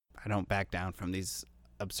I don't back down from these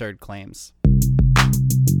absurd claims.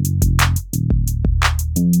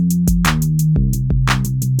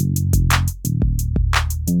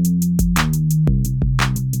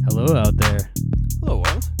 Hello out there. Hello,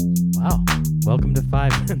 world. Wow. Welcome to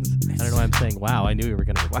Five Minutes. I don't know why I'm saying wow. I knew we were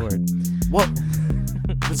going to record. Whoa.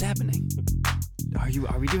 What's happening?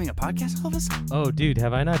 Are we doing a podcast all of a sudden? Oh, dude,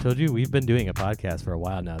 have I not told you? We've been doing a podcast for a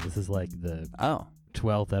while now. This is like the Oh.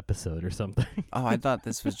 12th episode or something. Oh, I thought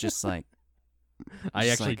this was just like... I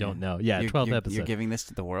just actually like don't know. Yeah, 12th episode. You're giving this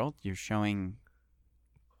to the world? You're showing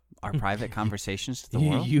our private conversations to the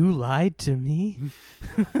world? You lied to me?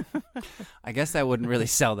 I guess that wouldn't really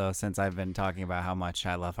sell, though, since I've been talking about how much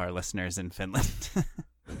I love our listeners in Finland.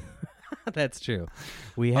 That's true.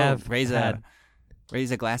 We have raise a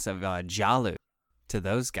glass of Jalu to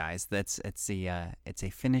those guys. It's a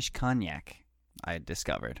Finnish cognac I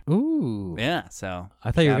discovered. Ooh. Yeah, so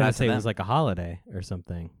I thought you were shout going out to say it them. was like a holiday or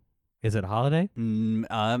something. Is it a holiday?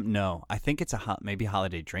 No. I think it's maybe a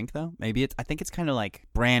holiday drink though. I think it's kind of like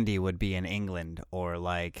brandy would be in England, or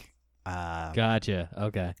like Gotcha.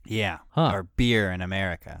 Okay. yeah, Huh. or beer in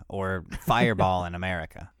America, or Fireball in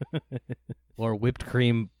America. Or whipped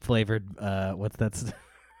cream flavored, what's that?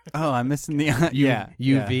 Oh, I'm missing the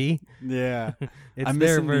UV? Yeah. It's I'm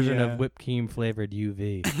their missing the, version of whipped cream flavored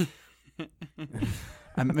UV.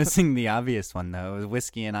 I'm missing the obvious one though. It was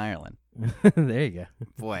whiskey in Ireland. There you go.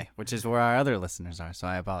 Boy, which is where our other listeners are, so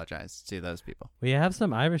I apologize to those people. We have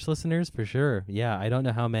some Irish listeners for sure. Yeah, I don't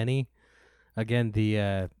know how many. Again,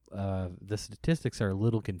 the statistics are a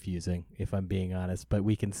little confusing, if I'm being honest, but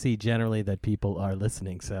we can see generally that people are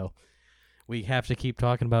listening, so we have to keep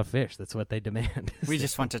talking about fish. That's what they demand. We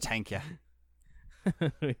just want to thank you.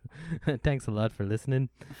 Thanks a lot for listening.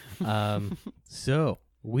 So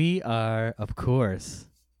we are, of course,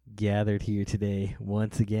 gathered here today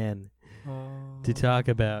once again to talk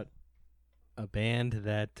about a band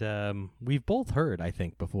that we've both heard, I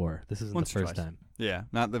think, before. This isn't Once the or first twice. time. Yeah,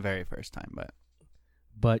 not the very first time,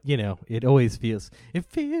 But, you know, it always feels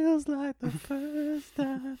like the first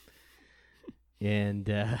time. And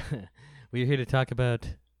we're here to talk about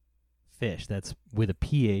Fish. That's with a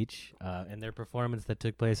PH, and their performance that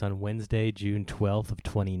took place on Wednesday, June 12th of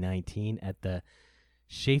 2019 at the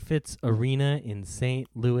Chaifetz Arena in St.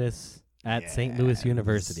 Louis, at St. Louis Yes.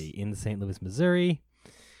 University in St. Louis, Missouri.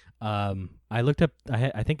 I looked up,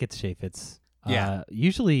 I think it's Chaifetz. Yeah.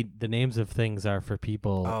 Usually the names of things are for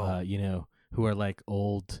people, Oh. you know, who are like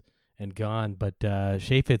old and gone. But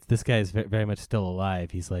Chaifetz, this guy is very much still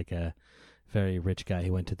alive. He's like a very rich guy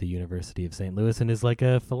who went to the University of St. Louis and is like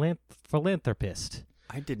a philanthropist.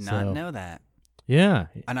 I did not So- know that. Yeah.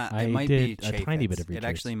 And I it might did be a tiny bit Chaifetz. of research. It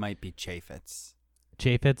actually might be Chaifetz.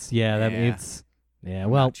 Chaifetz, yeah, that Yeah. it's yeah. I'm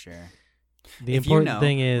Well, not sure. the If important you know,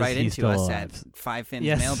 thing is write he's into still us alive. at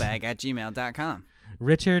Yes. fivefinsmailbag@gmail.com.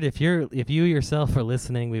 Richard, if you yourself are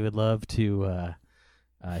listening, we would love to.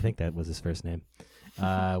 I think that was his first name.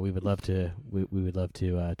 We would love to. We would love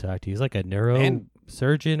to talk to you. He's like a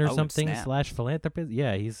neurosurgeon or Oh, something snap. / philanthropist.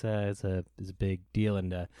 Yeah, he's it's a big deal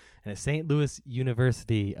and a St. Louis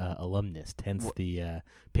University alumnus. Hence the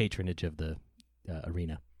patronage of the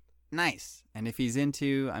arena. Nice. And if he's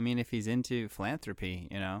into philanthropy,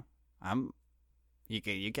 you know, I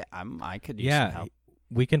could use some help.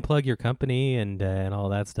 We can plug your company and all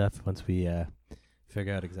that stuff once we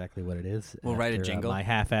figure out exactly what it is. We'll write a after, jingle. my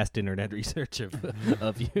half-assed internet research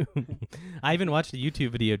of you. I even watched a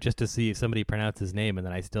YouTube video just to see if somebody pronounced his name, and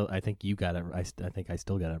then I think you got it. I think I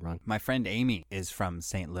still got it wrong. My friend Amy is from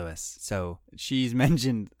St. Louis, so she's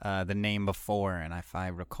mentioned the name before, and if I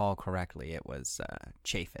recall correctly, it was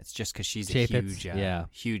Chaifetz, just because she's a Chaifetz,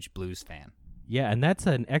 huge blues fan. Yeah, and that's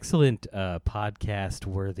an excellent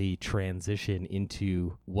podcast-worthy transition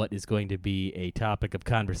into what is going to be a topic of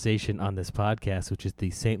conversation on this podcast, which is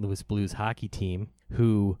the St. Louis Blues hockey team,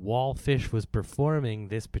 who, while Fish was performing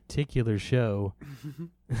this particular show,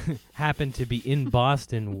 happened to be in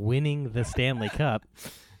Boston winning the Stanley Cup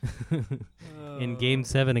in Game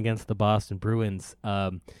 7 against the Boston Bruins.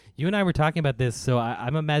 You and I were talking about this, so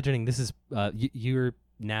I'm imagining this is you're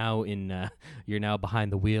now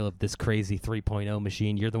behind the wheel of this crazy 3.0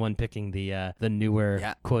 machine. You're the one picking the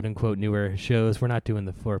newer quote unquote newer shows. We're not doing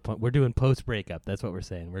the 4.0. We're doing post breakup. That's what we're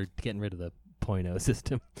saying. We're getting rid of the 0.0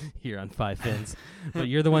 system here on Five Fins. But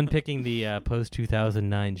you're the one picking the post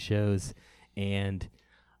 2009 shows, and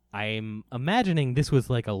I'm imagining this was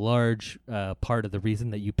like a large part of the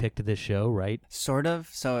reason that you picked this show, right? Sort of.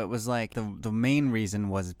 So it was like the main reason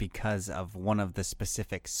was because of one of the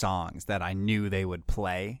specific songs that I knew they would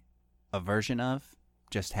play a version of,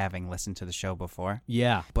 just having listened to the show before.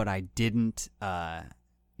 Yeah. But I didn't,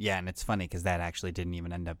 Yeah, and it's funny because that actually didn't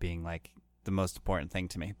even end up being like the most important thing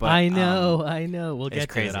to me. But I know. We'll it's get to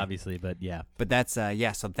crazy. it, obviously, but yeah. But that's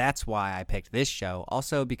so that's why I picked this show.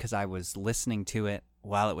 Also because I was listening to it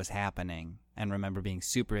while it was happening and remember being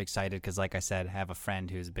super excited because, like I said, I have a friend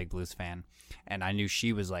who's a big Blues fan, and I knew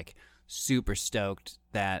she was like super stoked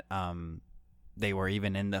that they were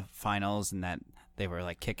even in the finals and that they were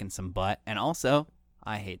like kicking some butt. And also,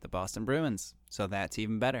 I hate the Boston Bruins, so that's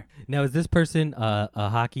even better. Now, is this person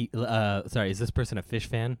is this person a Fish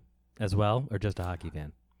fan as well, or just a hockey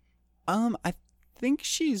fan? I think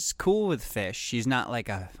she's cool with Fish. She's not like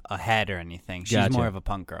a head or anything. She's Gotcha. more of a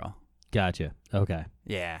punk girl. Gotcha. Okay.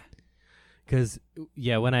 Yeah. Because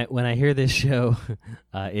when I hear this show,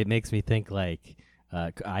 it makes me think like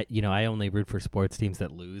I only root for sports teams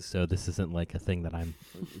that lose, so this isn't like a thing that I'm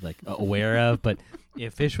like aware of. But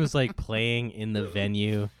if Fish was like playing in the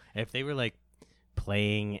venue, if they were like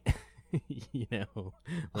playing,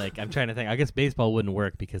 like I'm trying to think. I guess baseball wouldn't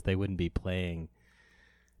work because they wouldn't be playing.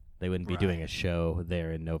 They wouldn't be doing a show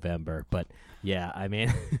there in November. But yeah, I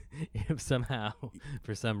mean, if somehow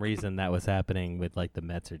for some reason that was happening with like the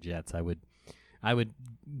Mets or Jets, I would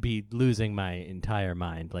be losing my entire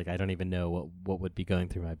mind. Like I don't even know what would be going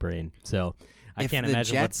through my brain. So I can't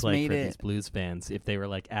imagine what it's like for these Blues fans if they were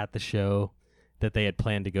like at the show that they had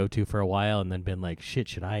planned to go to for a while and then been like, shit,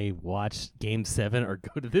 should I watch Game 7 or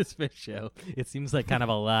go to this Fish show? It seems like kind of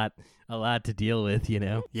a lot to deal with, you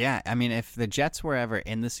know? Yeah, I mean, if the Jets were ever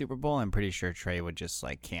in the Super Bowl, I'm pretty sure Trey would just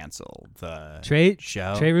like cancel the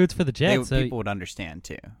show. Trey roots for the Jets, so people would understand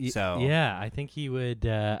too. So yeah, I think he would.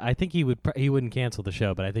 He wouldn't cancel the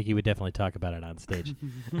show, but I think he would definitely talk about it on stage.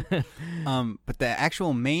 But the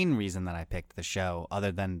actual main reason that I picked the show,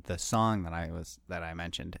 other than the song that I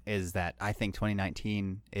mentioned, is that I think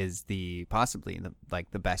 2019 is possibly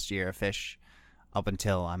the best year of Fish. Up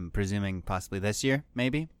until, I'm presuming, possibly this year,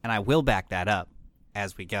 maybe. And I will back that up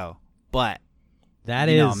as we go. But,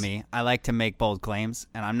 you know me, I like to make bold claims,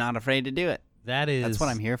 and I'm not afraid to do it. That's what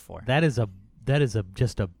I'm here for. That is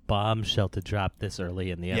just a bombshell to drop this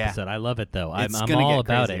early in the episode. I love it, though. I'm all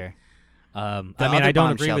about it. I mean, I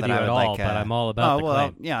don't agree with you at all, but I'm all about the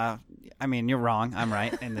claim. Yeah, I mean, you're wrong. I'm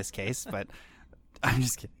right in this case, but I'm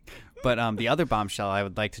just kidding. But the other bombshell I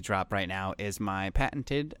would like to drop right now is my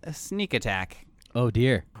patented sneak attack. Oh,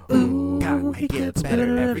 dear. God, it gets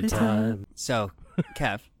better every time. So,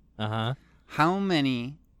 Kev. How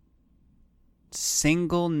many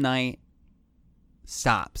single night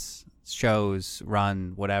stops, shows,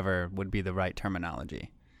 run, whatever would be the right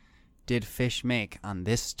terminology, did Fish make on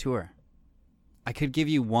this tour? I could give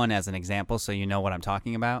you one as an example so you know what I'm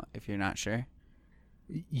talking about if you're not sure.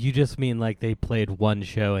 You just mean like they played one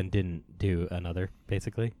show and didn't do another,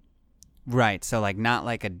 basically? Right, so like not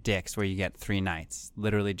like a Dick's where you get 3 nights.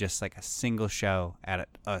 Literally just like a single show at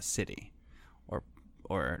a city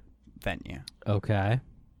or venue. Okay.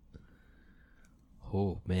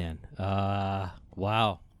 Oh, man.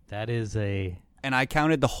 Wow. That is a... And I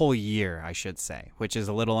counted the whole year, I should say, which is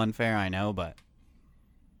a little unfair, I know, but...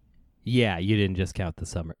 Yeah, you didn't just count the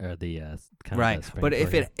summer or the kind right. of the spring but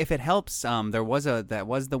tour, if it helps, that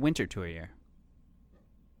was the winter tour year.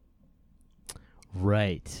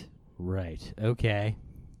 Right. Okay.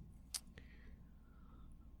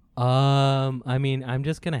 I mean, I'm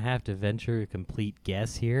just gonna have to venture a complete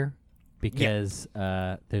guess here because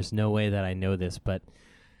there's no way that I know this, but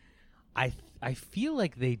I feel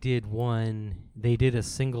like they did a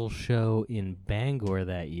single show in Bangor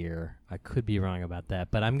that year. I could be wrong about that,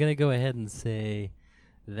 but I'm going to go ahead and say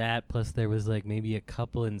that plus there was like maybe a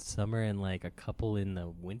couple in summer and like a couple in the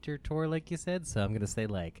winter tour like you said. So I'm going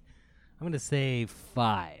to say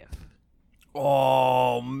 5.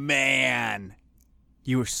 Oh man.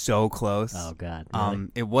 You were so close. Oh god. Really?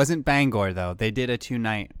 It wasn't Bangor though. They did a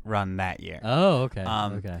 2-night run that year. Oh, okay.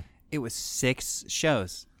 Okay. It was 6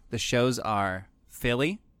 shows. The shows are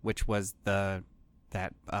Philly, which was remember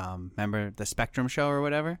the Spectrum show or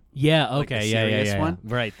whatever? Yeah, Like okay. the Yeah. serious one?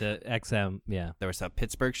 Right, the XM, yeah. There was a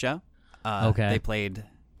Pittsburgh show. Okay. They played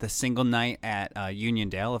the single night at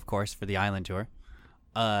Uniondale, of course, for the Island tour.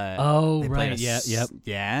 Oh, they right. played Yep.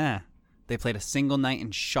 Yeah. They played a single night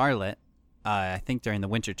in Charlotte, I think during the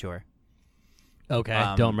winter tour.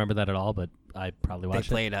 Okay. Don't remember that at all, but I probably watched it.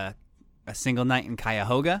 They played a single night in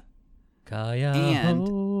Cuyahoga. Okay.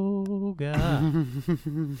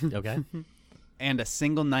 And a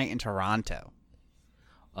single night in Toronto.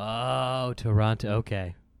 Oh, Toronto.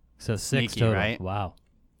 Okay. So 6 Sneaky, total. right? Wow.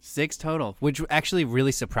 6 total, which actually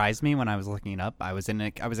really surprised me when I was looking it up. I was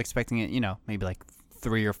expecting it, maybe like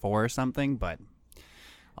 3 or 4 or something, but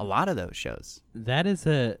a lot of those shows. That is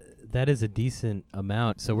a decent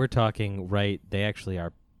amount. So we're talking, right, they actually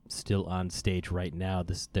are still on stage right now.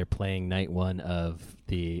 They're playing night one of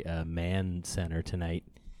the Mann Center tonight.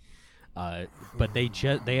 But they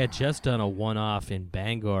had just done a one-off in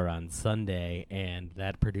Bangor on Sunday, and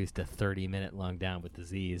that produced a 30-minute long Down with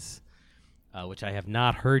Disease, which I have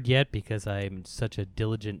not heard yet because I'm such a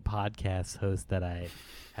diligent podcast host that I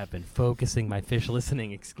have been focusing my fish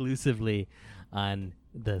listening exclusively on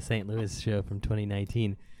the St. Louis show from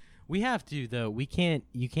 2019. We have to, though. You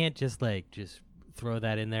can't just throw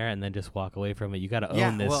that in there and then just walk away from it. You got to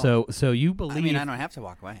own this. Well, so you believe? I mean, I don't have to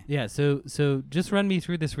walk away. Yeah. So just run me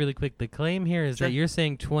through this really quick. The claim here is that you're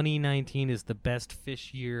saying 2019 is the best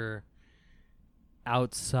fish year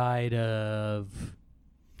outside of.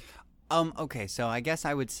 Okay. So I guess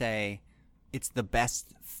I would say it's the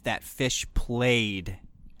best that fish played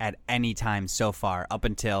at any time so far up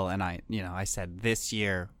until, and I said this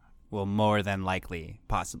year will more than likely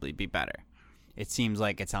possibly be better. It seems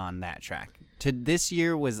like it's on that track. To this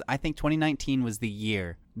year I think 2019 was the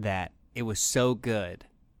year that it was so good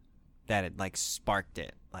that it like sparked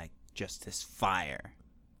it, like just this fire.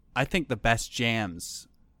 I think the best jams.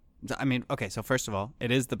 I mean, okay, so first of all, it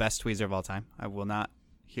is the best tweezer of all time. I will not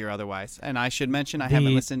hear otherwise. And I should mention I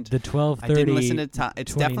haven't listened. The 1230. I didn't listen to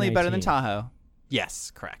It's definitely better than Tahoe.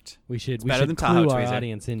 Yes, correct. We should better than clue Tahoe our tweezer.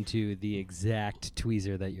 audience into the exact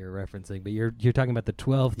tweezer that you're referencing. But you're talking about the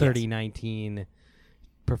 12/30/19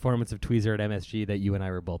 performance of tweezer at MSG that you and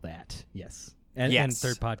I were both at. Yes. And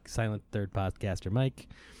silent third podcaster Mike,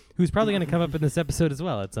 who's probably going to come up in this episode as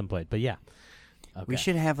well at some point. But yeah. Okay. We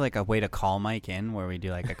should have like a way to call Mike in where we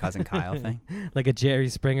do like a Cousin Kyle thing. Like a Jerry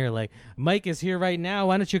Springer, like, Mike is here right now.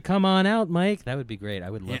 Why don't you come on out, Mike? That would be great. I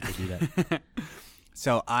would love to do that.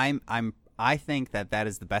 So I think that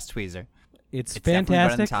is the best tweezer. It's fantastic. Definitely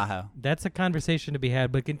better than Tahoe. That's a conversation to be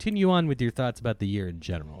had, but continue on with your thoughts about the year in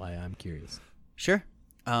general. I'm curious. Sure.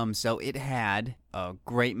 So it had a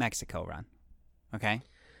great Mexico run. Okay.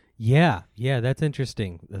 Yeah, that's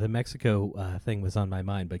interesting. The Mexico thing was on my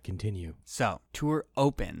mind, but continue. So tour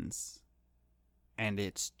opens, and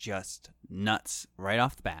it's just nuts right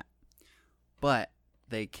off the bat. But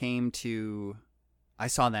they came to, I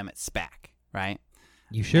saw them at SPAC, right?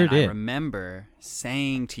 You sure did. I remember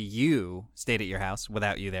saying to you, stayed at your house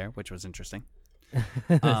without you there, which was interesting.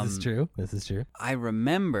 This is true. I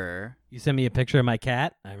remember. You sent me a picture of my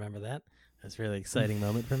cat. I remember that. That's a really exciting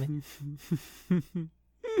moment for me.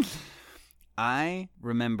 I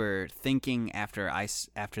remember thinking after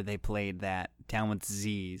they played that Down with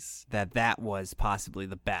Disease that was possibly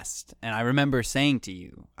the best. And I remember saying to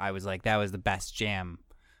you, I was like, that was the best jam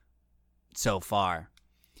so far.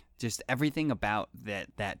 Just everything about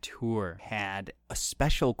that tour had a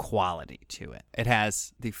special quality to it. It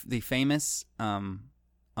has the famous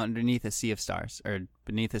Underneath a Sea of Stars, or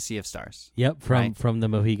Beneath a Sea of Stars. Yep, from the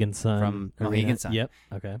Mohegan Sun. From Arena. Mohegan Sun. Yep,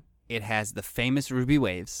 okay. It has the famous Ruby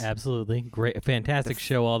Waves. Absolutely. Great, fantastic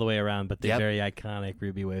show all the way around, but the very iconic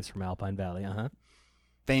Ruby Waves from Alpine Valley.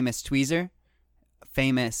 Famous tweezer.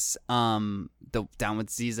 Famous, the Down with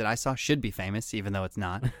Disease that I saw should be famous, even though it's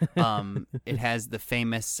not. It has the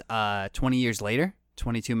famous 20 years later,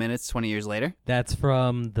 22 minutes, 20 years later. That's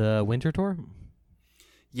from the winter tour?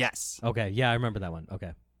 Yes. Okay, yeah, I remember that one.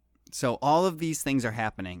 Okay. So all of these things are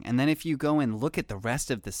happening. And then if you go and look at the rest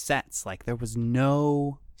of the sets, like there was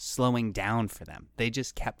no slowing down for them. They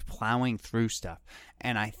just kept plowing through stuff.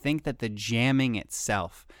 And I think that the jamming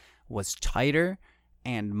itself was tighter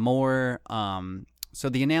and more. So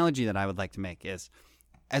the analogy that I would like to make is,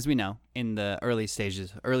 as we know, in the early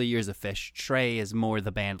years of Fish, Trey is more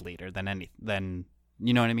the band leader than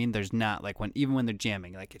you know what I mean? There's not like even when they're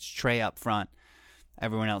jamming, like it's Trey up front.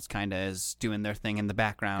 Everyone else kind of is doing their thing in the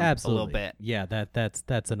background a little bit. Yeah,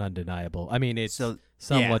 that's an undeniable. I mean, it's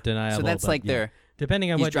somewhat deniable. So that's like their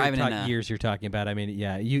depending on what years you're talking about. I mean,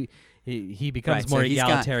 yeah, he becomes more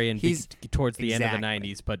egalitarian towards the end of the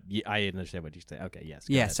 90s, but I understand what you say. Okay, yes.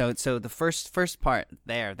 Yeah, so the first part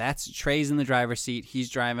there, that's Trey's in the driver's seat. He's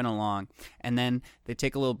driving along, and then they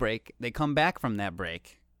take a little break. They come back from that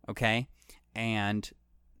break, okay? And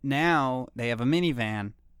now they have a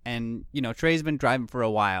minivan. And, Trey's been driving for a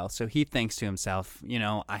while, so he thinks to himself,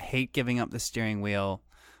 I hate giving up the steering wheel,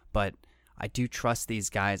 but I do trust these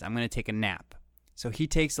guys. I'm going to take a nap. So he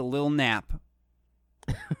takes a little nap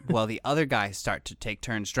while the other guys start to take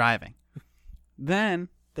turns driving. Then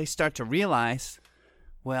they start to realize,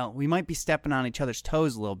 well, we might be stepping on each other's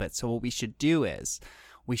toes a little bit, so what we should do is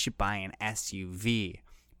we should buy an SUV,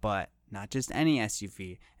 but not just any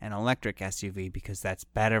SUV, an electric SUV, because that's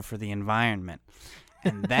better for the environment.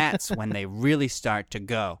 And that's when they really start to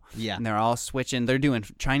go. Yeah. And they're all switching. They're doing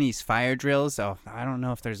Chinese fire drills. So I don't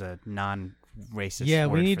know if there's a racist. Yeah,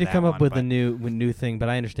 we word need for to come that up one, with but a new thing, but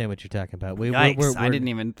I understand what you're talking about. Yikes, I didn't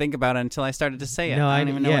even think about it until I started to say it. No, I don't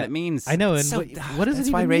even know what it means. I know, and So- what does it That's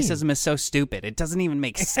even why mean? racism is so stupid. It doesn't even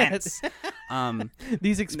make sense.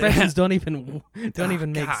 These expressions don't even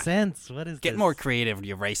make God. sense. What is Get this? more creative,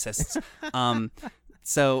 you racists.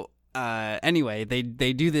 Anyway,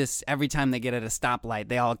 they do this every time they get at a stoplight.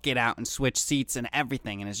 They all get out and switch seats and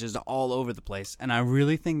everything, and it's just all over the place. And I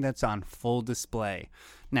really think that's on full display.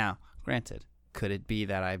 Now, granted, could it be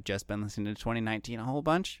that I've just been listening to 2019 a whole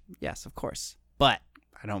bunch? Yes, of course. But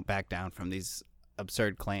I don't back down from these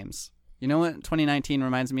absurd claims. You know what 2019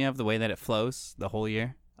 reminds me of? The way that it flows the whole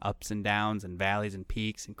year. Ups and downs and valleys and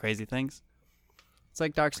peaks and crazy things. It's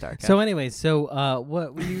like Dark Star. So anyway, so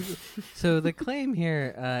so the claim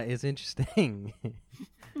here is interesting.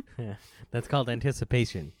 That's called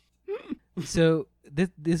anticipation. So this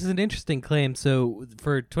is an interesting claim. So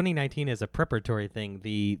for 2019 as a preparatory thing,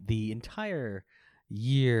 the entire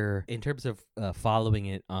year in terms of following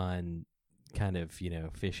it on kind of,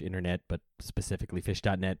 Fish Internet, but specifically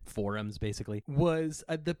Fish.net forums, basically, was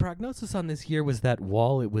the prognosis on this year was that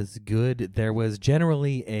while it was good, there was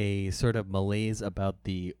generally a sort of malaise about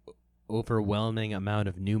the overwhelming amount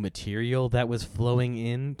of new material that was flowing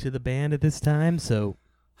into the band at this time. So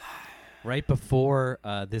right before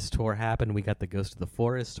this tour happened, we got the Ghost of the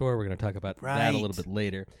Forest tour. We're going to talk about that a little bit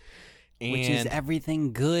later. Which is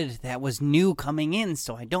everything good that was new coming in,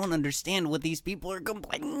 so I don't understand what these people are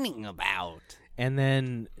complaining about. And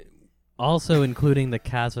then also including the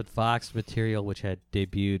Caswood Fox material, which had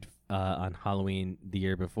debuted on Halloween the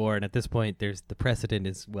year before. And at this point, the precedent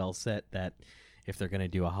is well set that if they're going to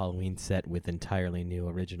do a Halloween set with entirely new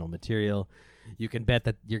original material, you can bet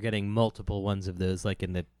that you're getting multiple ones of those like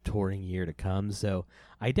in the touring year to come. So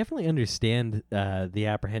I definitely understand the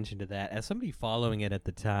apprehension to that. As somebody following it at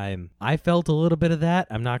the time, I felt a little bit of that.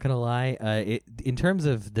 I'm not going to lie. In terms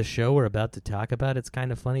of the show we're about to talk about, it's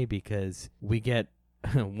kind of funny because we get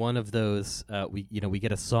one of those, we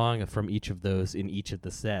get a song from each of those in each of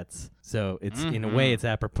the sets. So it's in a way it's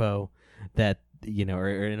apropos that, or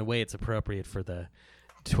in a way it's appropriate for the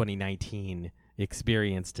 2019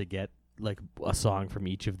 experience to get like a song from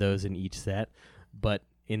each of those in each set. But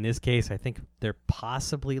in this case, I think they're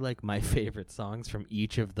possibly like my favorite songs from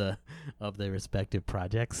each of the respective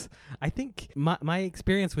projects. I think my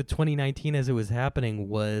experience with 2019 as it was happening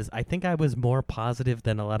was, I think I was more positive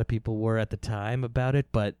than a lot of people were at the time about it,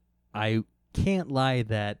 but I can't lie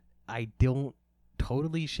that I don't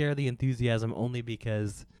totally share the enthusiasm, only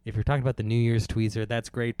because if you're talking about the New Year's tweezer, that's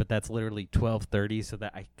great, but that's literally 12:30, so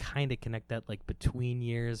that I kind of connect that like between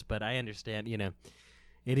years. But I understand,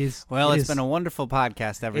 it is. Well, it's been a wonderful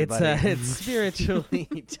podcast, everybody. It's spiritually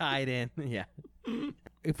tied in. Yeah.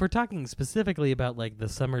 If we're talking specifically about like the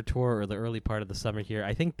summer tour or the early part of the summer here,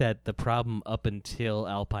 I think that the problem up until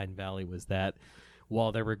Alpine Valley was that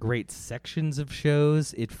while there were great sections of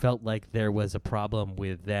shows, it felt like there was a problem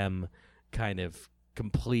with them kind of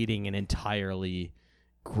completing an entirely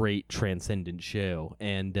great transcendent show.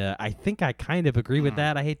 And I think I kind of agree with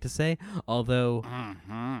that, I hate to say, although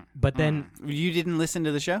but then you didn't listen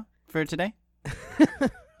to the show for today?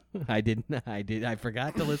 I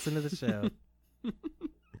forgot to listen to the show.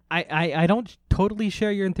 I don't totally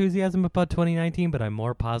share your enthusiasm about 2019, but I'm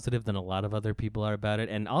more positive than a lot of other people are about it.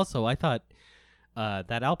 And also I thought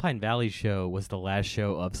that Alpine Valley show was the last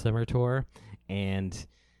show of Summer Tour, and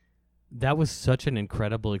that was such an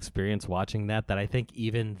incredible experience watching that I think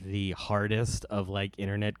even the hardest of like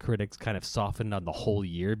internet critics kind of softened on the whole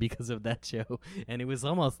year because of that show. And it was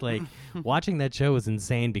almost like watching that show was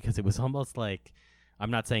insane, because it was almost like,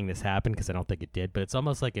 I'm not saying this happened because I don't think it did, but it's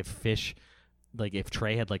almost like if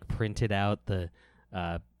Trey had like printed out the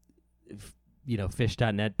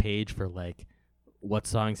Fish.net page for like, what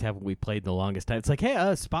songs haven't we played the longest time? It's like, hey,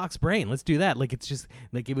 Spock's Brain, let's do that. Like, it's just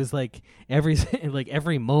like, it was like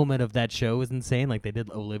every moment of that show was insane. Like they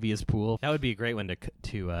did Olivia's Pool. That would be a great one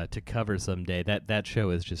to cover someday. That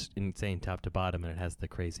show is just insane top to bottom, and it has the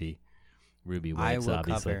crazy Ruby Wax,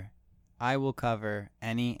 obviously. I will cover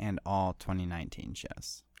any and all 2019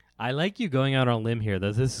 shows. I like you going out on a limb here,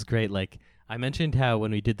 though. This is great. Like I mentioned how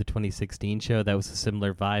when we did the 2016 show, that was a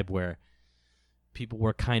similar vibe where people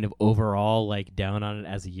were kind of overall like down on it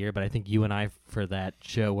as a year, but I think you and I for that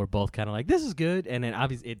show were both kind of like, this is good, and then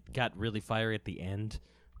obviously it got really fiery at the end.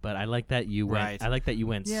 But I like that you went. I like that you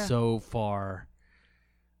went so far.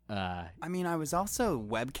 I mean, I was also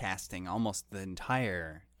webcasting almost the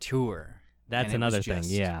entire tour. That's another thing.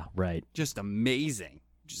 Yeah, right. Just amazing.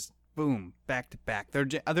 Just boom, back to back.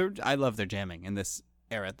 I love their jamming in this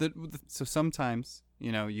era. So sometimes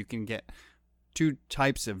you can get two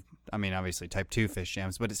types of, I mean, obviously type 2 fish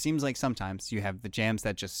jams, but it seems like sometimes you have the jams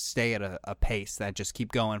that just stay at a pace, that just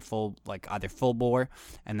keep going full, like either full bore,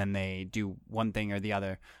 and then they do one thing or the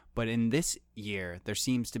other. But in this year, there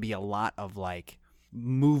seems to be a lot of like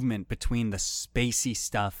movement between the spacey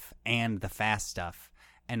stuff and the fast stuff.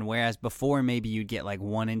 And whereas before maybe you'd get like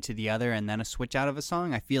one into the other and then a switch out of a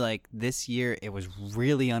song, I feel like this year it was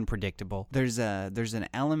really unpredictable. There's an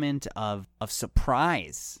element of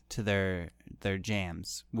surprise to their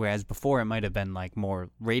jams, whereas before it might have been like more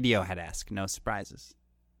Radiohead-esque, no surprises.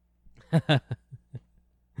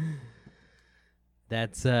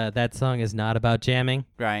 That song is not about jamming.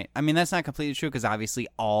 Right. I mean, that's not completely true because obviously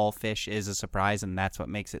all Fish is a surprise and that's what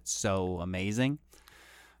makes it so amazing.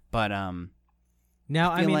 But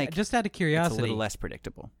now, I mean, like just out of curiosity, it's a little less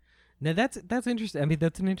predictable. Now that's interesting. I mean,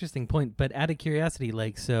 that's an interesting point. But out of curiosity,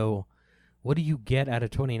 like, so what do you get out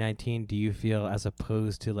of 2019? Do you feel as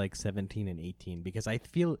opposed to like 17 and 18? Because I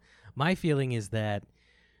feel my feeling is that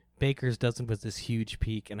Baker's Dozen was this huge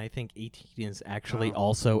peak, and I think 18 is actually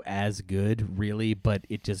also as good, really, but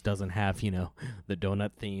it just doesn't have, the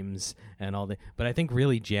donut themes and all that. But I think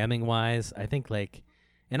really jamming-wise, I think, like,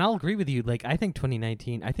 and I'll agree with you, like, I think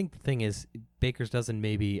 2019, I think the thing is, Baker's Dozen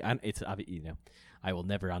maybe, it's, I will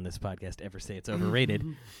never on this podcast ever say it's overrated,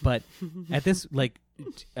 but at this, like,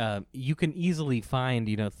 you can easily find,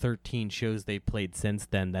 13 shows they played since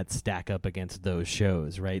then that stack up against those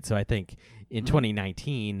shows, right? So I think in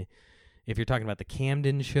 2019, if you're talking about the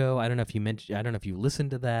Camden show, I don't know if you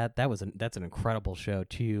listened to that. That's an incredible show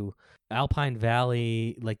too. Alpine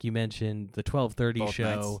Valley, like you mentioned, the 12:30 Both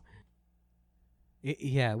show. nights.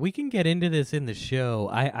 Yeah, we can get into this in the show.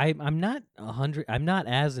 I'm not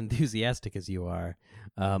as enthusiastic as you are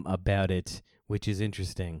about it, which is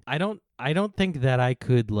interesting. I don't think that I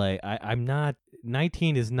could I'm not.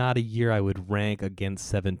 19 is not a year I would rank against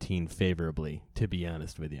 17 favorably, to be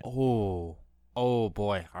honest with you. Oh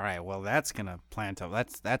boy! All right, well that's gonna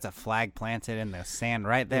that's a flag planted in the sand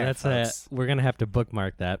right there. Folks. We're gonna have to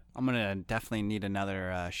bookmark that. I'm gonna definitely need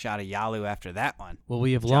another shot of Yalu after that one. Well,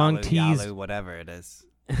 we have Jalu, long teased Yalu, whatever it is.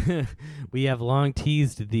 we have long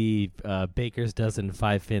teased the Baker's Dozen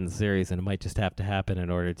 5-fin series, and it might just have to happen in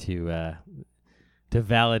order to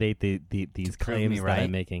validate these claims that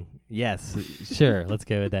I'm making. Yes, sure. Let's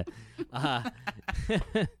go with that.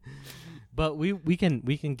 But we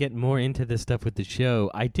can get more into this stuff with the show.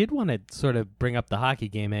 I did want to sort of bring up the hockey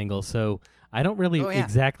game angle. So I don't really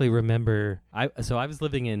exactly remember. I was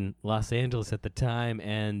living in Los Angeles at the time,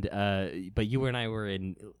 and but you and I were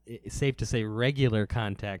in, safe to say, regular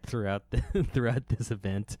contact throughout this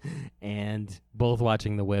event, and both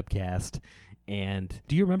watching the webcast. And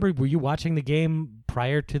do you remember? Were you watching the game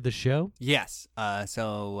prior to the show? Yes.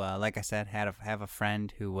 So like I said, have a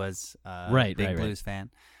friend who was a big Blues fan.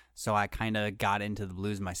 So I kind of got into the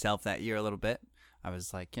Blues myself that year a little bit. I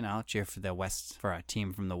was like, I'll cheer for a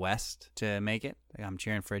team from the West to make it. I'm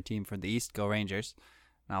cheering for a team from the East, go Rangers.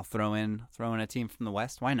 And I'll throw in a team from the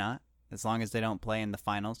West. Why not? As long as they don't play in the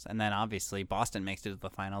finals. And then obviously Boston makes it to the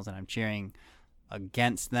finals, and I'm cheering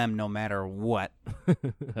against them no matter what.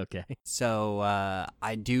 Okay. So I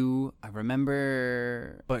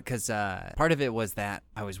remember, but because part of it was that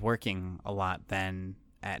I was working a lot then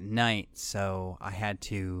at night, so I had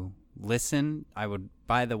to listen. I would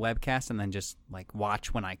buy the webcast and then just like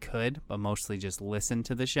watch when I could, but mostly just listen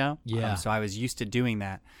to the show. Yeah. So I was used to doing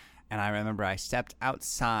that. And I remember I stepped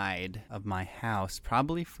outside of my house,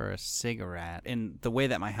 probably for a cigarette. In the way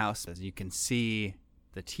that my house is, you can see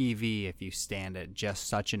the TV if you stand at just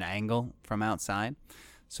such an angle from outside.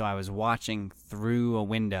 So I was watching through a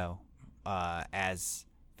window as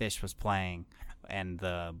Fish was playing, and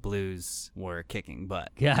the Blues were kicking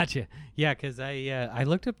butt. Gotcha. Yeah, because I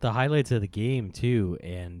looked up the highlights of the game too,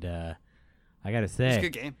 and I gotta say, It's a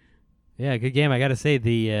good game. Yeah, good game. I gotta say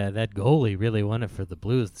that goalie really won it for the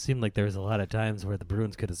Blues. It seemed like there was a lot of times where the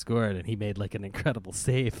Bruins could have scored, and he made like an incredible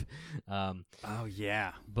save. Oh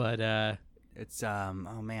yeah, but it's oh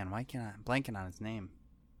man, why can't I'm blanking on his name?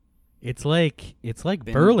 It's like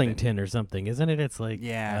Burlington or something, isn't it? It's like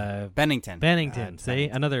Bennington. Bennington. See,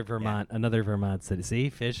 another Vermont city. See,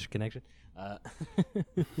 Fish connection.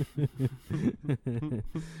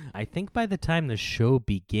 I think by the time the show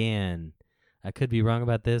began, I could be wrong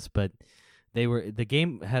about this, but the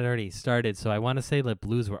game had already started, so I want to say the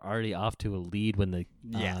Blues were already off to a lead when the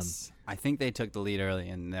yes. I think they took the lead early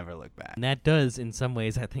and never looked back. And that does, in some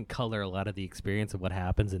ways, I think, color a lot of the experience of what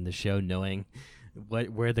happens in the show, knowing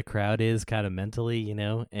where the crowd is kind of mentally,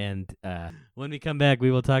 And when we come back,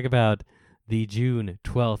 we will talk about the June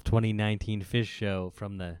 12th, 2019 Fish show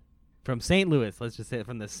from the from St. Louis. Let's just say it,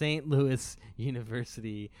 from the St. Louis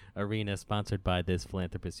University Arena, sponsored by this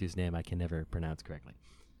philanthropist whose name I can never pronounce correctly.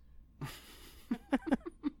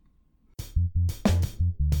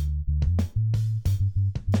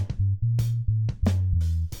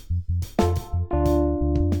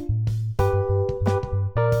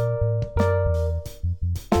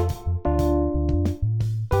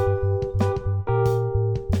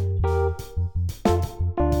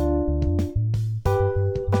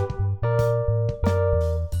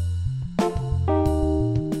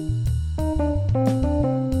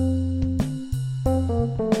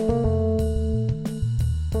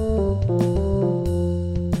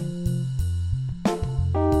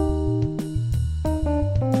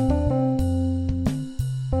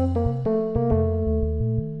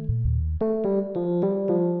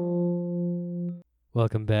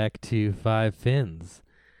 Welcome back to Five Fins.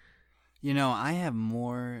 You know, I have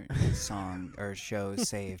more song or shows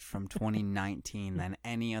saved from 2019 than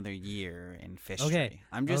any other year in Fish Okay.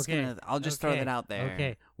 Tree. I'll just throw that out there.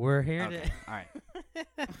 Okay, we're here Okay. All right.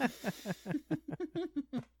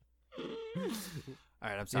 All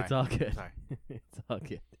right, I'm sorry. It's all good. Sorry. It's all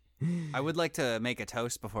good. I would like to make a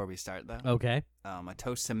toast before we start, though. Okay. A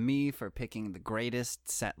toast to me for picking the greatest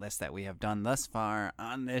set list that we have done thus far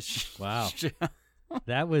on this Wow. show.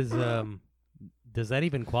 That was, does that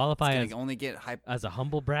even qualify It's gonna only get as a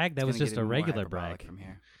humble brag? That was just a regular brag. From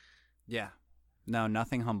here. Yeah. No,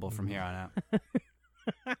 nothing humble from here on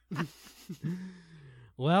out.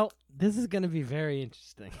 Well, this is going to be very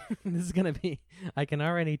interesting. This is going to be, I can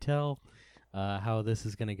already tell how this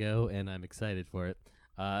is going to go, and I'm excited for it.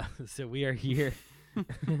 So we are here.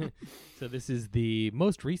 So this is the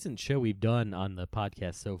most recent show we've done on the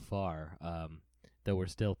podcast so far, though we're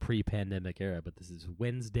still pre-pandemic era, but this is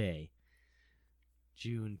Wednesday,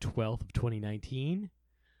 June 12th of 2019.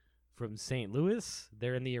 From St. Louis.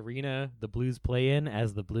 They're in the arena the Blues play in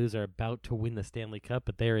as the Blues are about to win the Stanley Cup,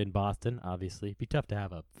 but they're in Boston, obviously. It'd be tough to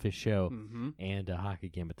have a Fish show and a hockey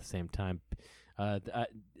game at the same time.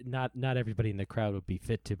 Not everybody in the crowd would be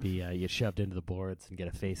fit to be you shoved into the boards and get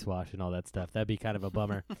a face wash and all that stuff. That'd be kind of a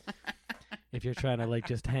bummer if you're trying to like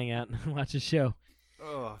just hang out and watch a show.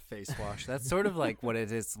 Oh, face wash. That's sort of like what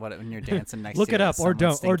it is when you're dancing next look to it up or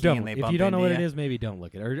don't. If If you don't know what it is, maybe don't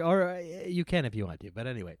look it. Or you can if you want to. But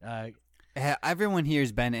anyway. Everyone here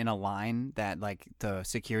has been in a line that like the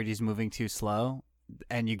security's moving too slow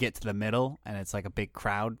and you get to the middle and it's like a big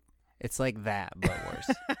crowd. It's like that, but worse.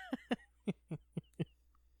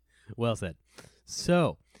 Well said.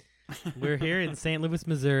 So, we're here in St. Louis,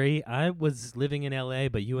 Missouri. I was living in L.A.,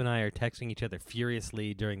 but you and I are texting each other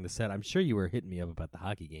furiously during the set. I'm sure you were hitting me up about the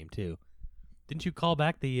hockey game, too. Didn't you call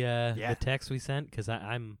back the text we sent? Because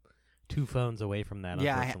I'm 2 phones away from that,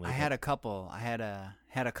 unfortunately. I had a couple. I had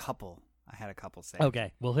a couple saved.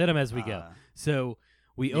 Okay, we'll hit them as we go. So,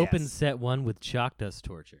 we opened set 1 with Chalk Dust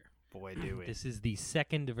Torture. Boy, do we. This is the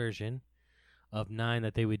second version of 9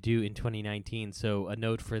 that they would do in 2019. So a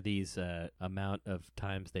note for these amount of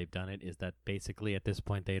times they've done it is that basically at this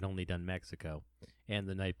point they had only done Mexico and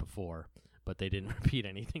the night before, but they didn't repeat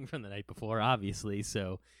anything from the night before, obviously.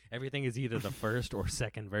 So everything is either the first or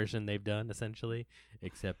second version they've done, essentially,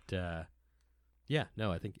 except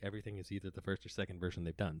I think everything is either the first or second version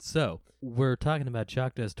they've done. So we're talking about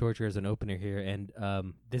Chalk Dust Torture as an opener here, and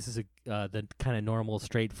this is the kind of normal,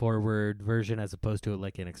 straightforward version as opposed to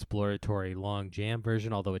like an exploratory long jam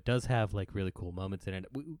version, although it does have like really cool moments in it.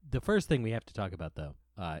 The first thing we have to talk about, though,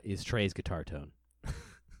 is Trey's guitar tone.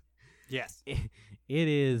 Yes. It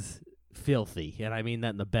is filthy, and I mean that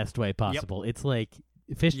in the best way possible. Yep. It's like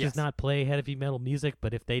Fish does not play heavy metal music,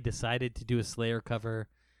 but if they decided to do a Slayer cover,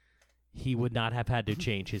 he would not have had to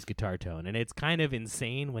change his guitar tone. And it's kind of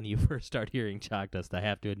insane when you first start hearing Chalk Dust, I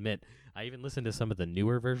have to admit. I even listened to some of the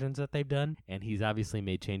newer versions that they've done, and he's obviously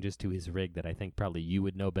made changes to his rig that I think probably you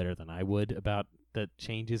would know better than I would about the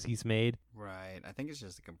changes he's made. Right. I think it's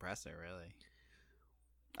just a compressor, really.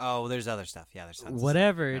 Oh, there's other stuff. Yeah, there's tons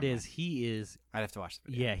whatever of stuff. it is, he is... I'd have to watch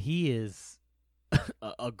the video. Yeah, he is...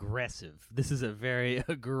 aggressive. This is a very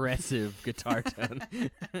aggressive guitar tone.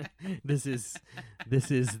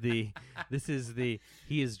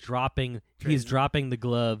 He is dropping the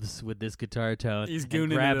gloves with this guitar tone. He's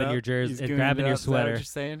and grabbing your jersey and grabbing your sweater.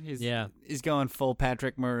 Is that what you're saying? He's going full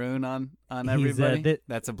Patrick Maroon on everybody.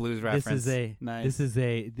 That's a blues reference. Nice.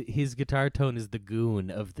 His guitar tone is the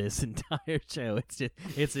goon of this entire show.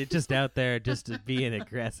 It's just out there just being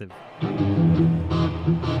aggressive.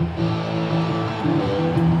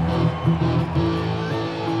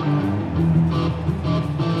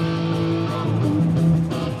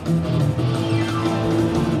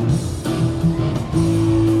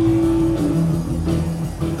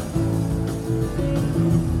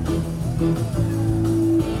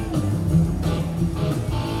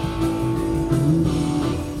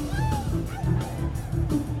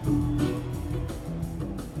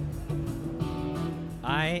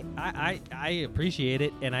 I appreciate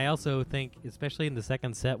it, and I also think, especially in the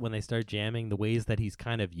second set when they start jamming, the ways that he's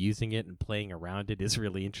kind of using it and playing around it is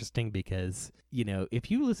really interesting because, you know,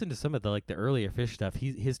 if you listen to some of the earlier Fish stuff,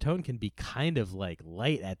 his tone can be kind of like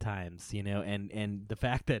light at times, you know, and the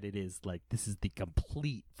fact that it is like this is the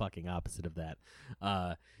complete fucking opposite of that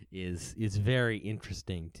is very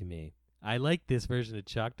interesting to me. I like this version of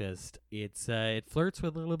Chalk Dust. It flirts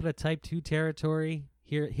with a little bit of Type 2 territory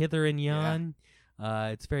here, hither and yon. Yeah.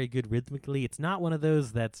 It's very good rhythmically. It's not one of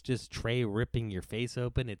those that's just Trey ripping your face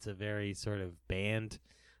open. It's a very sort of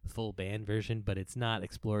full band version, but it's not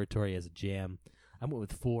exploratory as a jam. I went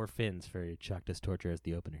with 4 fins for Chalk Dust Torture as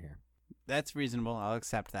the opener here. That's reasonable. I'll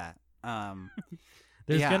accept that.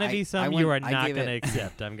 There's going to be some you are not going to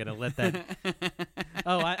accept. I'm going to let that.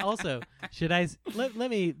 Oh,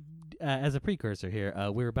 let me. As a precursor here,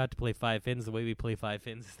 we're about to play 5 fins. The way we play 5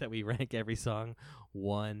 fins is that we rank every song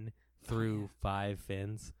 1 through 5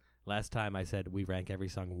 fins. Last time I said we rank every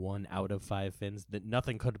song 1 out of 5 fins. That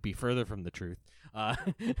nothing could be further from the truth.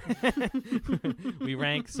 We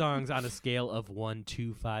rank songs on a scale of 1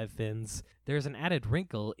 to 5 fins. There's an added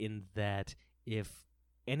wrinkle in that if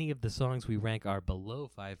any of the songs we rank are below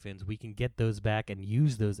 5 fins, we can get those back and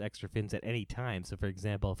use those extra fins at any time. So, for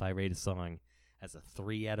example, if I rate a song as a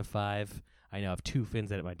 3 out of 5, I now have 2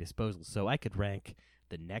 fins at my disposal. So I could rank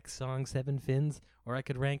the next song 7 fins, or I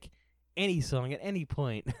could rank any song at any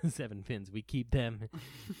point 7 fins. We keep them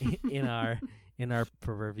in our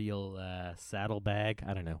proverbial saddlebag.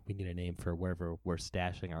 I don't know. We need a name for wherever we're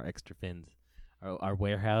stashing our extra fins, our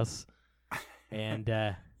warehouse. And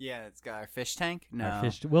yeah, it's got our fish tank. No, our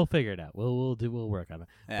fish. We'll figure it out. We'll work on it.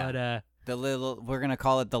 Yeah. But we're gonna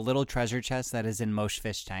call it the little treasure chest that is in most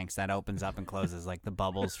fish tanks that opens up and closes like the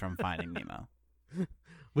bubbles from Finding Nemo.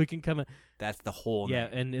 We can come. That's the whole. Yeah,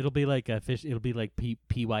 name. And it'll be like a fish. It'll be like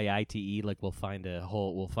PYITE. Like we'll find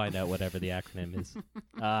out whatever the acronym is.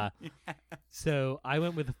 So I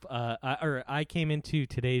went with I came into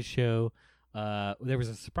today's show. There was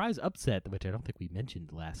a surprise upset, which I don't think we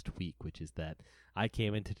mentioned last week, which is that I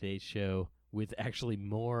came into today's show with actually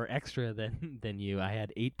more extra than you. I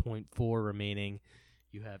had 8.4 remaining.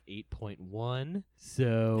 You have 8.1.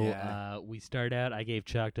 So we start out. I gave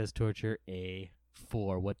Chalk Dust Torture a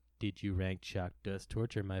 4. What did you rank Chalk Dust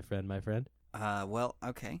Torture, my friend? Well,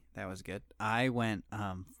 okay, that was good. I went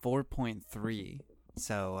 4.3.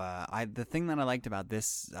 So the thing that I liked about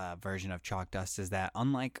this version of Chalk Dust is that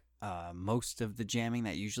unlike most of the jamming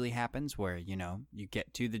that usually happens, where you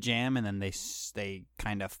get to the jam and then they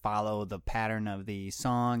kind of follow the pattern of the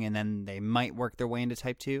song and then they might work their way into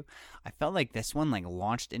Type 2. I felt like this one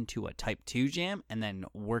launched into a Type 2 jam and then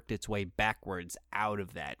worked its way backwards out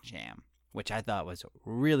of that jam, which I thought was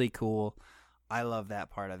really cool. I love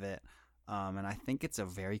that part of it. And I think it's a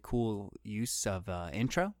very cool use of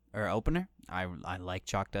intro or opener. I like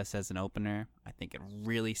Chalk Dust as an opener. I think it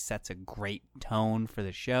really sets a great tone for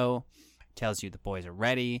the show. It tells you the boys are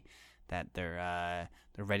ready, that they're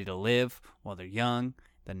ready to live while they're young.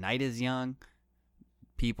 The night is young.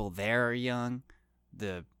 People there are young.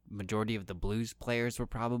 The majority of the blues players were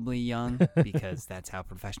probably young because that's how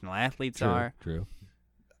professional athletes are. True.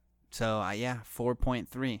 So,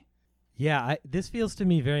 4.3. Yeah, this feels to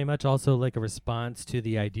me very much also like a response to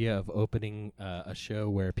the idea of opening a show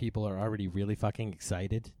where people are already really fucking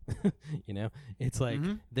excited. It's like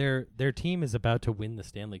their team is about to win the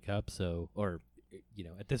Stanley Cup,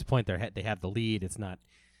 at this point they have the lead. It's not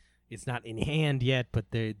in hand yet,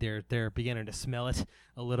 but they're beginning to smell it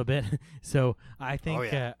a little bit. So I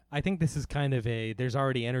think I think this is kind of there's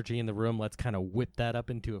already energy in the room. Let's kind of whip that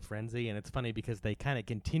up into a frenzy, and it's funny because they kind of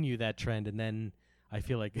continue that trend, and then I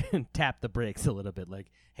feel like tap the brakes a little bit.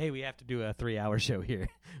 Like, hey, we have to do a 3-hour show here.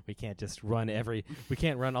 We can't just we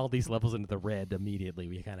can't run all these levels into the red immediately.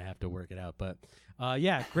 We kind of have to work it out. But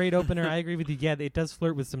great opener. I agree with you. Yeah, it does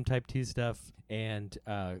flirt with some Type 2 stuff. And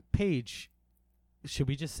Paige, should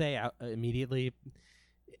we just say like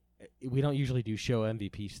we don't usually do show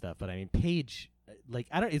MVP stuff, but I mean Paige, like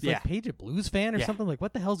Paige a blues fan or something? Like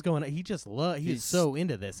what the hell's going on? He's so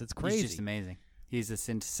into this. It's crazy. He's just amazing. He's a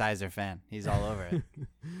synthesizer fan. He's all over it.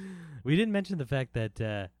 We didn't mention the fact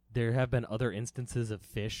that there have been other instances of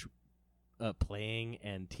Fish playing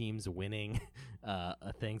and teams winning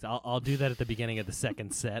things. I'll do that at the beginning of the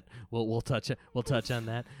second set. We'll touch on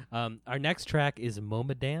that. Our next track is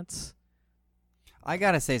MoMA Dance. I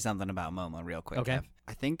gotta say something about MoMA real quick. Okay. Kev.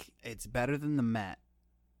 I think it's better than the Met.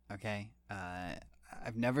 Okay.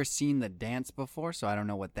 I've never seen the dance before, so I don't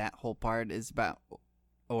know what that whole part is about.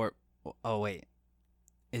 Wait.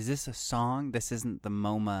 Is this a song? This isn't the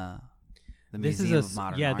MoMA, the Museum of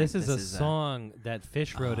Modern Art. Yeah, this is a song that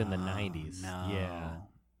Fish wrote in the 90s. No. Yeah.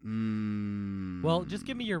 Well, just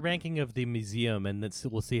give me your ranking of the museum, and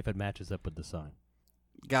we'll see if it matches up with the song.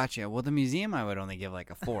 Gotcha. Well, the museum I would only give like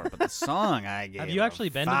a 4, but the song I gave Have you actually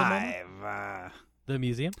been to the 5. The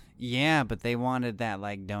museum? Yeah, but they wanted that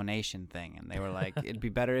like donation thing, and they were like, "It'd be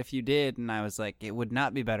better if you did," and I was like, "It would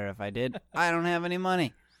not be better if I did. I don't have any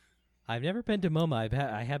money." I've never been to MoMA.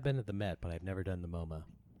 I have been at the Met, but I've never done the MoMA.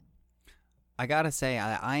 I gotta say,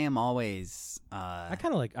 I am always. I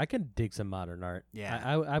kind of like. I can dig some modern art. Yeah.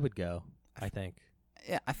 I would go. I think.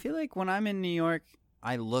 Yeah, I feel like when I'm in New York,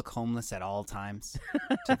 I look homeless at all times,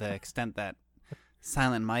 to the extent that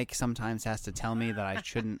Silent Mike sometimes has to tell me that I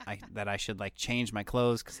shouldn't. That I should like change my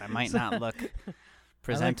clothes because I might not look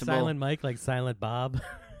presentable. I like Silent Mike, like Silent Bob.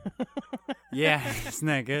 Yeah, isn't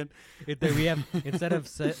that good? We have instead of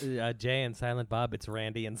Jay and Silent Bob, it's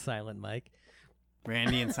Randy and Silent Mike.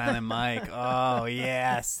 Randy and Silent Mike. Oh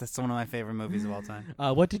yes, that's one of my favorite movies of all time.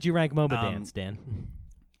 What did you rank MoMA Dance, Dan?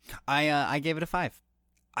 I gave it a 5.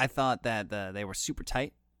 I thought that they were super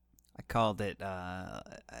tight. I called it.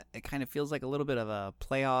 It kind of feels like a little bit of a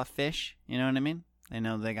playoff fish. You know what I mean? They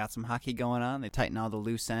know they got some hockey going on. They tighten all the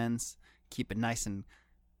loose ends, keep it nice and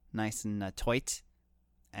tight.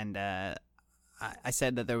 And I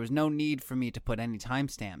said that there was no need for me to put any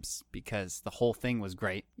timestamps because the whole thing was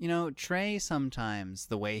great. You know, Trey sometimes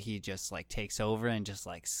the way he just like takes over and just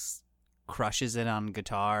like crushes it on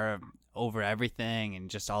guitar over everything, and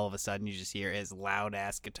just all of a sudden you just hear his loud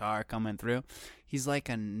ass guitar coming through. He's like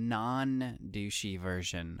a non-douchey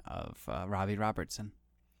version of Robbie Robertson,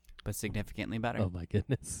 but significantly better. Oh my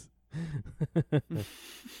goodness.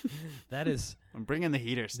 That is. I'm bringing the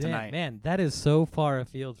heaters tonight. Man, that is so far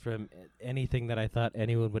afield from anything that I thought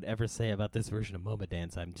anyone would ever say about this version of MoMA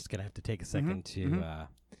Dance. I'm just gonna have to take a second to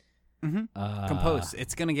compose.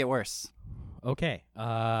 It's gonna get worse. Okay.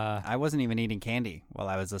 I wasn't even eating candy while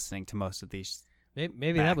I was listening to most of these.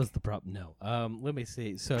 Maybe that was the problem. No. Let me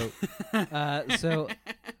see. So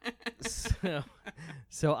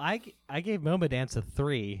I gave MoMA Dance a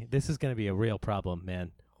 3. This is gonna be a real problem,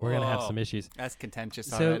 man. We're gonna have some issues. That's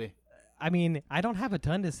contentious already. I mean, I don't have a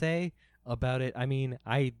ton to say about it. I mean,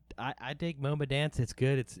 I dig MoMA Dance. It's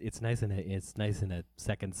good. It's nice in a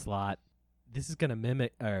second slot. This is gonna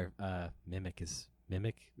mimic. Are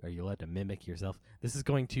you allowed to mimic yourself? This is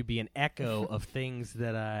going to be an echo of things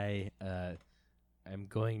that I'm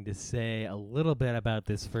going to say a little bit about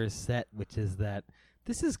this first set, which is that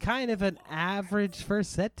this is kind of an average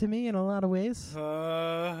first set to me in a lot of ways.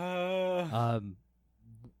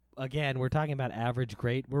 Again, we're talking about average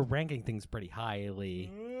great. We're ranking things pretty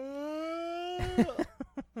highly.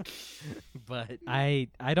 But I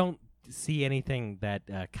don't see anything that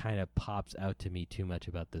kind of pops out to me too much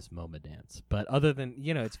about this MoMA Dance. But other than,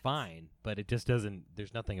 it's fine, but it just doesn't,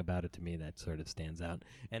 there's nothing about it to me that sort of stands out.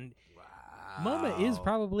 And MoMA is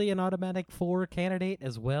probably an automatic 4 candidate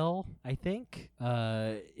as well, I think,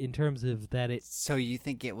 in terms of that it... So you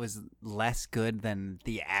think it was less good than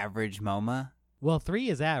the average MoMA? Well, 3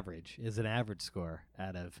 is average, is an average score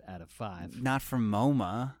out of 5. Not for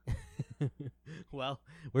MoMA. Well,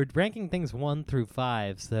 we're ranking things 1 through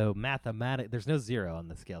 5, so there's no 0 on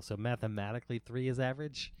the scale, so mathematically 3 is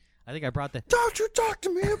average. I think I brought the... Don't you talk to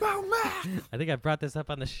me about math! I think I brought this up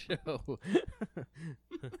on the show.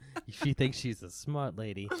 She thinks she's a smart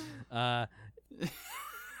lady. No,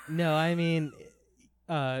 I mean,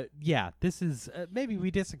 yeah, this is... maybe we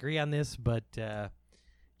disagree on this, but... I'm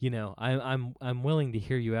willing to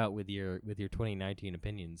hear you out with your 2019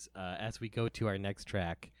 opinions as we go to our next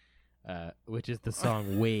track, which is the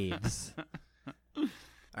song "Waves."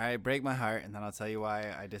 All right, break my heart, and then I'll tell you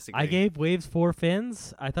why I disagree. I gave "Waves" 4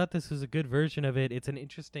 fins. I thought this was a good version of it. It's an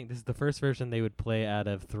interesting. This is the first version they would play out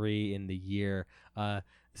of 3 in the year.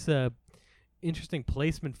 It's a interesting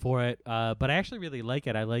placement for it, but I actually really like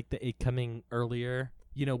it. I like it coming earlier.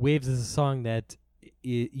 "Waves" is a song that.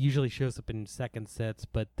 It usually shows up in second sets,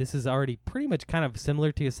 but this is already pretty much kind of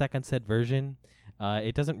similar to a second set version.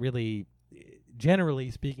 It doesn't really, generally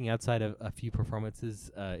speaking, outside of a few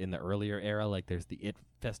performances in the earlier era, like there's the IT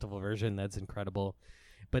Festival version that's incredible.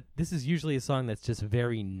 But this is usually a song that's just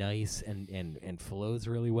very nice and flows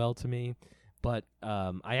really well to me. But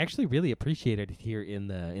I actually really appreciated it here in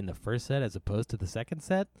the first set as opposed to the second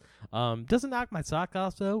set. Doesn't knock my sock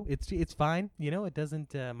off though. It's fine. It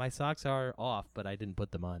doesn't. My socks are off, but I didn't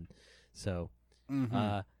put them on, so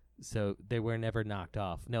so they were never knocked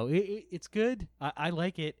off. No, it's good. I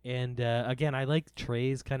like it, and again, I like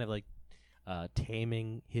Trey's kind of like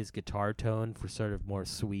taming his guitar tone for sort of more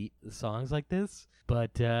sweet songs like this.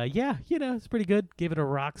 But yeah, it's pretty good. Give it a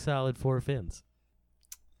rock solid 4 fins.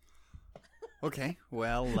 Okay,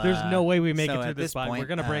 well, There's no way we make so it through at this spot. point, We're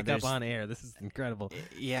gonna break up there's- on air. This is incredible.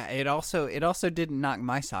 Yeah, it also didn't knock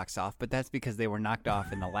my socks off, but that's because they were knocked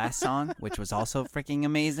off in the last song, which was also freaking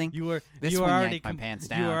amazing. This This were one already yanked my pants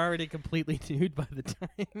You were down. already completely nude by the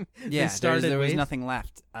time Yeah, they started. there was Wave. nothing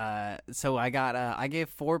left. So I gave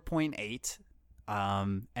 4.8.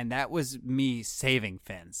 And that was me saving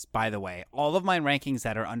fins, by the way. All of my rankings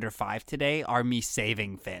that are under 5 today are me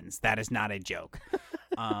saving fins. That is not a joke.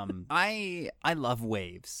 I love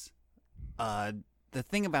Waves. The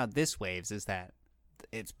thing about this Waves is that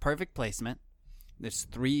it's perfect placement. There's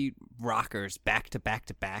 3 rockers back to back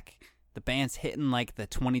to back. The band's hitting like the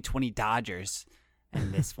 2020 Dodgers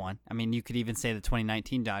in this one. I mean, you could even say the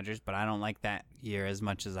 2019 Dodgers, but I don't like that year as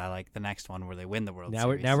much as I like the next one where they win the World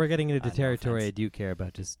Series. Now we're getting into the No territory offense. I do care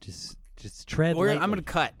about. Just tread Or lightly. I'm gonna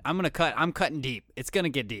cut. I'm cutting deep. It's gonna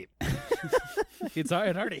get deep. It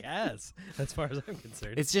already has, as far as I'm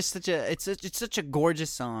concerned. It's just such a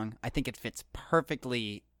gorgeous song. I think it fits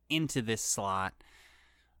perfectly into this slot.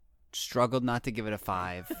 Struggled not to give it a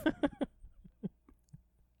 5.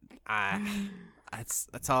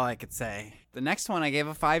 That's all I could say. The next one I gave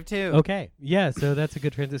a 5 too. Okay, yeah, so that's a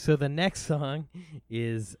good transition. So the next song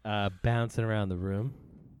is Bouncing Around the Room.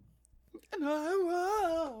 And I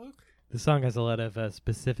walk. The song has a lot of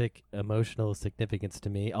specific emotional significance to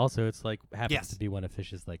me. Also, it's like happens Yes. to be one of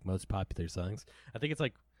Fish's like most popular songs. I think it's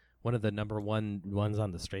like one of the #1 ones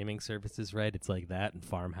on the streaming services, right? It's like that and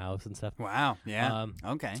Farmhouse and stuff. Wow. Yeah. Um,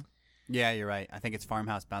 Okay. Yeah, you're right. I think it's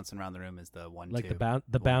Farmhouse Bouncing Around the Room is the one. Like two. the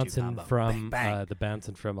 1-2 bouncing combo. from Bang, bang. the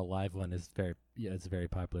bouncing from a live one is it's a very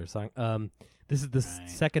popular song. This is the Right.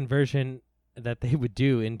 second version that they would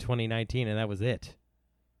do in 2019, and that was it.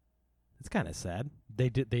 It's kind of sad. They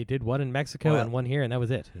did one in Mexico Well- and one here, and that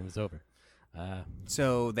was it. It was over.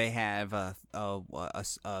 So they have a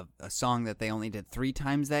song that they only did 3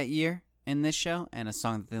 times that year in this show, and a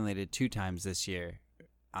song that they only did 2 times this year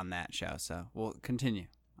on that show. So we'll continue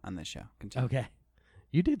on this show. Continue. Okay,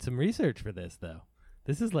 you did some research for this though.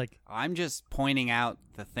 This is like I'm just pointing out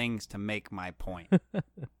the things to make my point. A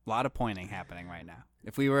lot of pointing happening right now.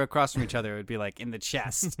 If we were across from each other, it would be like in the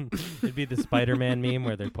chest. it'd be the Spider-Man meme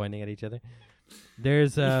where they're pointing at each other.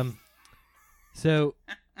 There's so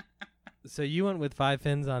you went with 5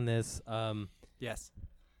 fins on this. Yes.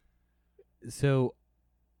 So,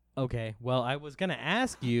 okay. Well, I was gonna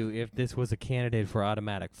ask you if this was a candidate for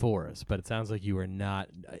automatic force, but it sounds like you were not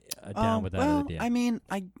down with that well, idea. I mean,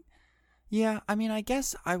 I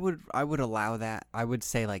guess I would allow that. I would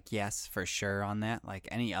say like yes for sure on that, like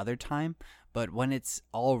any other time. But when I'm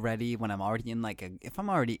already in if I'm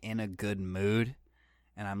already in a good mood,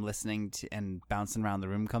 and I'm listening to and Bouncing Around the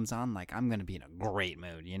Room comes on, like I'm gonna be in a great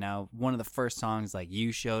mood. You know, one of the first songs like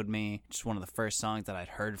you showed me, just one of the first songs that I'd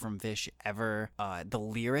heard from Fish ever. The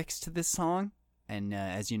lyrics to this song. And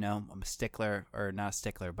as you know, I'm a stickler, or not a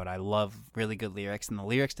stickler, but I love really good lyrics. And the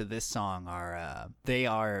lyrics to this song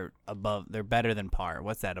they're better than par.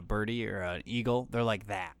 What's that, a birdie or an eagle? They're like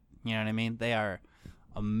that. You know what I mean? They are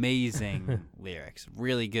amazing lyrics.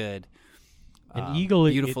 Really good. An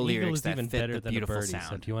beautiful an lyrics eagle is that even fit better the than beautiful a birdie. So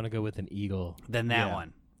sound. if you want to go with an eagle, Then that yeah,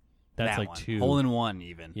 one. that's that like one. 2. Hole in one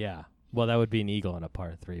even. Yeah. Well, that would be an eagle on a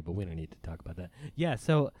par 3, but we don't need to talk about that. Yeah.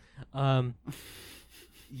 So,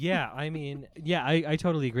 yeah. I mean, yeah, I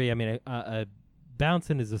totally agree. I mean,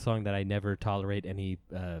 "Bouncin'" is a song that I never tolerate any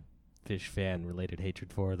Fish fan related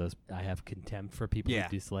hatred for. I have contempt for people Yeah. who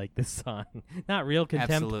dislike this song. Not real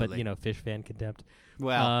contempt, but Absolutely. Fish fan contempt.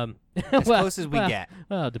 Well, as close as we get.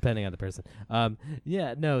 Well, depending on the person.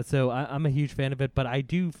 Yeah, no. So I'm a huge fan of it, but I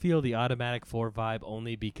do feel the Automatic 4 vibe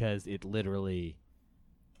only because it literally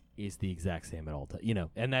is the exact same at all times.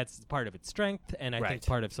 And that's part of its strength, and I think Right.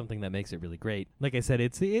 part of something that makes it really great. Like I said,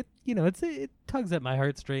 it tugs at my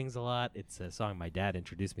heartstrings a lot. It's a song my dad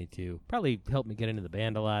introduced me to. Probably helped me get into the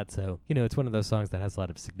band a lot. So it's one of those songs that has a lot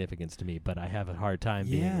of significance to me. But I have a hard time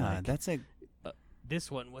being Yeah, like, that's a this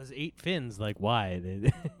one was 8 fins. Like, why?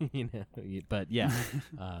 But yeah,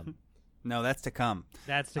 no. That's to come.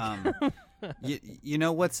 that's the You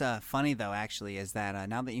know what's funny though, actually, is that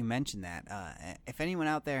now that you mention that, if anyone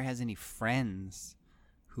out there has any friends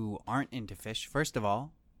who aren't into Fish, first of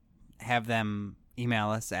all, have them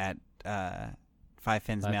email us at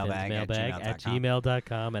 5finsmailbag at gmail.com.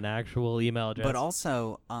 gmail.com, an actual email address. But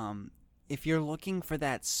also, if you're looking for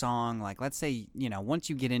that song, like let's say, once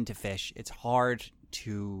you get into Fish, it's hard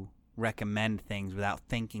to recommend things without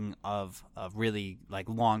thinking of a really like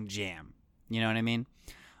long jam. You know what I mean?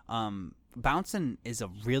 Bouncin' is a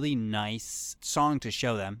really nice song to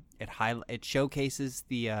show them. It showcases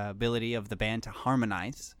the ability of the band to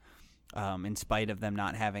harmonize. in spite of them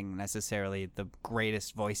not having necessarily the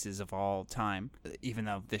greatest voices of all time, even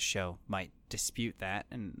though this show might dispute that,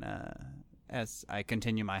 and as I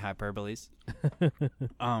continue my hyperboles.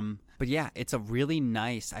 But yeah, it's a really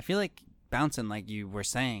nice, I feel like Bouncin', like you were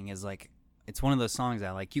saying, is like, it's one of those songs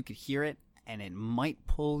that like you could hear it and it might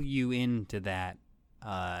pull you into that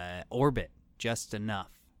orbit just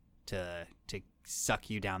enough to suck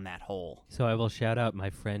you down that hole. So I will shout out my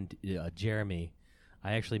friend Jeremy.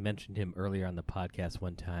 I actually mentioned him earlier on the podcast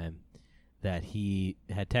one time that he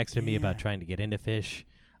had texted me about trying to get into Phish.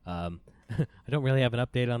 I don't really have an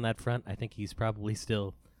update on that front. I think he's probably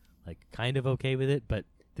still like kind of okay with it, but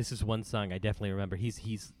this is one song I definitely remember.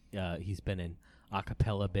 He's been in a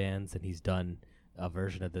cappella bands and he's done a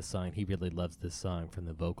version of this song. He really loves this song from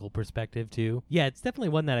the vocal perspective too. Yeah, it's definitely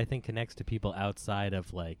one that I think connects to people outside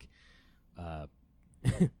of like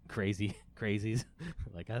crazies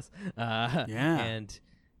like us.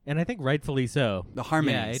 And I think rightfully so. The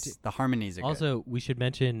harmonies, the harmonies are also good. We should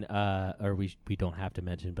mention, or we don't have to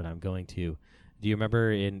mention, but I'm going to. Do you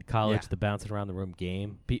remember in college the bouncing around the room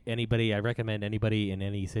game? I recommend anybody in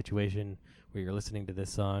any situation where you're listening to this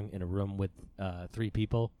song in a room with 3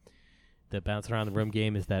 people. The bounce around the room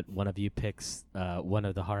game is that one of you picks one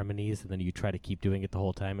of the harmonies, and then you try to keep doing it the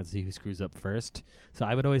whole time and see who screws up first. So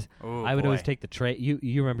I would always take the tray.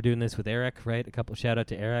 You remember doing this with Eric, right? Shout out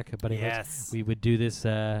to Eric, a buddy. Yes. We would do this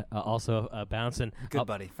also bouncing. Good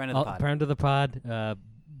buddy, friend of the pod. Friend of the pod,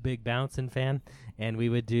 big bouncing fan, and we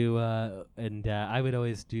would do I would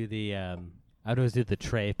always do the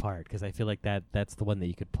tray part because I feel like that's the one that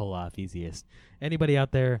you could pull off easiest. Anybody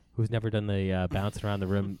out there who's never done the bouncing around the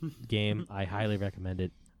room game, I highly recommend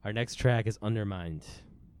it. Our next track is Undermined.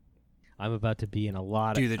 I'm about to be in a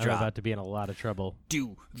lot of trouble.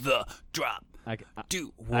 Do the drop. I can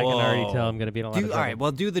already tell I'm going to be in a lot of trouble. All right,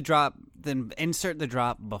 well, do the drop, then insert the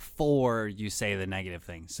drop before you say the negative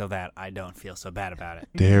thing so that I don't feel so bad about it.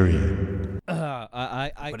 Darian.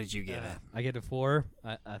 What did you give it? I get a 4.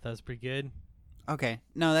 I thought it was pretty good. Okay.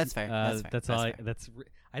 No, that's fair. That's fair.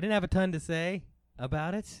 I didn't have a ton to say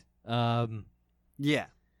about it. Yeah.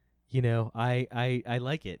 You know, I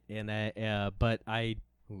like it, and but I.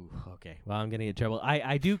 Ooh, okay. Well, I'm gonna get in trouble.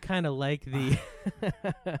 I do kind of like the.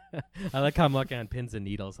 I like how I'm walking on pins and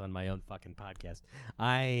needles on my own fucking podcast.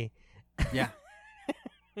 Yeah.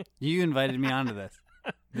 You invited me onto this.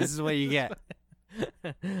 This is what you get.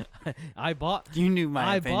 You knew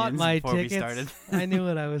my opinions before tickets. We started. I knew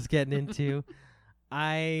what I was getting into.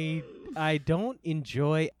 I don't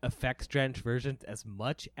enjoy effects drenched versions as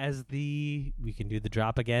much as we can do the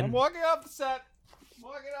drop again. I'm walking off the set.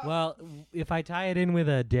 Well, if I tie it in with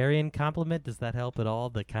a Darian compliment, does that help at all?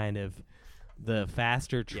 The kind of the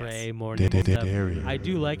faster tray, yes. More nimble stuff. Darian. I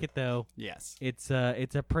do like it though. Yes. It's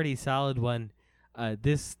a pretty solid one.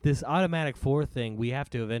 This automatic 4 thing, we have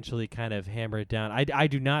to eventually kind of hammer it down. I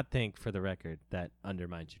do not think, for the record, that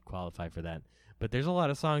Undermine should qualify for that. But there's a lot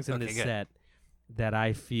of songs in this set that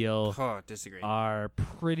I feel disagree. Are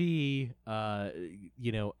pretty, as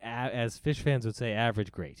Phish fans would say,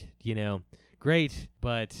 average great. You know, great,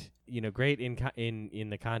 but great in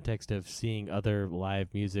the context of seeing other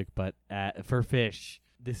live music. But for Phish,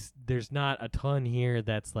 there's not a ton here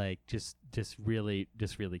that's like just really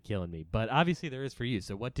killing me. But obviously there is for you.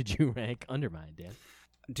 So what did you rank Undermine, Dan?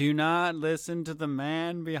 Do not listen to the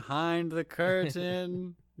man behind the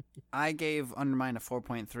curtain. I gave Undermine a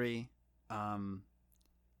 4.3.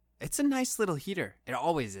 It's a nice little heater. It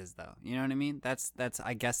always is, though. You know what I mean? That's.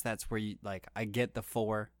 I guess that's where you like. I get the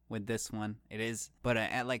 4 with this one. It is, but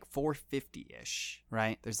at like 450-ish,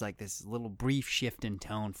 right? There's like this little brief shift in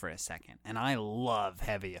tone for a second, and I love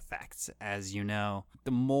heavy effects. As you know,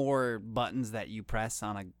 the more buttons that you press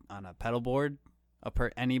on a pedal board,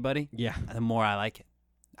 anybody, the more I like it.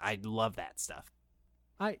 I love that stuff.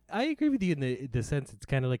 I agree with you in the sense it's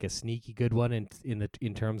kind of like a sneaky good one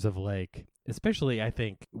in terms of like, especially I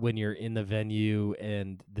think when you're in the venue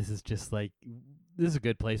and this is a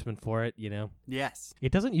good placement for it, you know? Yes.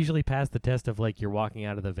 It doesn't usually pass the test of like you're walking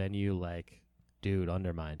out of the venue like, dude,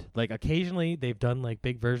 Undermined. Like occasionally they've done like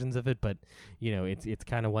big versions of it, but it's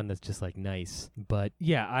kind of one that's just like nice. But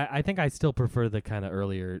yeah, I think I still prefer the kind of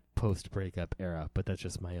earlier post breakup era, but that's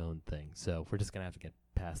just my own thing. So we're just gonna have to get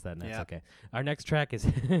past that, and that's okay. Our next track is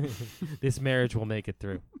This Marriage Will Make It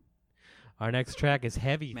Through. Our next track is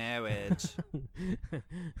Heavy Marriage.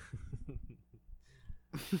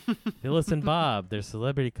 Phyllis and Bob, their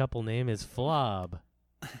celebrity couple name is Flob.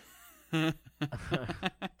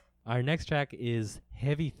 Our next track is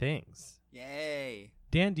Heavy Things. Yay.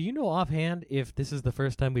 Dan, do you know offhand if this is the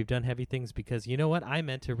first time we've done Heavy Things? Because you know what? I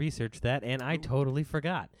meant to research that, and I totally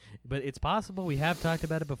forgot. But it's possible we have talked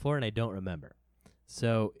about it before, and I don't remember.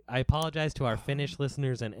 So I apologize to our Finnish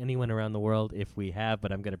listeners and anyone around the world if we have,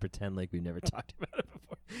 but I'm going to pretend like we've never talked about it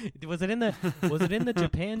before. Was it in the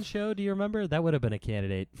Japan show? Do you remember? That would have been a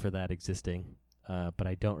candidate for that existing, but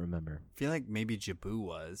I don't remember. I feel like maybe Jabu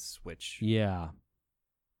was, which... Yeah.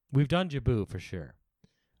 We've done Jabu for sure.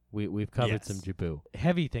 We've covered some Jabu.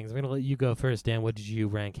 Heavy Things. I'm going to let you go first, Dan. What did you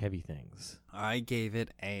rank Heavy Things? I gave it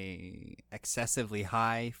a excessively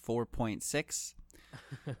high 4.6.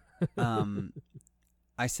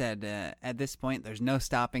 I said, at this point, there's no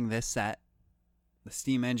stopping this set. The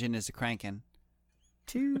steam engine is a-cranking.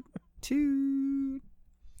 Toot, toot.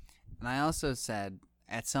 And I also said,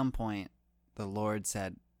 at some point, the Lord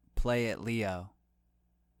said, play it, Leo.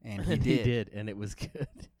 And he did. He did, and it was good.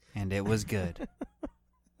 And it was good.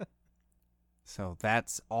 So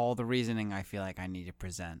that's all the reasoning I feel like I need to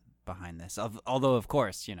present behind this. Although, of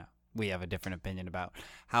course, we have a different opinion about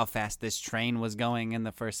how fast this train was going in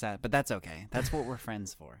the first set, but that's okay. That's what we're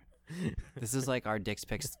friends for. This is like our Dick's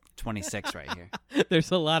Picks 26 right here.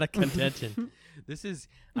 There's a lot of contention. This is,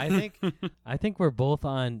 I think we're both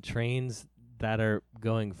on trains that are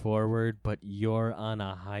going forward, but you're on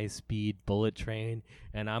a high-speed bullet train,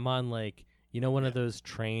 and I'm on one of those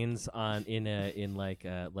trains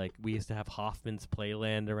like we used to have Hoffman's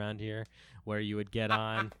Playland around here, where you would get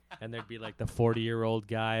on and there'd be like the 40-year-old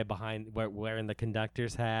guy behind wearing the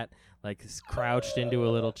conductor's hat, like crouched into a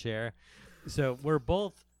little chair. So we're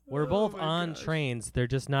both on trains. They're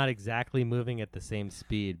just not exactly moving at the same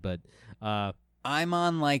speed, but I'm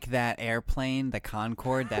on like that airplane, the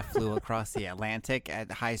Concorde that flew across the Atlantic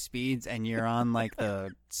at high speeds, and you're on like the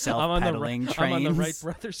self-pedaling trains. I'm on the Wright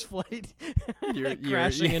brothers flight,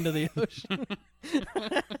 crashing into the ocean.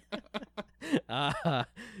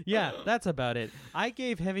 Yeah, that's about it. I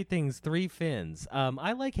gave Heavy Things 3 fins.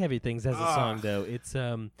 I like Heavy Things as a song though. It's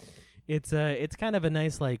kind of a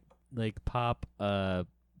nice like pop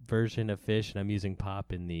version of Fish, and I'm using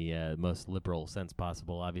pop in the most liberal sense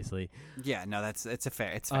possible, obviously. Yeah, no, it's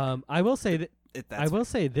fair. I will say that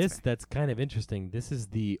that's that's kind of interesting. This is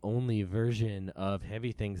the only version of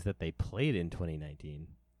Heavy Things that they played in 2019.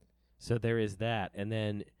 So there is that. And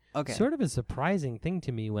then sort of a surprising thing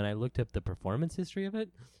to me when I looked up the performance history of it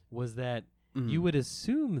was that you would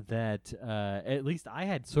assume that, at least I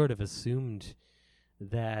had sort of assumed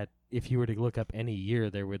that if you were to look up any year,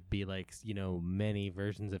 there would be many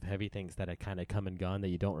versions of Heavy Things that had kind of come and gone that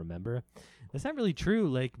you don't remember. That's not really true.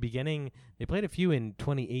 Like they played a few in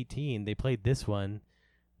 2018. They played this one.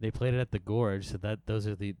 They played it at the Gorge.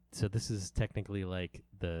 So this is technically like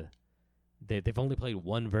they've only played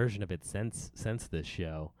one version of it since this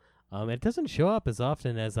show. It doesn't show up as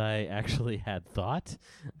often as I actually had thought.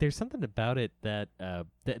 There's something about it that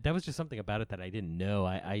that was just something about it that I didn't know.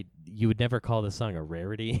 You would never call this song a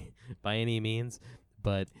rarity by any means,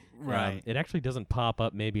 but it actually doesn't pop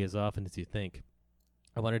up maybe as often as you think.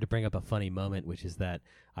 I wanted to bring up a funny moment, which is that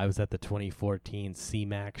I was at the 2014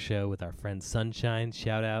 CMAC show with our friend Sunshine.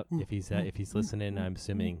 Shout out if he's listening. I'm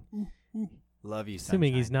assuming. Love you, Sunshine.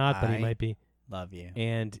 Assuming he's not, but he might be. Love you.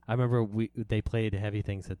 And I remember they played Heavy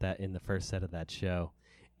Things in the first set of that show,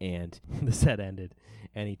 and the set ended,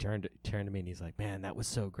 and he turned to me and he's like, "Man, that was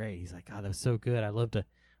so great." He's like, "Oh, that was so good. I loved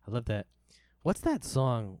that. What's that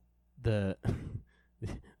song? The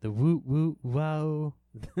woo woo wow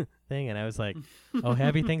thing?" And I was like, "Oh,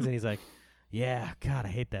 Heavy Things." And he's like, "Yeah, God, I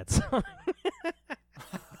hate that song."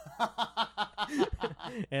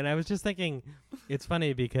 And I was just thinking, it's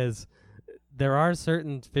funny because there are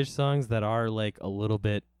certain Fish songs that are like a little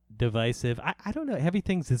bit divisive. I don't know. Heavy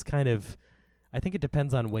Things is kind of, I think it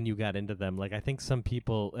depends on when you got into them. Like I think some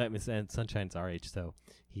people, and Sunshine's our age, so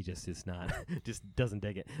he just is not, just doesn't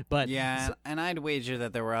dig it. But yeah, and I'd wager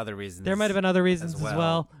that there were other reasons. There might have been other reasons as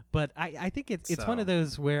well. But I think it's one of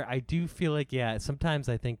those where I do feel like, sometimes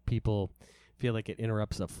I think people feel like it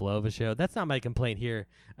interrupts the flow of a show. That's not my complaint here.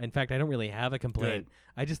 In fact, I don't really have a complaint. Good.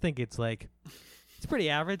 I just think it's like, it's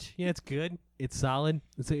pretty average. Yeah, it's good. It's solid.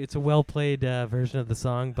 It's a well-played version of the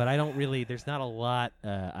song, but I don't really, there's not a lot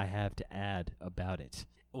I have to add about it.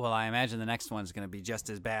 Well, I imagine the next one's going to be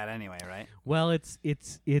just as bad anyway, right? Well, it's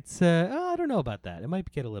I don't know about that. It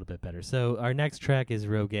might get a little bit better. So our next track is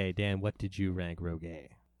Rogue. Dan, what did you rank Rogue?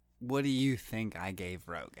 What do you think I gave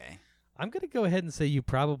Rogue? I'm going to go ahead and say you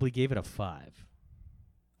probably gave it a 5.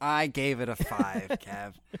 I gave it a 5,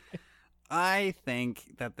 Kev. I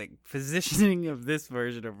think that the positioning of this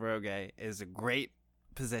version of Rogue is a great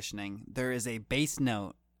positioning. There is a bass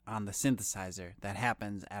note on the synthesizer that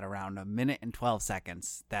happens at around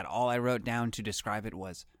 1:12 that all I wrote down to describe it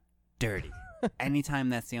was dirty. Anytime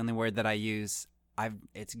that's the only word that I use,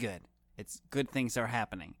 it's good. It's good things are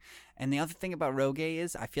happening. And the other thing about Rogue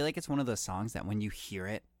is I feel like it's one of those songs that when you hear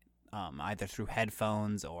it, either through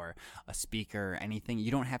headphones or a speaker or anything,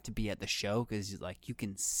 you don't have to be at the show because like you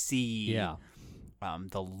can see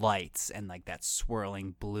the lights and like that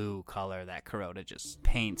swirling blue color that Kuroda just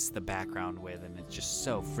paints the background with, and it's just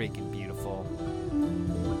so freaking beautiful.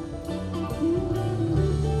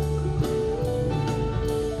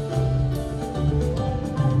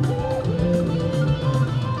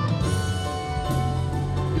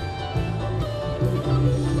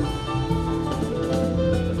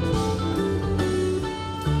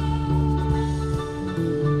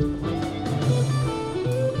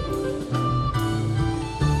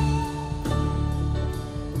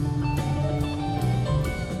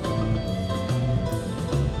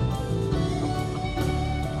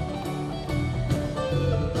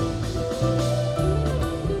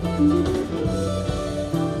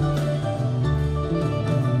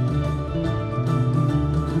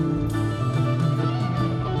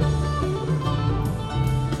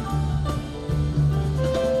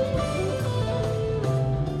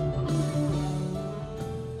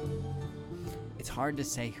 Hard to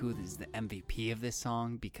say who is the MVP of this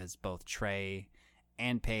song because both Trey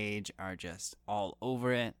and Paige are just all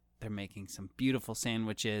over it. They're making some beautiful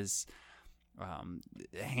sandwiches,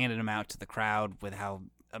 handing them out to the crowd with how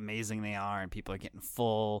amazing they are, and people are getting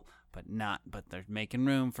full, but they're making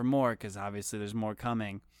room for more because obviously there's more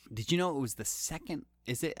coming. Did you know it was the second?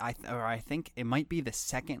 I think it might be the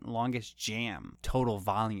second longest jam total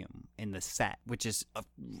volume in the set, which is a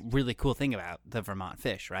really cool thing about the Vermont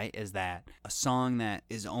Fish, right? Is that a song that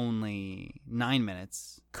is only 9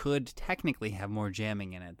 minutes could technically have more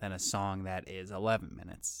jamming in it than a song that is 11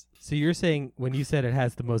 minutes. So you're saying when you said it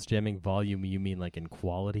has the most jamming volume, you mean like in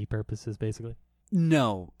quality purposes, basically?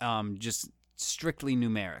 No, just strictly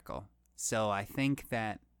numerical. So I think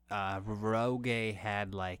that Rogue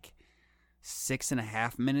had like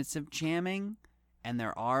 6.5 minutes of jamming, and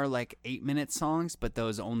there are like 8-minute songs, but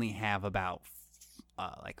those only have about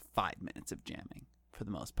like 5 minutes of jamming for the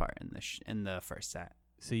most part in the first set.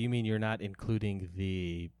 So you mean you're not including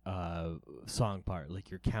the song part, like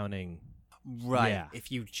you're counting? Right. Yeah.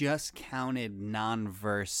 If you just counted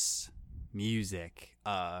non-verse music,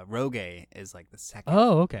 Rogue is like the second.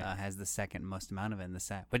 Oh, okay. Has the second most amount of it in the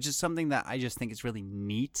set, which is something that I just think is really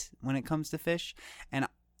neat when it comes to Fish.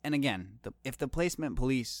 And again, if the Placement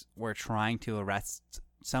Police were trying to arrest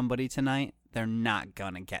somebody tonight, they're not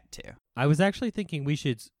gonna get to. I was actually thinking we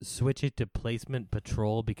should switch it to Placement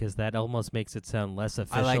Patrol because that almost makes it sound less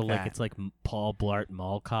official, I like like that. It's like Paul Blart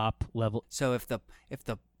Mall Cop level. So if the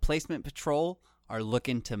Placement Patrol are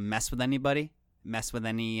looking to mess with any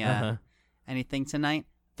anything tonight,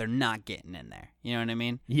 they're not getting in there. You know what I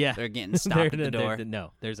mean? Yeah, they're getting stopped at the door.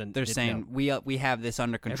 They're saying we have this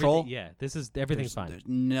under control. Everything's fine. There's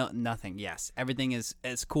nothing. Yes, everything is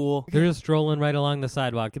cool. They're just strolling right along the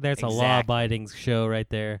sidewalk. That's Exactly. a law-abiding show right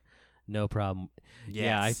there. No problem.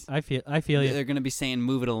 Yes. Yeah, I feel you. They're going to be saying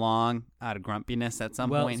 "move it along" out of grumpiness at some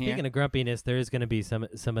point here. Well, speaking of grumpiness, there is going to be some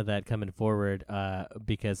of that coming forward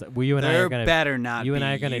because you and I there are going better not. You and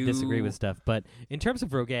I are going to disagree with stuff. But in terms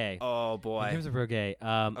of Rogue, oh boy,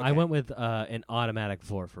 I went with an automatic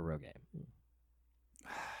 4 for Rogue.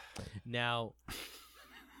 Now,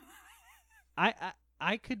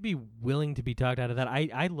 I could be willing to be talked out of that.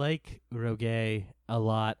 I like Rogue a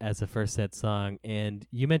lot as a first set song, and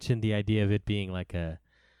you mentioned the idea of it being like a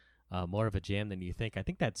more of a jam than you think. I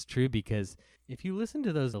think that's true because if you listen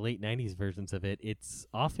to those late 90s versions of it, it's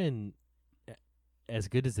often as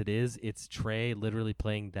good as it is, it's Trey literally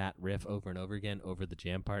playing that riff over and over again over the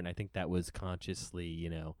jam part, and I think that was consciously,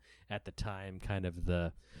 at the time, kind of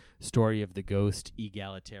the story of the Ghost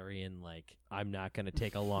egalitarian, like, I'm not going to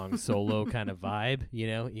take a long solo kind of vibe,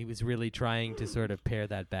 He was really trying to sort of pare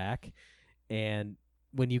that back, and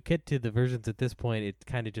when you get to the versions at this point, it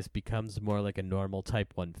kind of just becomes more like a normal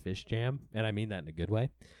Type 1 Fish jam, and I mean that in a good way,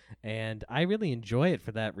 and I really enjoy it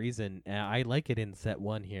for that reason. I like it in set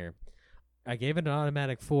 1 here. I gave it an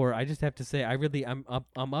automatic 4. I just have to say, I'm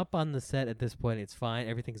up on the set at this point. It's fine.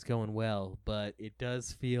 Everything's going well, but it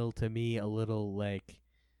does feel to me a little like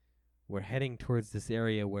we're heading towards this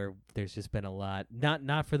area where there's just been a lot.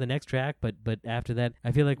 Not for the next track, but after that,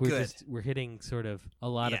 I feel like we're hitting sort of a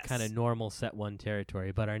lot of kind of normal set 1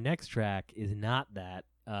 territory. But our next track is not that.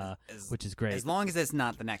 Which is great. As long as it's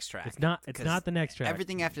not the next track. It's not the next track.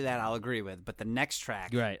 Everything after that I'll agree with, but the next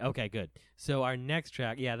track. Right. Okay, good. So our next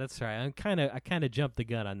track, yeah, that's right. I kind of jumped the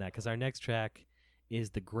gun on that because our next track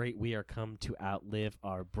is the great We Are Come to Outlive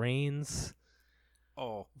Our Brains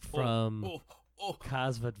Oh, from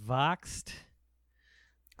Kosvat Voxt.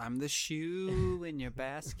 I'm the shoe in your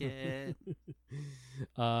basket.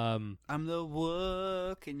 I'm the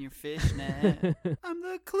wook in your fishnet. I'm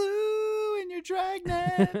the clue in your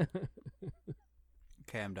dragnet.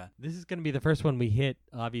 Okay, I'm done. This is going to be the first one we hit,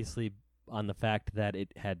 obviously, on the fact that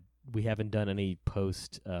we haven't done any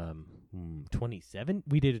post 27.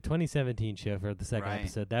 We did a 2017 show for the second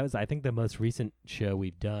episode. That was, I think, the most recent show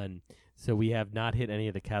we've done. So we have not hit any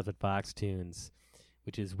of the Kosvat Voxt tunes,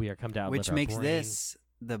 which is We Are Come to Outlive Which Our makes Brains. this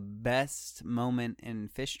the best moment in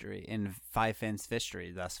fishery, in Five Fins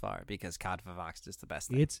fishery thus far, because Kosvat Voxt is the best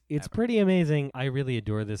thing. It's ever. pretty amazing. I really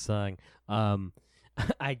adore this song.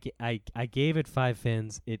 I gave it 5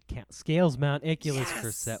 fins. It scales Mount Iculus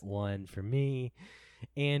for set 1 for me.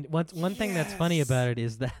 And one thing that's funny about it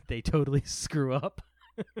is that they totally screw up.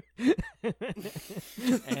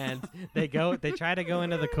 And they try to go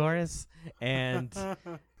into the chorus, and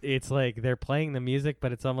it's like they're playing the music,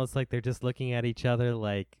 but it's almost like they're just looking at each other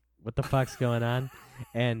like, what the fuck's going on?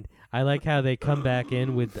 And I like how they come back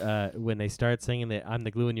in with when they start singing that I'm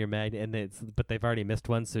the glue in your magnet, and but they've already missed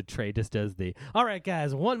one, so Trey just does the, all right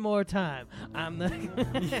guys, one more time, I'm the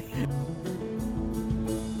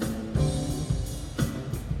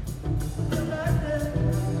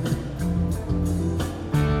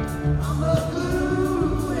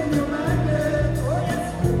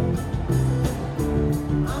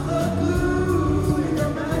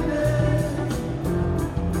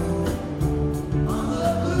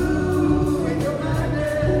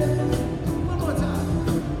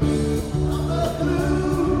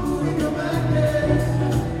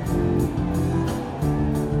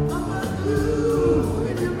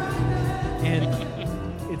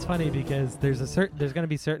funny because there's going to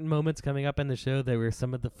be certain moments coming up in the show that where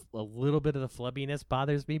some of a little bit of the flubbiness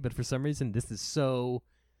bothers me, but for some reason this is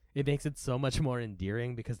it makes it so much more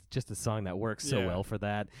endearing because it's just a song that works so well for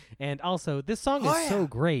that. And also this song is so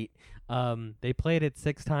great. They played it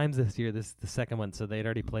 6 times this year. This is the second one, so they'd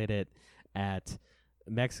already played it at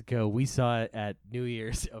Mexico. We saw it at New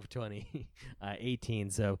Year's of 2018.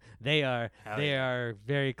 So they are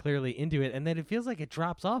very clearly into it, and then it feels like it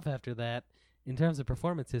drops off after that. In terms of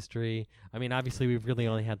performance history, I mean, obviously we've really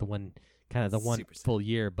only had the one full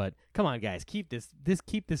year, but come on, guys, keep this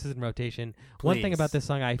in rotation. Please. One thing about this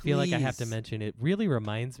song, I feel like I have to mention, it really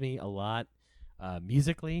reminds me a lot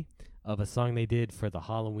musically of a song they did for the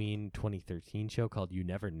Halloween 2013 show called You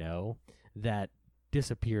Never Know that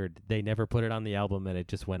disappeared. They never put it on the album, and it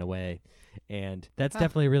just went away. And that's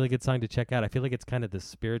definitely a really good song to check out. I feel like it's kind of the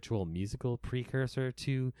spiritual musical precursor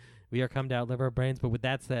to We Are Come to Outlive Our Brains, but with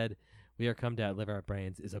that said, We Are Come to Outlive Our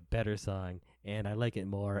Brains is a better song, and I like it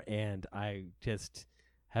more, and I just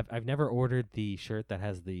I've never ordered the shirt that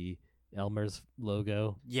has the Elmer's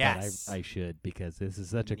logo. Yes. But I should, because this is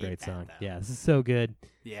such a great song. Yeah, this is so good.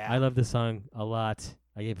 Yeah. I love this song a lot.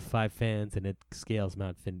 I gave it 5 fans, and it scales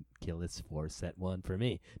Mount Finculus for set 1 for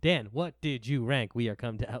me. Dan, what did you rank We Are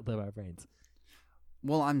Come to Outlive Our Brains?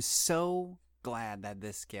 Well, I'm so glad that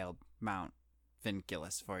this scaled Mount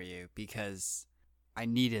Finculus for you, because I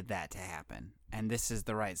needed that to happen, and this is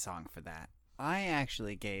the right song for that. I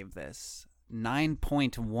actually gave this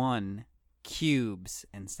 9.1 cubes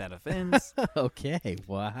instead of fins. Okay,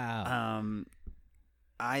 wow.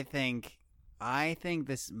 I think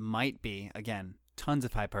this might be, again, tons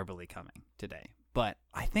of hyperbole coming today, but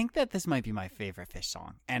I think that this might be my favorite Fish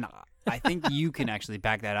song, and I think you can actually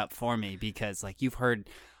back that up for me, because like you've heard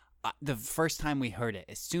the first time we heard it,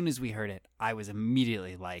 as soon as we heard it, I was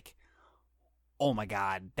immediately like, oh my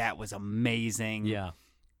God, that was amazing. Yeah.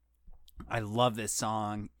 I love this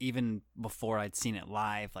song. Even before I'd seen it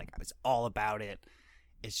live, like I was all about it.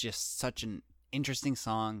 It's just such an interesting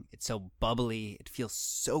song. It's so bubbly. It feels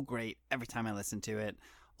so great every time I listen to it.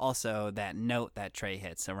 Also, that note that Trey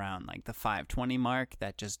hits around like the 520 mark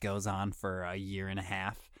that just goes on for a year and a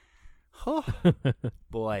half. Oh,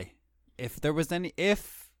 boy. If there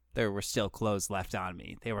were still clothes left on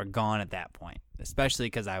me, they were gone at that point, especially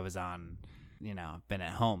because I was on, been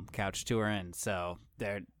at home couch touring, so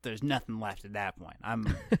there's nothing left at that point. I'm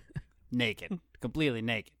naked, completely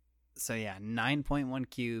naked. So yeah, 9.1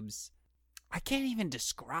 cubes. I can't even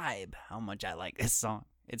describe how much I like this song.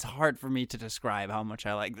 It's hard for me to describe how much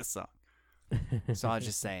I like this song. So I'll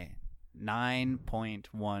just say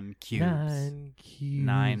 9.1 cubes. 9 cubes.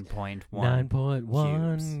 9.1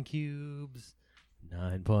 9.1 cubes.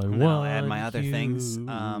 9.1. I'll add my other things.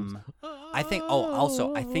 I think.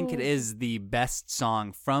 Also, I think it is the best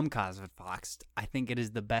song from Kosvat Voxt. I think it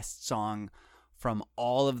is the best song from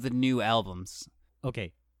all of the new albums.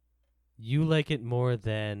 Okay, You like it more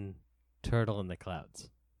than Turtle in the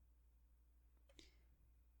Clouds.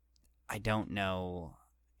 I don't know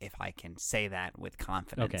if I can say that with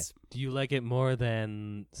confidence. Okay. Do you like it more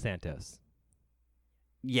than Santos?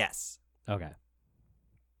 Yes. Okay.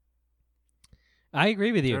 I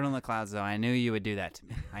agree with you. Turtle in the Clouds, though, I knew you would do that to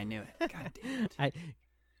me. I knew it. God damn it.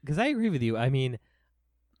 Because I agree with you. I mean,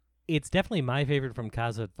 it's definitely my favorite from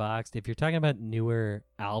Cosmo Fox. If you're talking about newer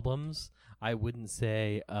albums, I wouldn't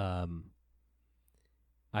say I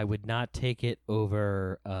would not take it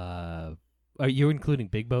over. Are you including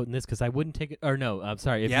Big Boat in this? Because I wouldn't take it. Or no, I'm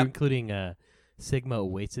sorry. If you're including Sigma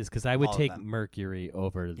Oasis, because I would All of take them. Mercury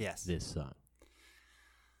over Yes. this song.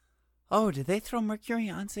 Oh, did they throw Mercury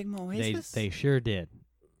on Sigma Oasis? They sure did.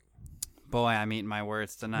 Boy, I'm eating my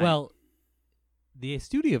words tonight. Well, the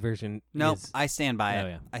studio version. Nope, is, I stand by it.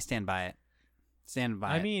 yeah. I stand by it. Stand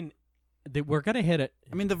by it. I mean, we're gonna hit it.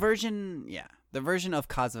 I mean, the version of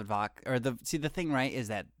Kozlovox, or the thing, right, is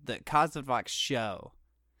that the Kozlovox show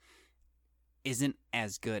isn't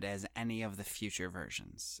as good as any of the future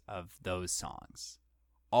versions of those songs.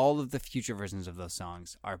 All of the future versions of those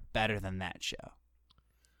songs are better than that show,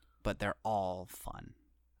 but they're all fun.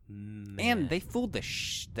 Man. And they fooled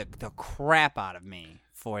the crap out of me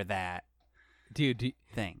for that dude.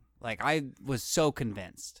 thing. Like, I was so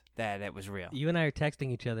convinced that it was real. You and I are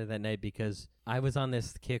texting each other that night because I was on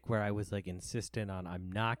this kick where I was like insistent on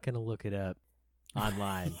I'm not gonna look it up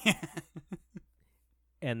online.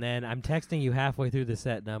 And then I'm texting you halfway through the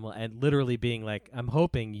set, and literally being like, I'm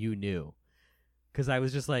hoping you knew. Because I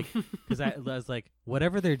was just like, I was like,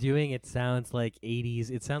 whatever they're doing, it sounds like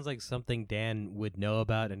 80s. It sounds like something Dan would know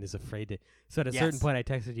about and is afraid to. So at a certain point, I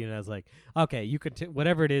texted you and I was like, okay, you could,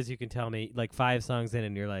 whatever it is, you can tell me like 5 songs in,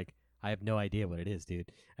 and you're like, I have no idea what it is,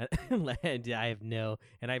 dude. And I have no,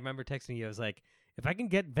 and I remember texting you, I was like, if I can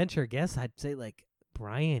venture a guess, I'd say like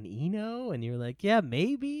Brian Eno. And you're like, yeah,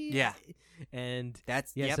 maybe. Yeah. And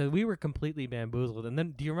That's, so we were completely bamboozled. And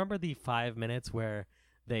then do you remember the 5 minutes where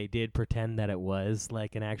they did pretend that it was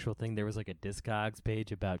like an actual thing? There was like a Discogs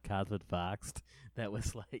page about Coslet Fox that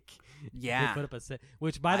was like, yeah. they put up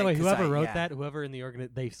which, by the way, whoever wrote that, whoever in the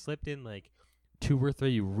they slipped in like 2 or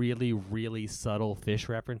 3 really, really subtle Fish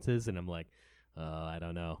references, and I'm like, oh, I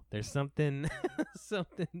don't know. There's something,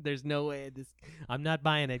 There's no way I'm not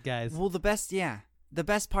buying it, guys. Well, the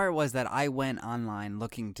best part was that I went online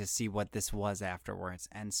looking to see what this was afterwards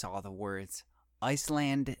and saw the words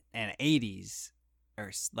Iceland and 80s,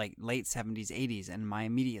 or like late 70s, 80s, and my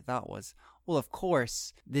immediate thought was, well, of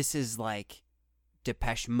course, this is like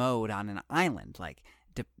Depeche Mode on an island. Like,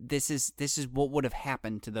 this is what would have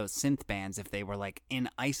happened to those synth bands if they were like in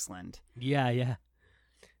Iceland. Yeah.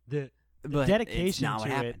 But dedication it's not to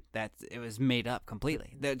what happened. It was made up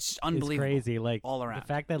completely. That's unbelievable. It's crazy, like all around. The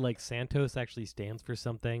fact that like Santos actually stands for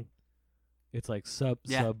something. It's like sub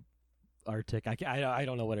Arctic. I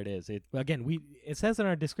don't know what it is. It says in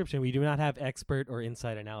our description we do not have expert or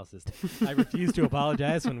inside analysis. I refuse to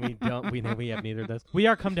apologize when we don't. We know we have neither of those. We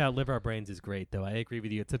Are Come to Outlive Our Brains is great though. I agree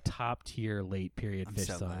with you. It's a top tier late period Fish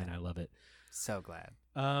song, glad. and I love it. So glad.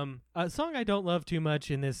 A song I don't love too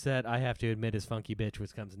much in this set, I have to admit, is Funky Bitch,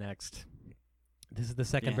 which comes next. This is the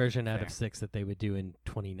second version out of 6 that they would do in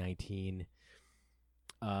 2019.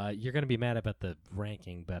 You're going to be mad about the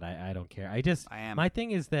ranking, but I don't care. I am. My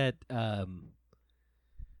thing is that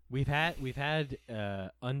we've had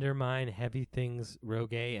Undermine, Heavy Things,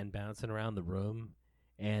 Rogue, and Bouncing Around the Room,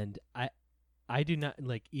 and I do not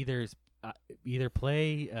like either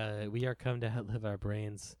play We Are Come to Outlive Our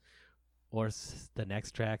Brains or the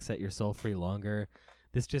next track, Set Your Soul Free Longer.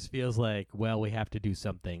 This just feels like, well, we have to do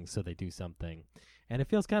something, so they do something. And it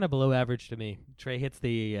feels kind of below average to me. Trey hits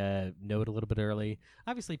the note a little bit early.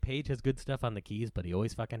 Obviously, Page has good stuff on the keys, but he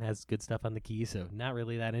always fucking has good stuff on the keys, so not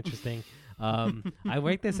really that interesting. I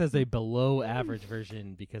rank this as a below average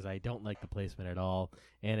version because I don't like the placement at all,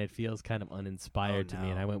 and it feels kind of uninspired to me,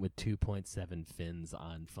 and I went with 2.7 fins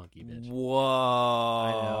on Funky Bitch. Whoa.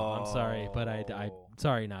 I know. I'm sorry, but I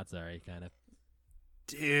sorry, not sorry, kind of.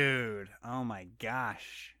 Dude, oh my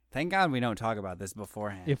gosh. Thank God we don't talk about this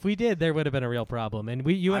beforehand. If we did, there would have been a real problem. And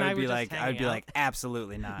you and I were just hanging out. I would be like,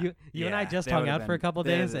 absolutely not. You and I just hung out for a couple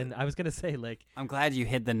days, and I was going to say, like... I'm glad you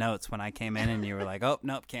hid the notes when I came in, and you were like, oh,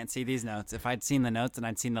 nope, can't see these notes. If I'd seen the notes and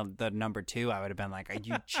I'd seen the number 2, I would have been like,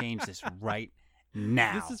 you change this right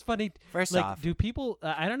now. This is funny. First like, off... do people...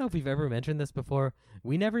 I don't know if we've ever mentioned this before.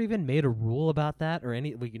 We never even made a rule about that, or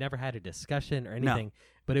we never had a discussion or anything. No.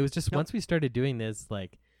 But it was just once we started doing this,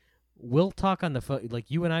 like... We'll talk on the phone, like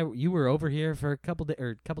you and I. You were over here for a couple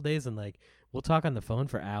days, and like we'll talk on the phone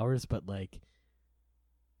for hours. But like,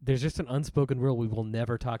 there's just an unspoken rule we will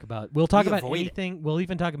never talk about. We'll talk We about avoid it. anything. We'll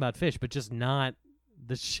even talk about Fish, but just not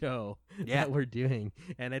the show Yeah. that we're doing.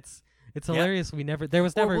 And it's Yeah. hilarious. We never made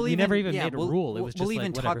a rule. It was just we'll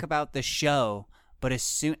even whatever. talk about the show, but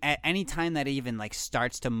at any time that it even like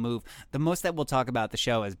starts to move, the most that we'll talk about the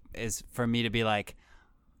show is for me to be like,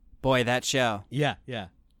 boy, that show. Yeah.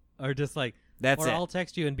 Or just like, That's or it. I'll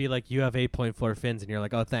text you and be like, you have 8.4 fins, and you're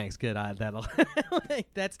like, oh, thanks, good. That'll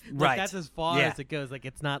that's Right. That's as far Yeah. as it goes. Like,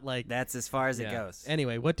 it's not like That's as far as it yeah. goes.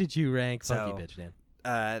 Anyway, what did you rank Funky So- Bitch,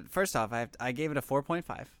 Dan? First off, I gave it a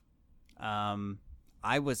 4.5.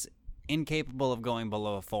 I was incapable of going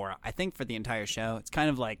below a 4. I think for the entire show, it's kind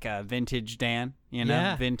of like vintage Dan,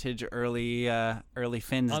 Yeah. vintage early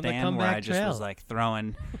Fins On the Dan, where I comeback just trail. was like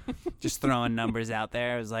throwing numbers out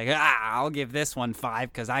there. I was like, I'll give this one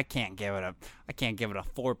 5 because I can't give it a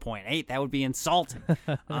 4.8. That would be insulting.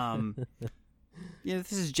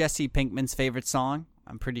 This is Jesse Pinkman's favorite song.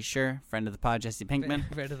 I'm pretty sure, friend of the pod, Jesse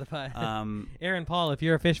Pinkman. Friend of the pie. Um, Aaron Paul, if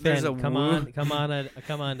you're a Fish there's fan, a come woo-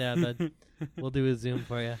 on down, bud. We'll do a Zoom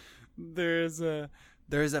for you. There's a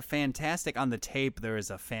fantastic on the tape. There is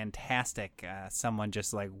a fantastic someone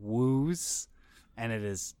just like woos, and it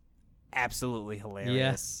is absolutely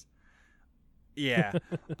hilarious. Yeah.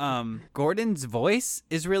 Gordon's voice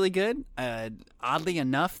is really good. Oddly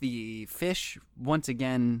enough, the Fish, once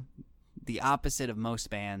again, the opposite of most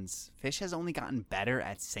bands, Fish has only gotten better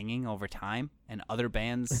at singing over time, and other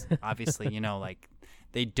bands, obviously, like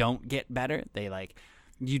they don't get better. They like.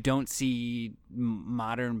 You don't see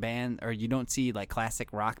modern band, or you don't see like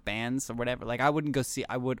classic rock bands or whatever. Like I did see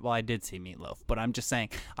Meatloaf, but I'm just saying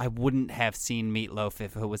I wouldn't have seen Meatloaf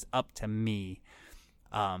if it was up to me,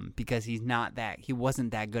 because he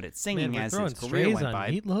wasn't that good at singing. Man, we're as throwing his career strays went on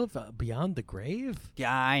by. Meatloaf Beyond the Grave.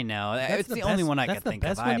 Yeah, I know. That's It's the the only best- one I that's could the think of.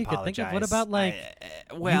 best I one you could think of. What apologize. about, like,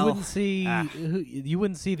 you wouldn't see you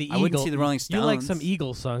wouldn't see the Eagles. I wouldn't see the Rolling You like Stones. some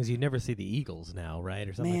Eagles songs. You never see the Eagles now, right?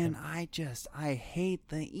 Or something. Man, like that. I hate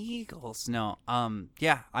the Eagles. No,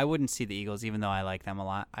 yeah, I wouldn't see the Eagles even though I like them a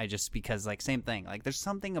lot. I just because like same thing. Like there's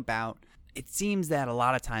something about it seems that a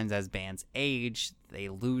lot of times as bands age, they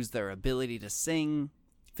lose their ability to sing.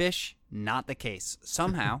 Fish, not the case.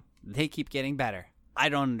 Somehow they keep getting better. I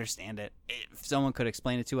don't understand it. If someone could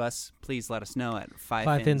explain it to us, please let us know at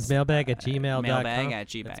 5finsmailbag@gmail.com. Mailbag at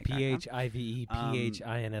gmail.com. That's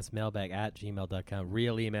PHIVEPHINS mailbag@gmail.com.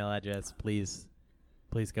 Real email address. Please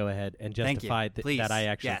go ahead and Thank you. justify Please. that I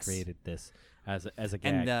actually Yes. created this as a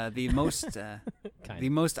gag. And the most Kind the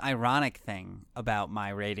most ironic thing about my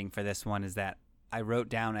rating for this one is that I wrote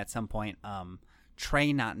down at some point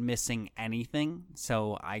Trey not missing anything.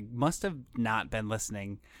 So I must have not been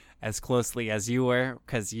listening as closely as you were,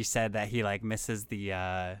 because you said that he like misses the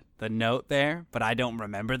note there, but I don't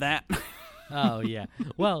remember that. Oh yeah.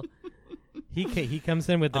 Well, he comes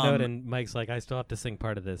in with the note, Um, and Mike's like, "I still have to sing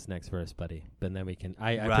part of this next verse, buddy." But then we can.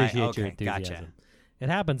 I Right, appreciate your okay, enthusiasm. gotcha. It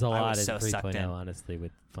happens a I lot was in so sucked 3.0, in. honestly,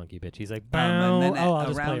 with Funky Bitch. He's like, And then "Bow." I'll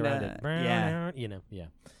just play around, around it. yeah.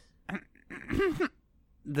 Yeah.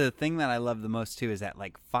 The thing that I love the most too is at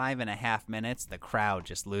like 5.5 minutes, the crowd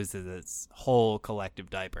just loses its whole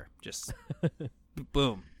collective diaper. Just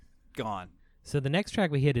boom, gone. So the next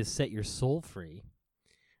track we hit is "Set Your Soul Free."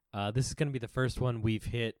 This is going to be the first one we've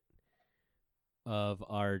hit of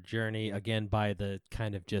our journey, again, by the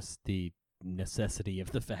kind of just the necessity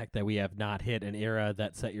of the fact that we have not hit an era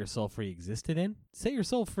that Set Your Soul Free existed in. Set Your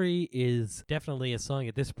Soul Free is definitely a song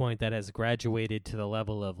at this point that has graduated to the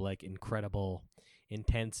level of like incredible,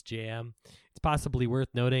 intense jam. It's possibly worth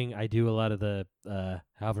noting I do a lot of the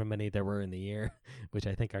however many there were in the year, which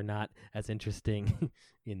I think are not as interesting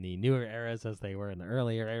in the newer eras as they were in the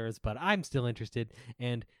earlier eras, but I'm still interested.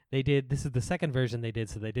 And this is the second version they did,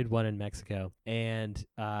 so they did one in Mexico, and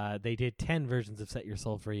they did 10 versions of Set Your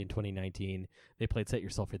Soul Free in 2019. They played Set Your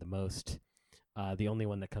Soul Free the most. The only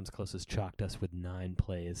one that comes close is Chalked Us with 9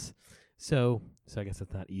 plays. So I guess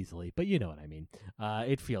it's not easily, but you know what I mean.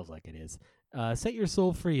 It feels like it is. Set Your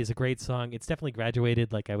Soul Free is a great song. It's definitely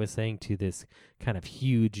graduated, like I was saying, to this kind of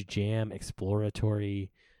huge jam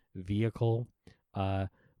exploratory vehicle.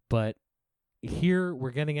 But here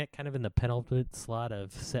we're getting it kind of in the penultimate slot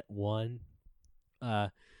of set 1.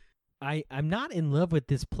 I'm not in love with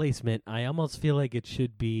this placement. I almost feel like it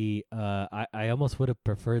should be, I almost would have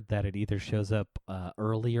preferred that it either shows up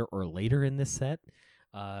earlier or later in this set.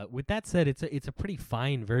 With that said, it's a pretty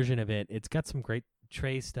fine version of it. It's got some great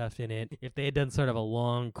Trey stuff in it. If they had done sort of a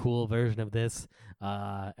long, cool version of this,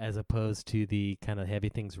 as opposed to the kind of Heavy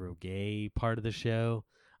Things Reggae part of the show,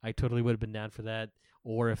 I totally would have been down for that.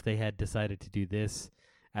 Or if they had decided to do this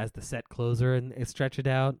as the set closer and stretch it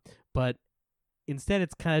out. But instead,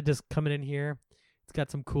 it's kind of just coming in here. It's got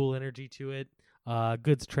some cool energy to it.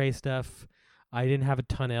 Good Trey stuff. I didn't have a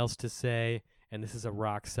ton else to say, and this is a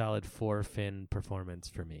rock solid 4-fin performance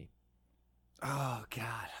for me. Oh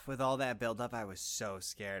God! With all that build up, I was so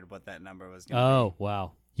scared what that number was going to Oh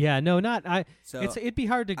wow. Yeah, no, not I. So It'd be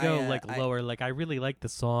hard to go lower. Like I really like the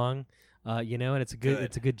song, and it's a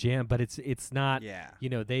good jam, but it's not. Yeah.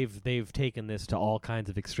 They've taken this to all kinds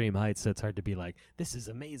of extreme heights, so it's hard to be like, this is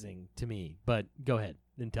amazing to me. But go ahead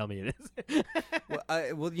and tell me it is.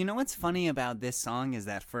 Well, you know what's funny about this song is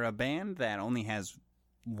that for a band that only has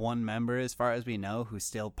one member, as far as we know, who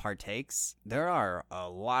still partakes, there are a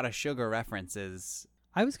lot of Sugar references.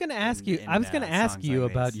 I was going to ask you. I was going to ask you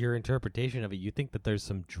about your interpretation of it. You think that there's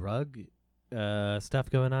some drug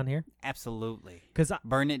stuff going on here? Absolutely. Because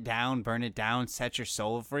burn it down, set your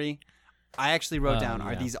soul free. I actually wrote down: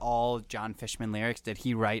 Are these all John Fishman lyrics? Did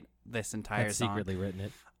he write this entire song? Secretly written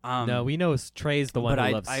it. No, we know Trey's the one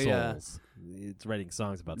who loves souls. It's writing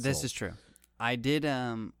songs about souls. This is true. I did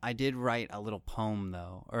write a little poem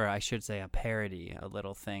though, or I should say a parody, a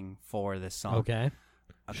little thing for this song. Okay.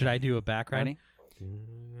 Should I do a background? Ready?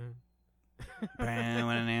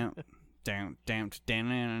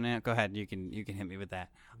 Go ahead. You can hit me with that.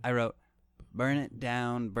 I wrote, burn it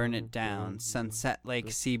down, Sunset Lake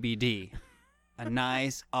CBD, a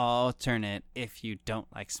nice alternate if you don't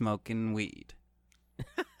like smoking weed.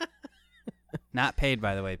 Not paid,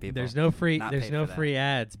 by the way, people. There's no free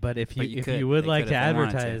ads, but if you would like to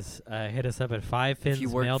advertise, hit us up at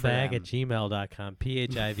 5finsmailbag@gmail.com,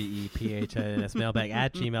 PHIVEPHINS mailbag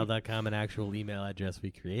 @gmail.com, an actual email address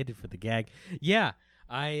we created for the gag. Yeah,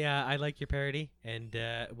 I like your parody, and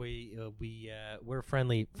we're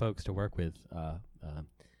friendly folks to work with,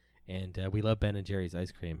 and we love Ben and Jerry's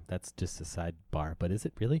ice cream. That's just a sidebar, but is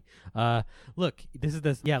it really? Look, this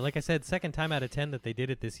is like I said, second time out of 10 that they did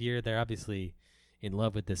it this year. They're obviously in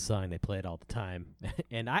love with this song. They play it all the time,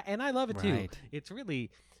 and I love it too. It's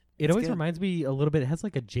really, it always reminds me a little bit. It has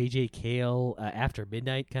like a J.J. Cale After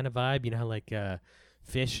Midnight kind of vibe. You know how like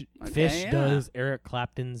Fish does Eric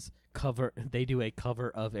Clapton's cover. They do a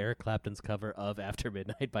cover of Eric Clapton's cover of After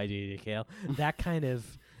Midnight by J.J. Cale. That kind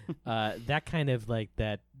of like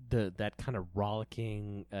that. That kind of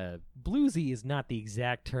rollicking bluesy is not the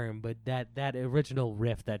exact term, but that original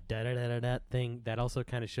riff, that da da da da da thing, that also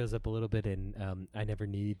kind of shows up a little bit in "I Never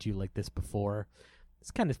Needed You Like This Before."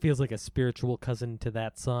 This kind of feels like a spiritual cousin to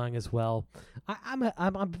that song as well. I'm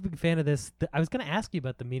a big fan of this. I was going to ask you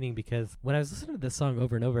about the meaning because when I was listening to this song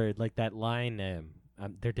over and over, like that line,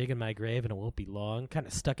 "They're digging my grave and it won't be long," kind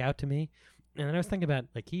of stuck out to me. And then I was thinking about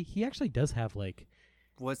like he actually does have like.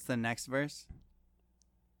 What's the next verse?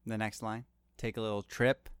 The next line, take a little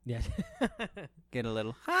trip. Yeah. Get a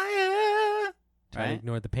little higher. Try to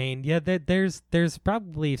ignore the pain. Yeah, there's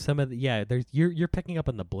probably some of the you're picking up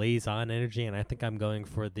on the Blaze On energy, and I think I'm going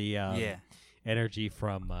for the energy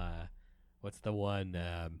from what's the one?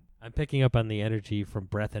 I'm picking up on the energy from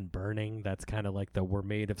Breath and Burning. That's kind of like the we're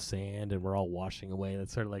made of sand and we're all washing away.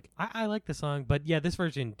 That's sort of like I like the song, but yeah, this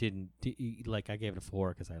version didn't like I gave it a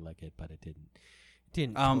 4 because I like it, but it didn't.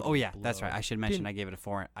 That's right. I should mention I gave it a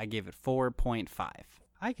 4. I gave it 4.5.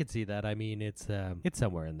 I could see that. I mean, it's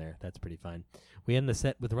somewhere in there. That's pretty fine. We end the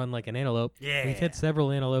set with Run Like an Antelope. Yeah. We've hit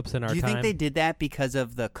several antelopes in our time. Do you think they did that because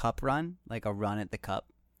of the cup run? Like a run at the cup?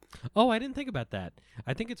 Oh, I didn't think about that.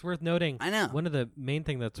 I think it's worth noting. I know. One of the main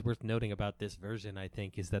things that's worth noting about this version, I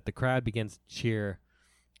think, is that the crowd begins to cheer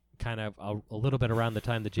kind of a little bit around the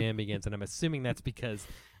time the jam begins, and I'm assuming that's because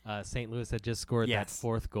St. Louis had just scored that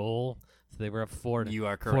fourth goal. So they were up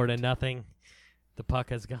 4-0. The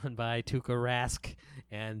puck has gone by Tuukka Rask,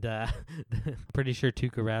 and pretty sure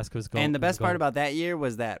Tuukka Rask was going. And the best part about that year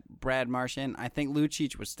was that Brad Marchand, I think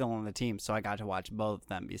Lucic was still on the team, so I got to watch both of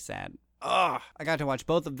them be sad. I got to watch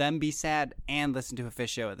both of them be sad and listen to a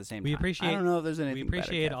Fish show at the same time. I don't know if there's anything We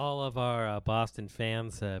appreciate better, all of our Boston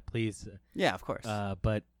fans. Please. Yeah, of course.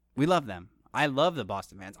 But we love them. I love the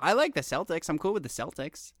Boston fans. I like the Celtics. I'm cool with the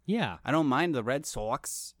Celtics. Yeah. I don't mind the Red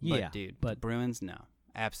Sox. Yeah. But the Bruins, no.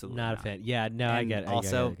 Absolutely not a fan. Yeah, no, I get it.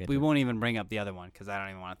 Also, we won't even bring up the other one because I don't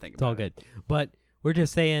even want to think about it. It's all good. But we're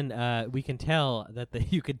just saying we can tell that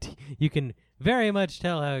you can very much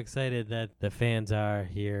tell how excited that the fans are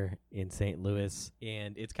here in St. Louis.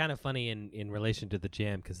 And it's kind of funny in relation to the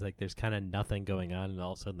jam because like there's kind of nothing going on and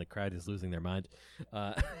all of a sudden the crowd is losing their mind.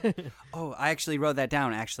 Oh, I actually wrote that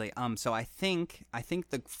down actually. So I think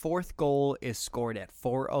the fourth goal is scored at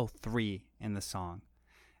 4:03 in the song.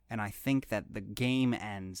 And I think that the game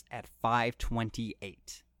ends at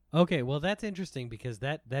 5:28. Okay, well, that's interesting because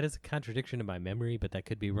that is a contradiction in my memory, but that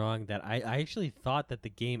could be wrong. That I actually thought that the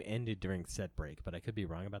game ended during set break, but I could be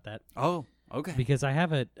wrong about that. Oh, okay. Because I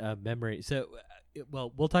have a memory. So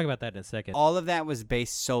well, we'll talk about that in a second. All of that was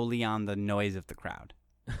based solely on the noise of the crowd.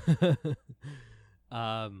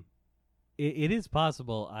 It is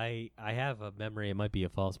possible. I have a memory. It might be a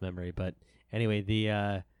false memory, but anyway, the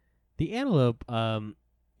Antelope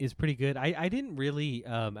is pretty good. I didn't really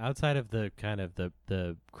outside of the kind of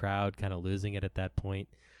the crowd kind of losing it at that point.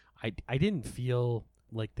 I didn't feel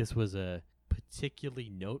like this was a particularly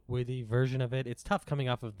noteworthy version of it. It's tough coming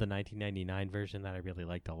off of the 1999 version that I really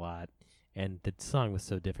liked a lot, and the song was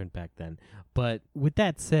so different back then. But with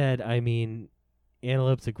that said, I mean,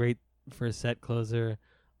 Antelope's a great first set closer.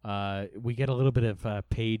 We get a little bit of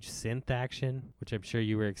Page synth action, which I'm sure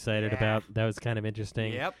you were excited about. That was kind of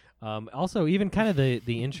interesting. Yep. Also, even kind of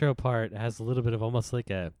the intro part has a little bit of almost like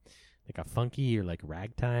a funky or like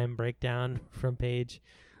ragtime breakdown from Page.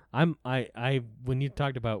 I when you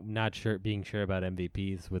talked about being sure about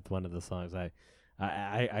MVPs with one of the songs, I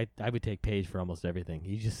would take Page for almost everything.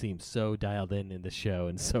 He just seems so dialed in the show,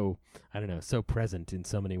 and so, I don't know, so present in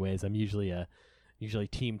so many ways. I'm usually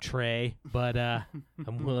Team Trey, but I'm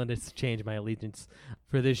willing to change my allegiance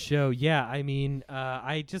for this show. Yeah, I mean,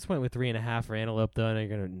 I just went with 3.5 for Antelope, though, and you're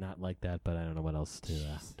gonna not like that, but I don't know what else to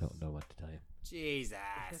don't know what to tell you.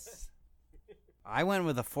 Jesus. I went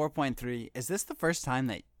with a 4.3. Is this the first time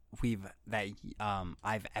that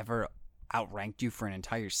I've ever outranked you for an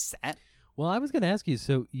entire set? Well, I was going to ask you,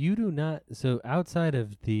 so you do not, so outside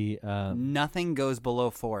of the... Nothing goes below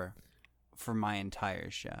 4 for my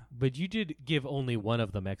entire show. But you did give only one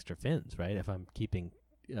of them extra fins, right? If I'm keeping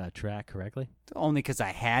track correctly? Only because I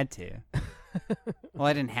had to. Well,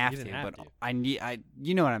 I didn't have to, but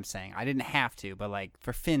you know what I'm saying. I didn't have to, but like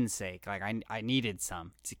for Finn's sake, like I needed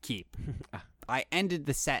some to keep. I ended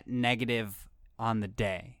the set negative on the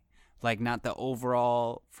day. Like, not the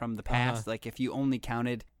overall from the past. Like, if you only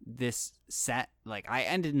counted this set, like, I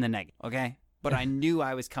ended in the negative, okay? But I knew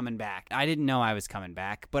I was coming back. I didn't know I was coming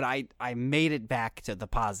back, but I made it back to the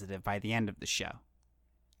positive by the end of the show.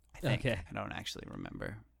 I think. Okay. I don't actually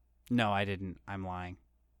remember. No, I didn't. I'm lying.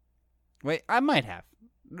 Wait, I might have.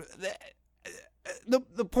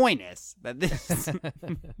 The point is that this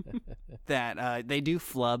that they do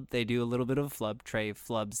flub. They do a little bit of a flub. Trey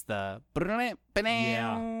flubs the but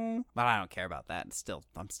I don't care about that.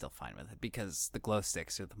 I'm still fine with it because the glow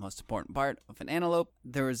sticks are the most important part of an Antelope.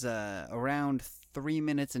 There was around 3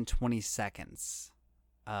 minutes and 20 seconds.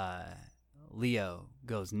 Leo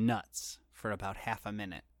goes nuts for about half a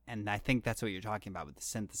minute, and I think that's what you're talking about with the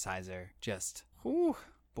synthesizer. Just, whew,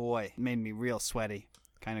 boy, it made me real sweaty.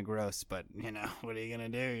 Kind of gross, but you know what are you gonna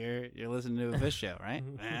do? You're listening to a Fish show, right?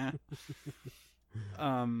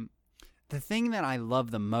 The thing that I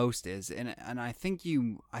love the most is, and I think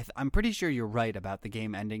I'm pretty sure you're right about the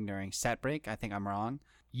game ending during set break. I think I'm wrong.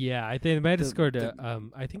 Yeah, I think they might have scored.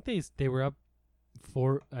 I think they were up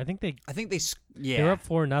 4. I think they were up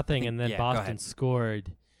 4-0, and then Boston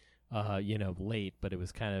scored. Late, but it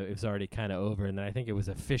was already kind of over, and then I think it was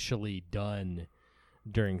officially done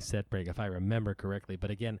during set break, if I remember correctly. But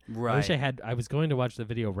again, right. I was going to watch the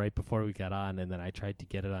video right before we got on, and then I tried to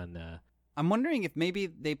get it on. I'm wondering if maybe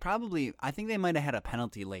I think they might have had a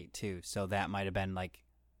penalty late too, so that might have been like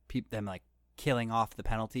them like killing off the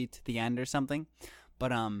penalty to the end or something.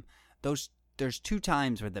 But there's 2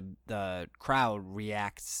 times where the crowd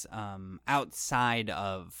reacts outside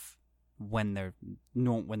of when they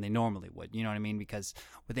normally would, you know what I mean? Because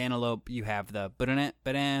with Antelope, you have the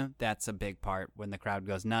that's a big part when the crowd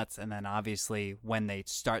goes nuts, and then obviously when they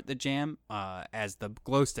start the jam, as the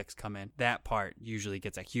glow sticks come in, that part usually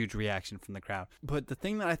gets a huge reaction from the crowd. But the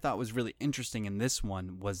thing that I thought was really interesting in this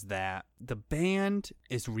one was that the band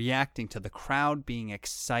is reacting to the crowd being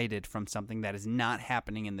excited from something that is not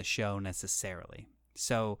happening in the show necessarily.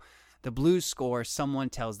 So the blues score, someone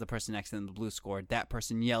tells the person next to them the blues score, that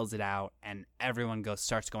person yells it out, and everyone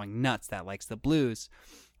starts going nuts that likes the blues.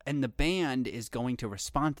 And the band is going to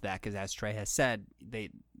respond to that because, as Trey has said, they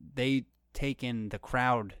take in the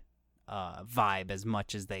crowd vibe as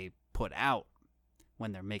much as they put out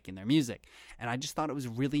when they're making their music. And I just thought it was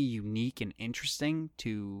really unique and interesting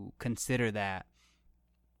to consider that.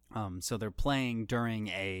 So they're playing during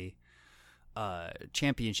a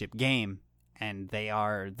championship game, and they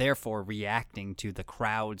are therefore reacting to the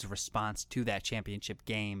crowd's response to that championship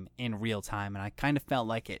game in real time. And I kind of felt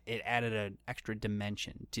like it added an extra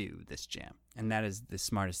dimension to this jam. And that is the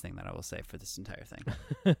smartest thing that I will say for this entire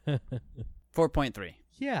thing. 4.3.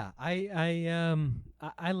 Yeah,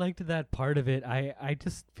 I liked that part of it. I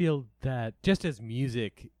just feel that just as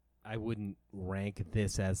music, I wouldn't rank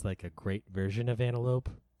this as like a great version of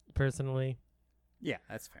Antelope, personally. Yeah,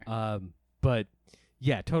 that's fair. But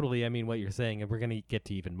yeah, totally. I mean, what you're saying, and we're going to get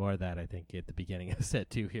to even more of that, I think, at the beginning of set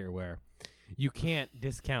 2 here, where you can't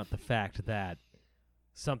discount the fact that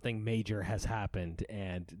something major has happened,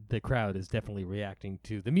 and the crowd is definitely reacting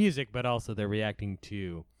to the music, but also they're reacting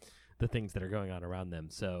to the things that are going on around them.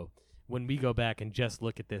 So when we go back and just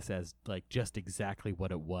look at this as like just exactly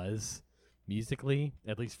what it was musically,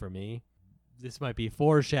 at least for me, this might be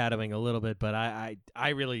foreshadowing a little bit, but I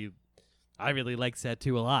really like set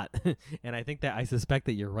 2 a lot. And I think that I suspect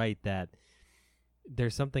that you're right, that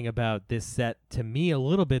there's something about this set to me a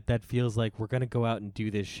little bit that feels like we're going to go out and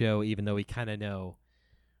do this show even though we kind of know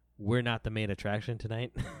we're not the main attraction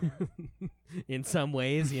tonight in some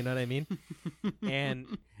ways, you know what I mean? And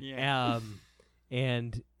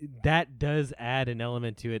and that does add an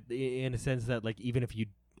element to it in a sense that, like, even if you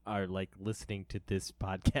are like listening to this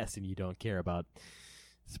podcast and you don't care about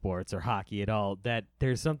sports or hockey at all, that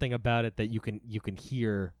there's something about it that you can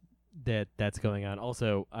hear that's going on.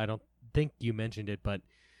 Also, I don't think you mentioned it, but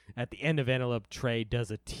at the end of Antelope, Trey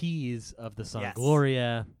does a tease of the song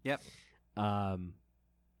Gloria. Yep.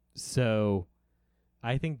 So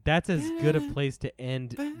I think that's as good a place to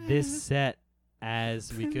end this set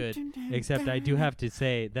as we could, except I do have to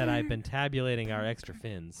say that I've been tabulating our extra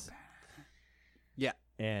fins. Yeah.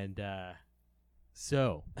 And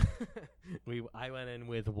so I went in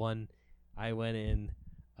with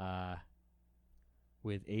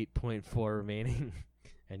 8.4 remaining,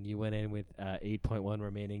 and you went in with 8.1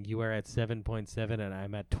 remaining. You are at 7.7, and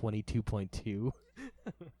I'm at 22.2.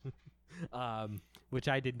 Which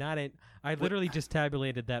I did not. I literally just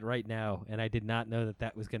tabulated that right now, and I did not know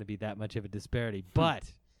that was going to be that much of a disparity.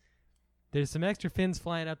 But there's some extra fins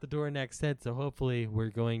flying out the door next set, so hopefully we're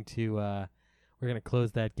going to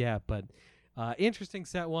close that gap. But interesting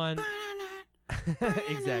set 1.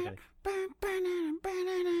 Exactly.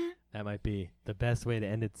 That might be the best way to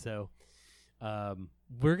end it. So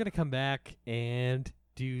we're going to come back and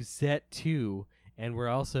do set 2, and we're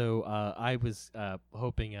also I was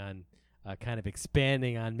hoping on kind of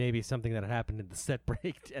expanding on maybe something that happened in the set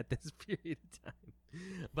break at this period of time.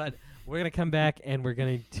 But we're going to come back and we're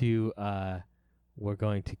going to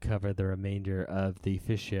cover the remainder of the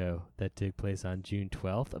Fish Show that took place on June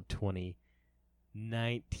 12th of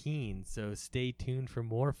 2019. So stay tuned for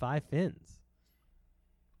more Five Fins.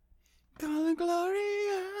 Calling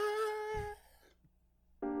Gloria.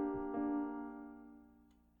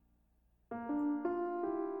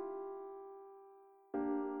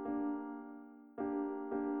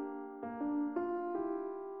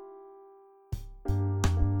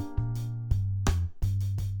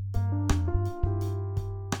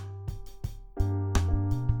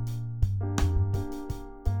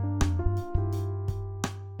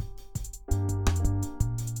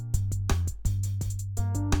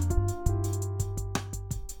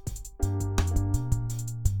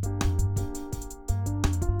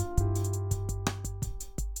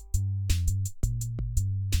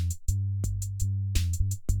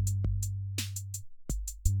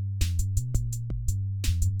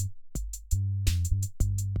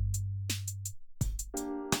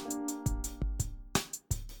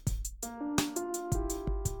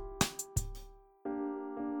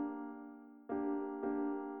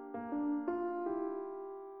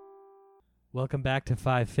 Welcome back to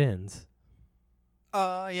Five Fins.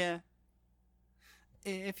 Oh, yeah.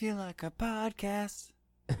 If you like a podcast,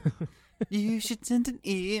 you should send an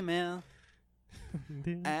email.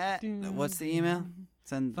 What's the email?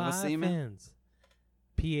 What's the email? Fins.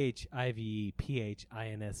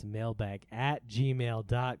 PHIVEPHINS mailbag at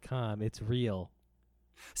gmail.com. It's real.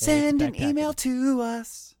 Send an email to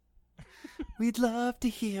us. We'd love to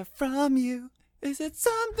hear from you. Is it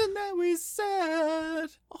something that we said?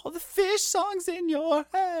 All the fish songs in your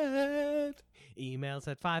head. Emails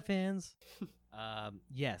at Five Fins.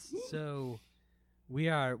 Yes. So we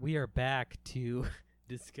are back to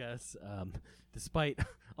discuss. Despite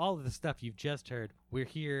all of the stuff you've just heard, we're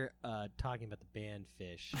here talking about the band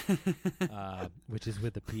Fish, which is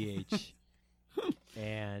with a PH.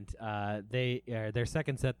 And their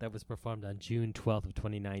second set that was performed on June 12th of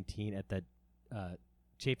 2019 at the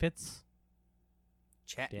Chaffetz.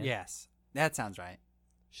 Yes, that sounds right.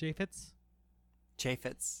 Chaffetz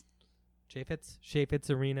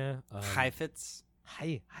Arena. Heifetz.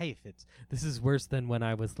 Heifetz. This is worse than when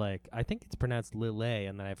I was like, I think it's pronounced Lille,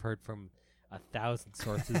 and then I've heard from 1,000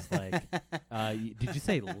 sources like, did you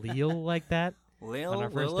say Lille like that? Lille? On our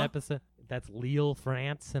first episode? That's Lille,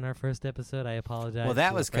 France in our first episode. I apologize. Well,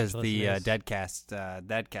 that was because the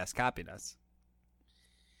Deadcast copied us.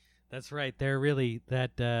 That's right. They're really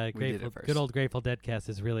that good old Grateful Deadcast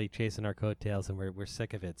is really chasing our coattails, and we're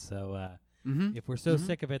sick of it. So if we're so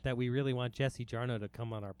sick of it that we really want Jesse Jarno to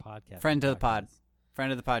come on our podcast. Friend of the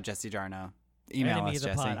pod, Jesse Jarno. Email Enemy us, of the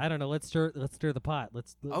Jesse. pod. I don't know. Let's stir the pot.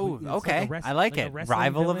 It's Okay. like I like a it. wrestling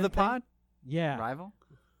Rival of villain the thing. pod? Yeah. Rival?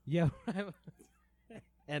 Yeah.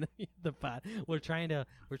 Enemy of the pod. We're trying to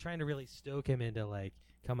really stoke him into like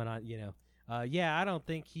coming on. Yeah. I don't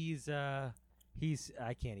think he's. I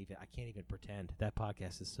can't even pretend. That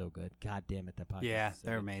podcast is so good. God damn it, that podcast. Yeah, is so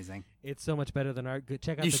they're good. amazing. It's so much better than our.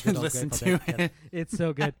 Check out You the should good old listen Grateful to Dead it. podcast. It's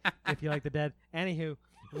so good. If you like the Dead. Anywho,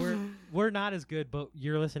 we're not as good, but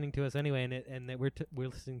you're listening to us anyway, and we're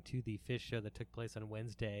listening to the Fish show that took place on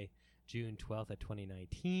Wednesday, June 12th,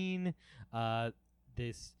 2019. I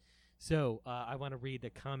want to read the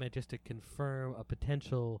comment just to confirm a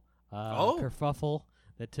potential kerfuffle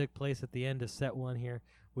that took place at the end of set one here,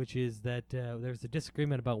 which is that there's a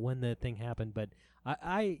disagreement about when the thing happened, but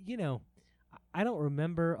I don't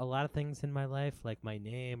remember a lot of things in my life, like my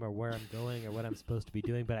name or where I'm going or what I'm supposed to be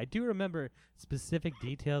doing, but I do remember specific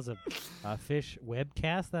details of Fish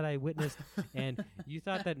webcast that I witnessed, and you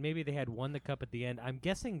thought that maybe they had won the cup at the end. I'm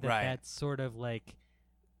guessing that that's sort of like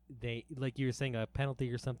like you were saying, a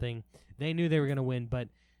penalty or something. They knew they were going to win, but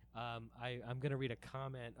I'm going to read a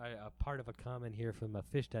comment, a part of a comment here from a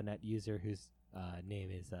Fish.net user whose name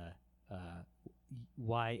is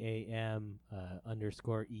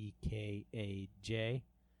YAM_EKAJ,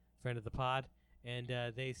 friend of the pod, and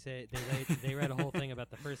they say they read a whole thing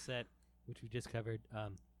about the first set, which we just covered,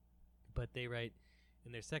 but they write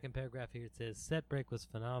in their second paragraph here, it says, set break was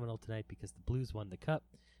phenomenal tonight because the Blues won the cup.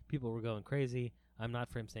 People were going crazy. I'm not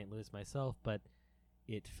from St. Louis myself, but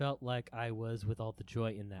it felt like I was with all the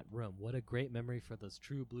joy in that room. What a great memory for those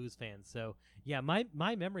true Blues fans. So, yeah,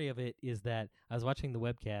 my memory of it is that I was watching the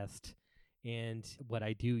webcast, and what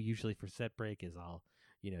I do usually for set break is I'll,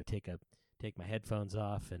 take my headphones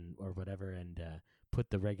off or whatever, and put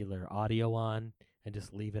the regular audio on and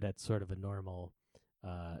just leave it at sort of a normal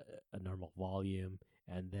volume,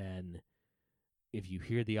 and then if you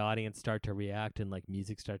hear the audience start to react and like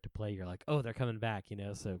music start to play, you're like, oh, they're coming back,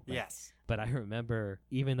 So Yes. But I remember,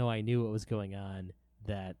 even though I knew what was going on,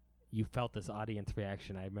 that you felt this audience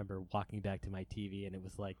reaction. I remember walking back to my TV, and it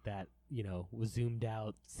was like that, was zoomed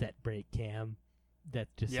out set break cam that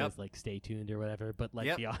just says like "stay tuned" or whatever. But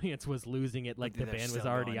like the audience was losing it, like the band was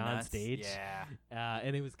already on stage. Yeah.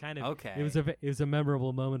 And it was kind of okay. It was a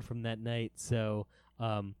memorable moment from that night. So.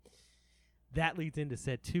 That leads into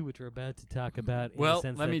set two, which we're about to talk about. Well,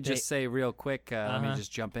 let me just say real quick, let me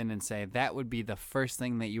just jump in and say that would be the first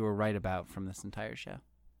thing that you were right about from this entire show.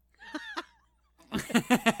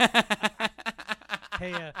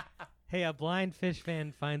 Hey, a blind Fish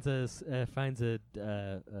fan finds a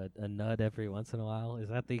nut every once in a while. Is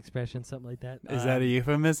that the expression? Something like that? Is that a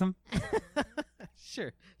euphemism?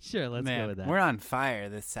 Sure. Let's go with that. We're on fire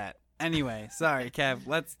this set. Anyway, sorry, Kev.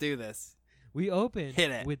 Let's do this. We opened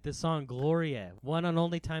with the song Gloria, one and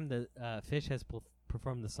only time the Fish has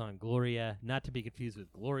performed the song Gloria, not to be confused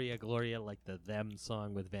with Gloria, like the Them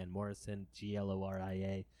song with Van Morrison,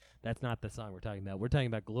 Gloria. That's not the song we're talking about. We're talking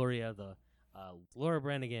about Gloria, the Laura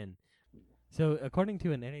Branigan. So according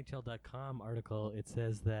to an NHL.com article, it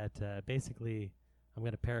says that basically, I'm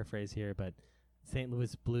going to paraphrase here, but St.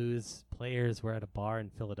 Louis Blues players were at a bar in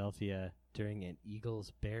Philadelphia during the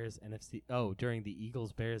Eagles-Bears NFC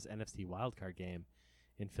wildcard game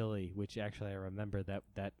in Philly, which actually I remember that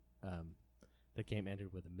the game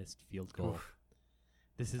ended with a missed field goal. Oof.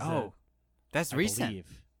 This is that's I recent.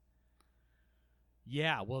 believe.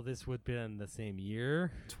 Yeah, well, this would have been the same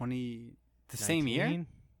year. Same year? 19,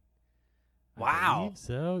 I Wow. believe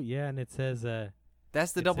so, yeah, and it says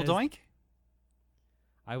That's the double doink?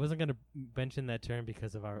 I wasn't going to mention that term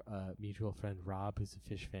because of our mutual friend Rob, who's a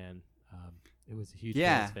Fish fan. It was a huge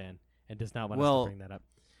Bills fan and does not want us to bring that up.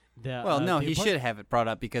 No, he should have it brought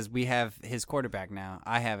up because we have his quarterback now.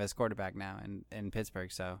 I have his quarterback now in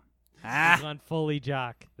Pittsburgh, so. We've gone fully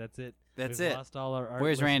jock. That's it. That's We've it. lost all our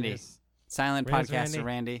Where's listeners. Randy? Silent Where's podcaster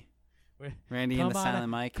Randy. Randy Come and the on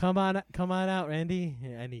silent mic. Come on out, Randy.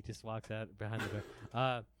 And he just walks out behind the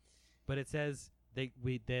door. But it says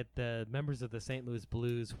that the members of the St. Louis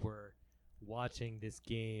Blues were watching this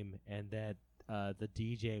game, and that the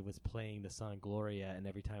DJ was playing the song Gloria, and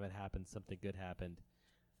every time it happened, something good happened.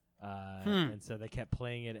 And so they kept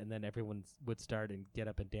playing it, and then everyone would start and get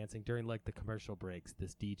up and dancing during like the commercial breaks.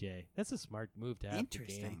 This DJ, that's a smart move to have the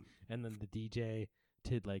game, and then the DJ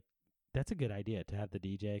to like. That's a good idea to have the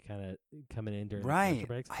DJ kind of coming in during the commercial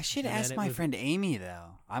breaks. I should ask my friend Amy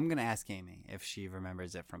though. I'm gonna ask Amy if she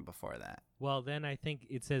remembers it from before that. Well, then I think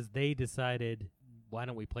it says they decided, why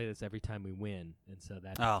don't we play this every time we win? And so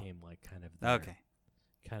that became like kind of their,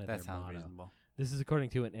 kind of that their sounds motto. reasonable. This is according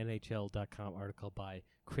to an NHL.com article by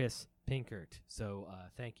Chris Pinkert. So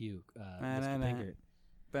thank you, Mr.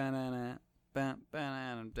 Pinkert.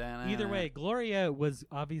 Either way, Gloria was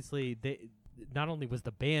obviously not only was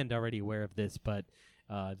the band already aware of this, but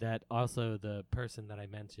that also the person that I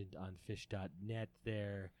mentioned on Fish.net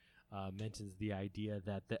there mentions the idea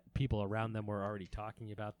that the people around them were already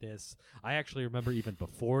talking about this. I actually remember even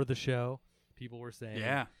before the show, people were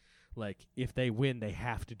saying, like, if they win, they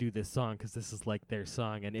have to do this song because this is like their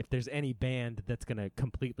song. And if there's any band that's going to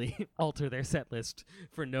completely alter their set list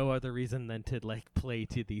for no other reason than to like play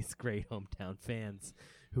to these great hometown fans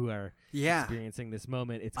who are experiencing this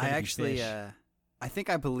moment, it's going to be Fish. I think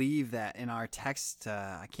I believe that in our text,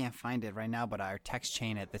 I can't find it right now, but our text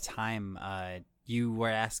chain at the time, you were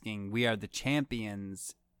asking, we are the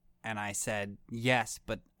champions. And I said, yes,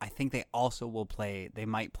 but I think they also they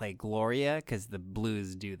might play Gloria because the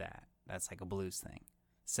blues do that. That's like a blues thing.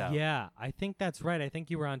 So yeah, I think that's right. I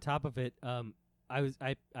think you were on top of it.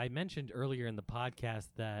 I mentioned earlier in the podcast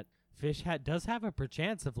that Fish does have a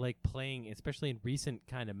chance of like playing, especially in recent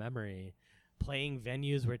kind of memory, playing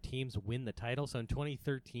venues where teams win the title. So in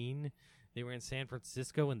 2013, they were in San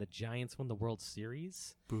Francisco and the Giants won the World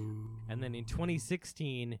Series. Boo. And then in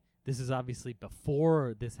 2016, this is obviously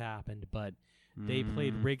before this happened, but they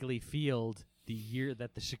played Wrigley Field the year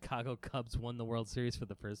that the Chicago Cubs won the World Series for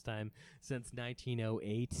the first time since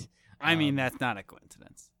 1908. I mean, that's not a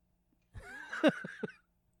coincidence.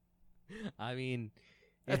 I mean,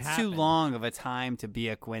 it's too long of a time to be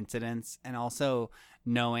a coincidence. And also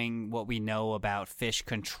knowing what we know about Fish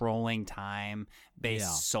controlling time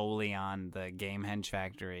based solely on the Gamehenge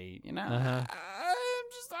Factory, you know,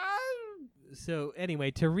 So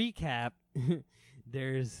anyway, to recap,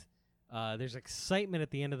 there's excitement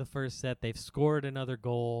at the end of the first set. They've scored another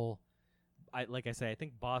goal. Like I say, I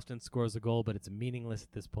think Boston scores a goal, but it's meaningless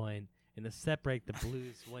at this point. In the set break, the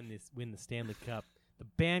Blues win the Stanley Cup. The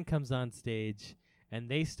band comes on stage, and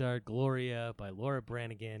they start Gloria by Laura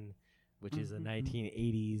Branigan, which is a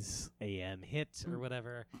 1980s AM hit or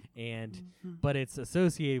whatever. But it's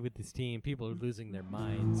associated with this team. People are losing their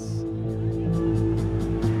minds.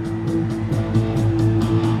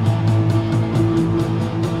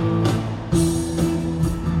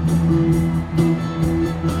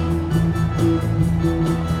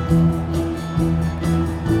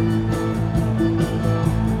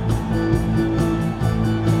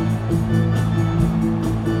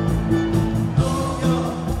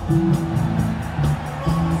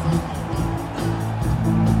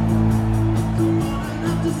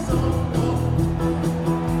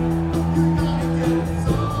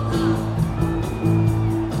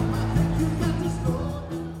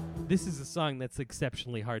 This is a song that's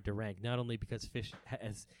exceptionally hard to rank, not only because Fish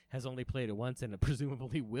has only played it once and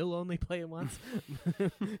presumably will only play it once,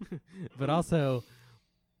 but also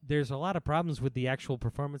there's a lot of problems with the actual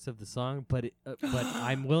performance of the song, but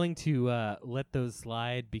I'm willing to let those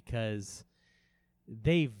slide because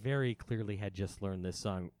they very clearly had just learned this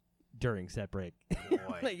song during set break.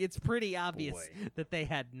 Like, it's pretty obvious that they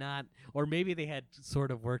had not, or maybe they had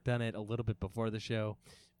sort of worked on it a little bit before the show.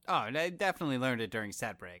 Oh, I definitely learned it during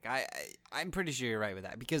set break. I'm pretty sure you're right with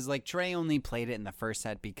that because like Trey only played it in the first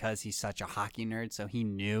set because he's such a hockey nerd, so he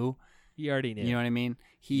knew. He already knew. You know what I mean?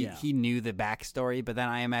 He knew the backstory, but then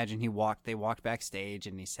I imagine they walked backstage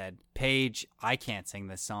and he said, "Paige, I can't sing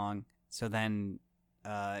this song." So then,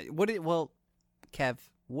 Kev,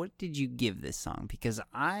 what did you give this song? Because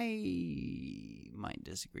I might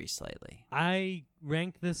disagree slightly. I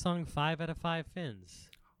ranked this song 5 out of 5 Finns.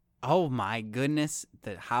 Oh my goodness!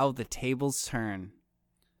 How the tables turn.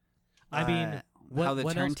 I mean, how the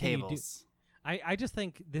what else can you do? turntables. I just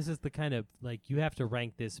think this is the kind of, like, you have to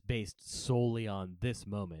rank this based solely on this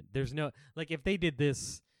moment. There's no, like, if they did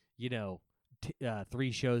this,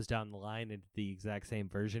 3 shows down the line and the exact same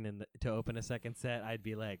version to open a second set, I'd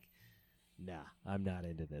be like, nah, I'm not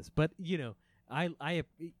into this. But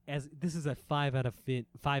as this is a 5 out of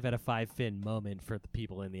 5 Finn moment for the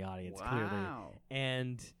people in the audience, clearly,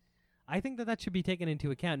 and I think that should be taken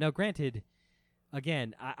into account. Now, granted,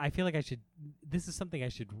 again, I feel like this is something I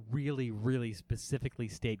should really, really specifically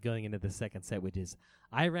state going into the second set, which is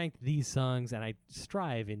I ranked these songs, and I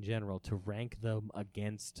strive in general to rank them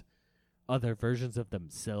against other versions of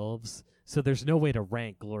themselves. So there's no way to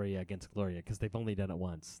rank Gloria against Gloria because they've only done it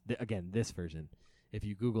once. Again, this version. If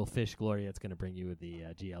you Google Fish Gloria, it's going to bring you the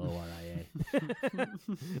Gloria,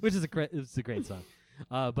 which is a great song.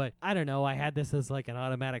 But I don't know. I had this as like an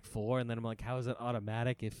automatic 4, and then I'm like, how is it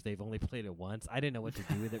automatic if they've only played it once? I didn't know what to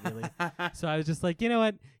do with it really. So I was just like, you know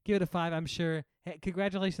what? Give it a 5. I'm sure. Hey,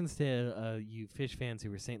 congratulations to you Fish fans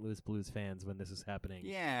who were St. Louis Blues fans when this was happening.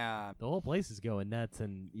 Yeah. The whole place is going nuts,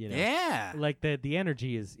 and yeah, like the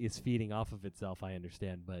energy is feeding off of itself. I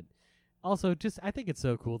understand, but Also, just I think it's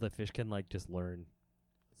so cool that Fish can like just learn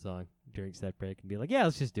the song during set break and be like, yeah,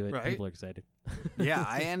 let's just do it. Right. People are excited. Yeah,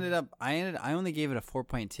 I only gave it a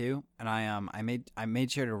 4.2, and I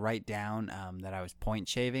made sure to write down that I was point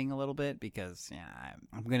shaving a little bit because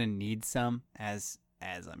I'm gonna need some as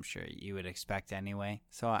I'm sure you would expect anyway.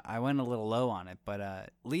 So I went a little low on it, but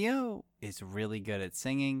Leo is really good at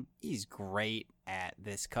singing. He's great at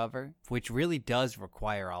this cover, which really does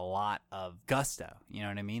require a lot of gusto. You know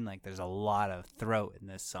what I mean? Like there's a lot of throat in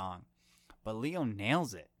this song. But Leo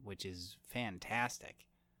nails it, which is fantastic.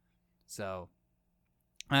 So,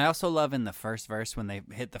 I also love in the first verse when they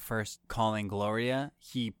hit the first Calling Gloria,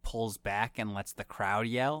 he pulls back and lets the crowd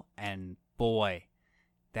yell. And boy,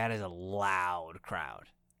 that is a loud crowd.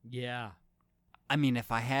 Yeah. I mean,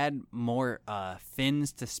 if I had more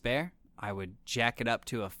fins to spare, I would jack it up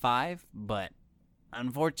to a 5. But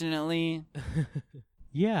unfortunately...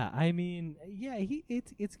 Yeah, I mean, yeah,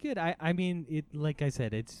 it's good. I mean, it like I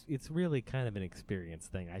said, it's really kind of an experience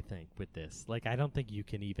thing, I think, with this. Like, I don't think you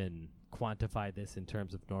can even quantify this in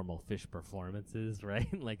terms of normal Fish performances, right?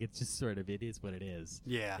 Like, it's just sort of, it is what it is.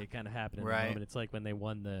 Yeah. It kind of happened in Right. the moment. It's like when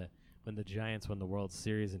the Giants won the World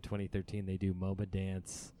Series in 2013, they do MoMA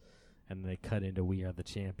Dance, and they cut into We Are the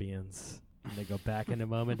Champions. And they go back into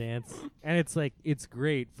MoMA Dance, and it's like it's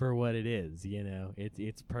great for what it is, you know.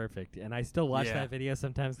 It's perfect, and I still watch that video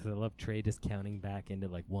sometimes because I love Trey just counting back into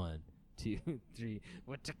like 1, 2, 3,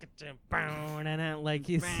 like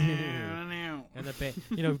he's and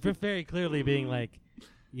the very clearly being like,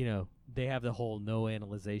 you know, they have the whole no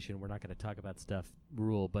analyzation, we're not going to talk about stuff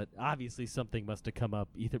rule, but obviously something must have come up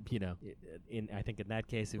either, you know, I think in that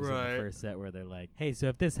case it was in the first set where they're like, hey, so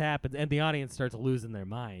if this happens, and the audience starts losing their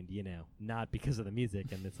mind, you know, not because of the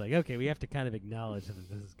music, and it's like, okay, we have to kind of acknowledge that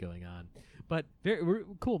this is going on. But very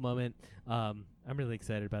cool moment. I'm really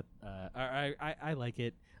excited about, I like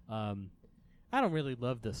it. I don't really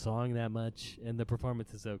love the song that much, and the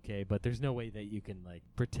performance is okay, but there's no way that you can, like,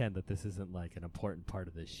 pretend that this isn't, like, an important part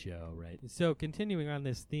of this show, right? So, continuing on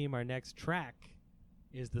this theme, our next track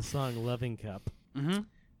is the song Loving Cup. Mm-hmm.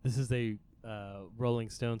 This is a Rolling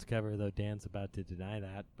Stones cover, though Dan's about to deny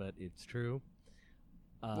that, but it's true.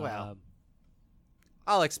 Well,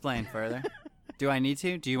 I'll explain further. Do I need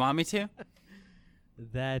to? Do you want me to?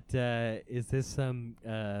 Is this some...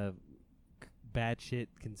 batshit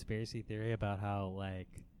conspiracy theory about how, like...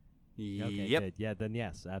 Okay, yep. good. Yeah, then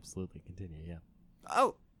yes, absolutely. Continue, yeah.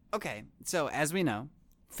 Oh, okay. So, as we know,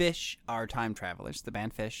 Fish are time travelers. The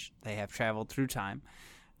band Fish, they have traveled through time.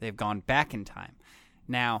 They've gone back in time.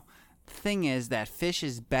 Now, the thing is that Fish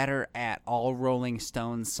is better at all Rolling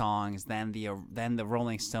Stones songs than the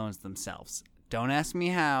Rolling Stones themselves. Don't ask me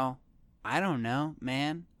how. I don't know,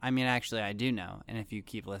 man. I mean, actually, I do know. And if you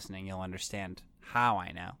keep listening, you'll understand how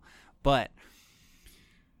I know. But...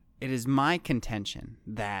 it is my contention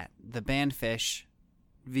that the band Fish,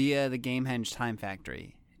 via the Gamehenge Time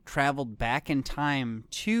Factory, traveled back in time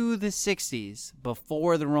to the 60s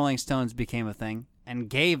before the Rolling Stones became a thing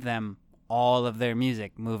and gave them all of their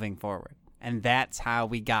music moving forward. And that's how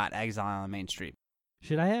we got Exile on Main Street.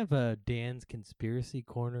 Should I have Dan's conspiracy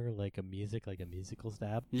corner, like a musical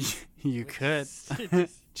stab? You could.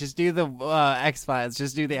 Just do the X-Files.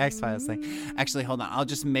 Just do the X-Files thing. Actually, hold on. I'll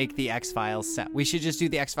just make the X-Files sound. We should just do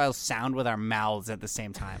the X-Files sound with our mouths at the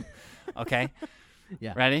same time. Okay?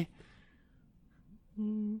 Yeah. Ready?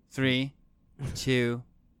 3, 2,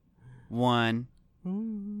 1.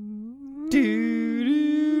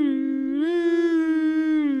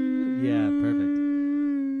 Yeah, perfect.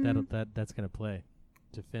 That's gonna play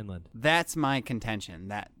to Finland. That's my contention,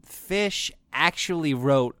 that Fish actually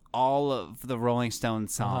wrote all of the Rolling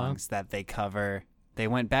Stones songs that they cover. They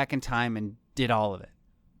went back in time and did all of it.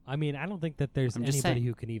 I mean, I don't think that there's I'm just anybody saying.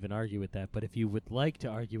 who can even argue with that, but if you would like to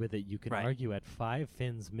argue with it, you can argue at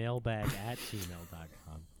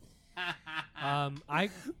 5finsmailbag@gmail.com.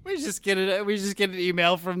 We just get an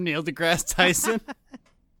email from Neil deGrasse Tyson.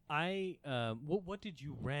 What did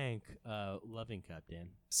you rank Loving Cup, Dan?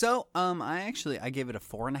 So, I gave it a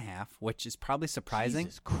 4.5, which is probably surprising.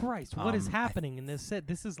 Jesus Christ, what is happening in this set?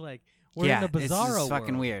 This is like we're in a bizarro it's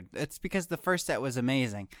fucking world. weird. It's because the first set was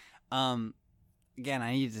amazing. Again,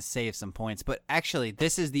 I needed to save some points, but actually,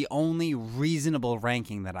 this is the only reasonable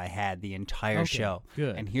ranking that I had the entire show.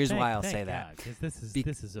 Good. And here's why I'll thank say God, that. because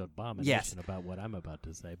this is an abomination about what I'm about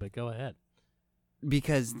to say. But go ahead.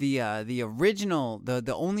 Because the original,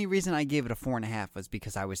 the only reason I gave it a 4.5 was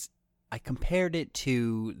because I compared it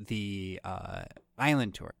to the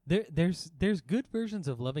Island Tour. There's good versions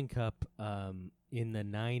of Loving Cup in the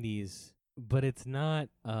 90s, but it's not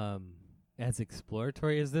as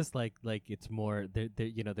exploratory as this? Like it's more there.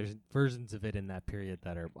 You know, there's versions of it in that period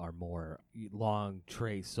that are more long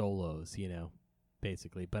Trey solos. You know,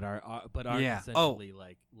 basically, but aren't essentially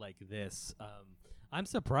like this. I'm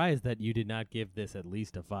surprised that you did not give this at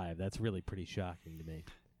least a 5. That's really pretty shocking to me.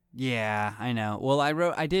 Yeah, I know. Well,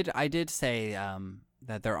 I did say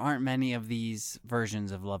that there aren't many of these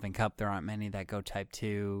versions of Loving Cup. There aren't many that go type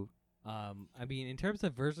 2. I mean, in terms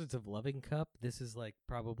of versions of Loving Cup, this is like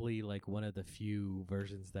probably like one of the few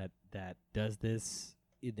versions that does this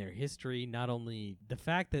in their history. Not only the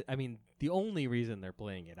fact that, I mean, the only reason they're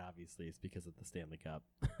playing it obviously is because of the Stanley Cup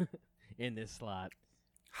in this slot.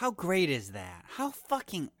 How great is that? How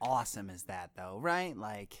fucking awesome is that, though, right?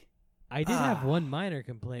 Like, I did have one minor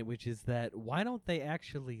complaint, which is that why don't they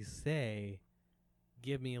actually say,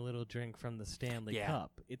 "Give me a little drink from the Stanley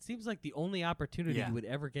Cup"? It seems like the only opportunity you would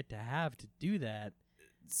ever get to have to do that.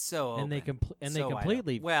 So and they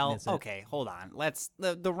completely miss it. Okay, hold on.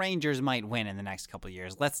 The Rangers might win in the next couple of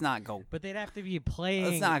years. Let's not go. But they'd have to be playing.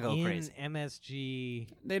 Let's not go in crazy. MSG.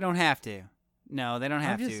 They don't have to. No, they don't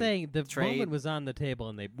have to. I'm just saying the trade. moment was on the table,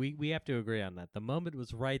 and we have to agree on that. The moment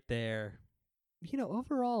was right there. You know,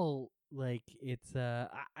 overall, like it's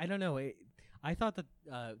I don't know. I thought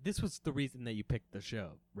that this was the reason that you picked the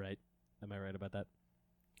show, right? Am I right about that?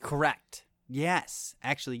 Correct. Yes,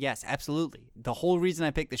 actually, yes, absolutely. The whole reason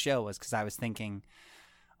I picked the show was because I was thinking,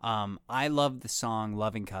 I love the song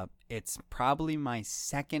 "Loving Cup." It's probably my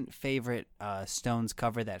second favorite Stones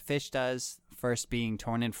cover that Phish does. First being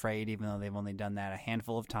 "Torn and Frayed," even though they've only done that a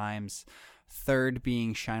handful of times. Third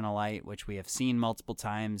being "Shine a Light," which we have seen multiple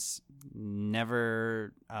times.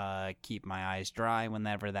 Never keep my eyes dry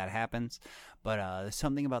whenever that happens. But there's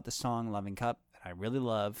something about the song "Loving Cup" that I really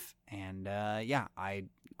love. And I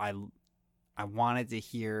wanted to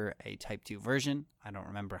hear a Type 2 version. I don't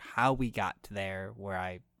remember how we got to there where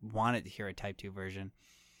I wanted to hear a Type 2 version.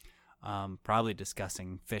 Probably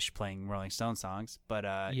discussing Phish playing Rolling Stone songs. But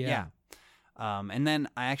yeah. And then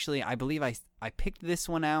I believe I picked this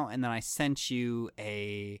one out, and then I sent you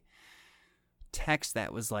a text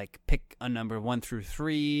that was like, pick a number 1 through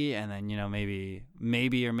 3, and then, you know, maybe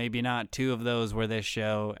or maybe not 2 of those were this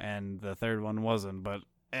show, and the third one wasn't, but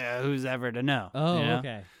who's ever to know? Oh, you know?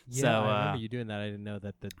 okay. Yeah, so, I remember you doing that. I didn't know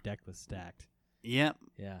that the deck was stacked. Yep.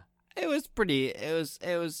 Yeah. It was pretty, it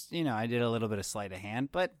was, you know, I did a little bit of sleight of hand,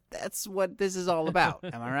 but that's what this is all about.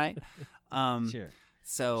 Am I right? Sure.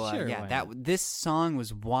 So this song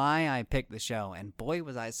was why I picked the show, and boy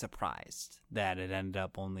was I surprised that it ended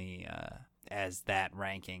up only as that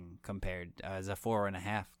ranking compared as a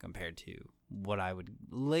 4.5 compared to what I would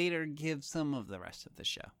later give some of the rest of the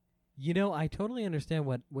show. You know, I totally understand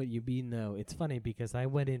what you mean, though. It's funny because I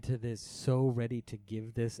went into this so ready to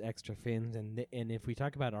give this extra fins, and if we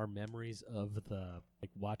talk about our memories of the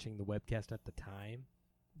watching the webcast at the time.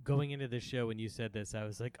 Going into this show when you said this, I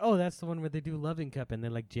was like, oh, that's the one where they do Loving Cup and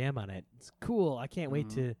they jam on it. It's cool. I can't wait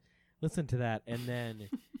to listen to that. And then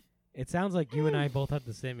it sounds like you and I both had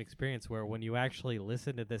the same experience where when you actually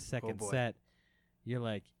listen to this second set, you're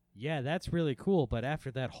like, yeah, that's really cool. But after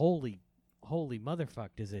that, holy motherfuck,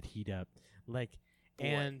 does it heat up.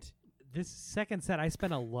 And this second set, I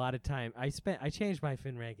spent a lot of time. I changed my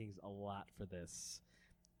fin rankings a lot for this.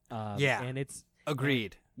 And it's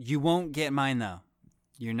agreed. You won't get mine though.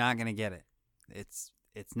 You're not gonna get it.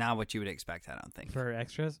 It's not what you would expect. I don't think. For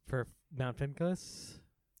extras for Mount Finclus.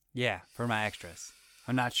 Yeah, for my extras.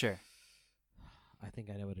 I'm not sure. I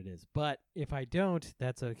think I know what it is, but if I don't,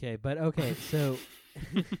 that's okay. But okay, so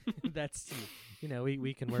that's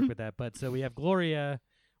we can work with that. But so we have Gloria,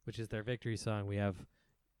 which is their victory song. We have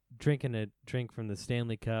drinking a drink from the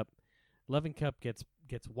Stanley Cup. Loving Cup gets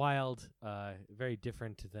wild. Very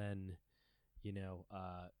different than.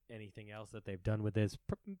 Anything else that they've done with this.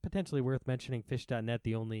 Potentially worth mentioning, Phish.net,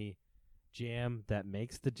 the only jam that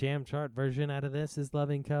makes the jam chart version out of this is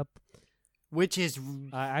Loving Cup. Which is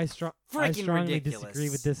I strongly ridiculous. Disagree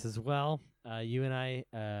with this as well. You and I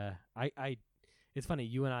it's funny,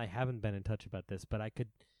 you and I haven't been in touch about this, but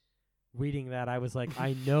reading that, I was like,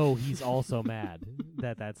 I know he's also mad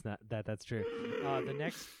that's true.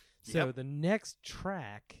 The next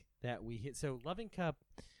track that we hit, so Loving Cup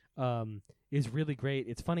is really great.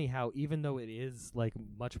 It's funny how even though it is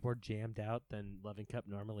much more jammed out than Loving Cup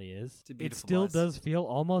normally is, it still does feel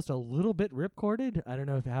almost a little bit ripcorded. I don't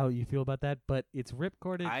know how you feel about that, but it's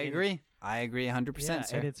ripcorded. I agree 100%,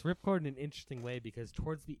 sir. And it's ripcorded in an interesting way because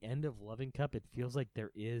towards the end of Loving Cup, it feels like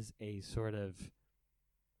there is a sort of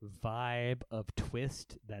vibe of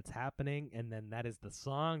twist that's happening, and then that is the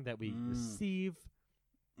song that we receive.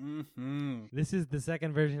 Mm-hmm. This is the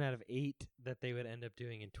second version out of 8 that they would end up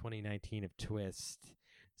doing in 2019 of Twist.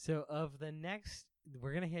 So of the next,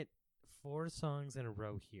 we're going to hit 4 songs in a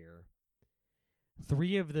row here.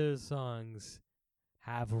 3 of those songs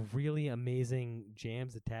have really amazing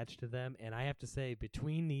jams attached to them. And I have to say,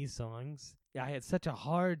 between these songs, I had such a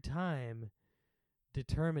hard time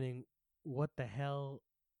determining what the hell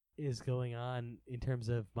is going on in terms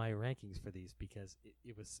of my rankings for these, because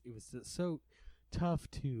it was so tough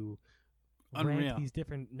to rank these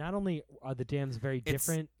different. Not only are the jams very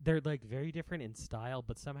different, they're like very different in style,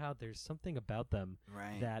 but somehow there's something about them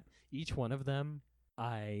that each one of them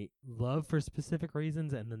I love for specific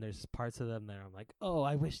reasons, and then there's parts of them that I'm like, oh,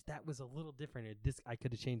 I wish that was a little different, or this I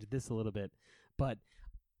could have changed this a little bit. But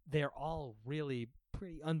they're all really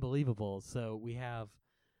pretty unbelievable. So we have,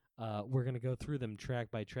 we're going to go through them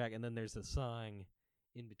track by track, and then there's a song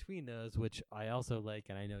in between those, which I also like,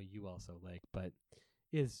 and I know you also like, but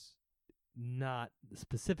is not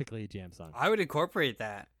specifically a jam song. I would incorporate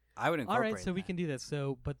that. All right, so we can do that.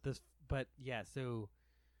 So, so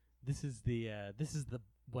this is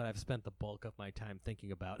what I've spent the bulk of my time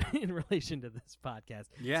thinking about in relation to this podcast.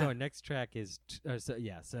 Yeah. So our next track is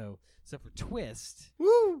so for Twist.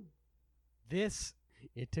 Woo!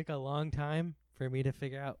 It took a long time for me to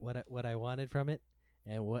figure out what I wanted from it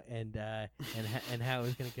and and how it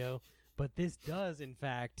was going to go. But this does in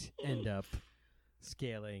fact end up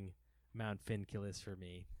scaling Mount Finculus for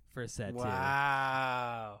me for set 2.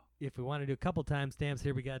 Wow. If we want to do a couple timestamps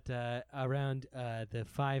here, we got around the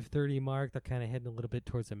 5:30 mark. They're kind of heading a little bit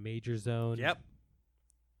towards a major zone. Yep.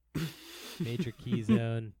 Major key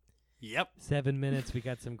zone. Yep. 7 minutes. We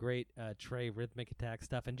got some great Trey rhythmic attack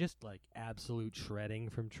stuff and just like absolute shredding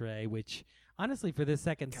from Trey, which honestly for this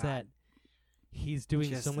second set, he's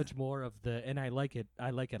doing so much more of the, and I like it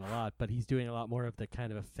a lot, but he's doing a lot more of the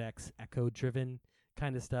kind of effects, echo driven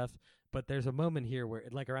kind of stuff. But there's a moment here where,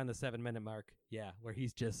 like around the 7 minute mark, where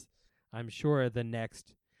he's just, I'm sure the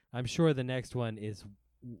next one is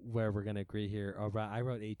where we're gonna agree here. I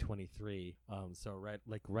wrote 8:23, so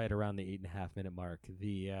right around the 8.5 minute mark.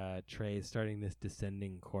 The Trey is starting this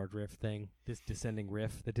descending chord riff thing, this descending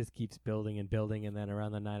riff that just keeps building and building, and then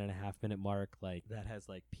around the 9.5 minute mark, like that has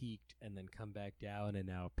like peaked and then come back down, and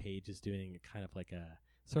now Page is doing kind of like a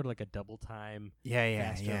sort of like a double time,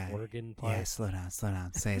 faster organ part. Yeah, slow down.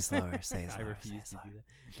 Say it slower. Say it slower. I refuse to do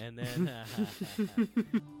that. And then.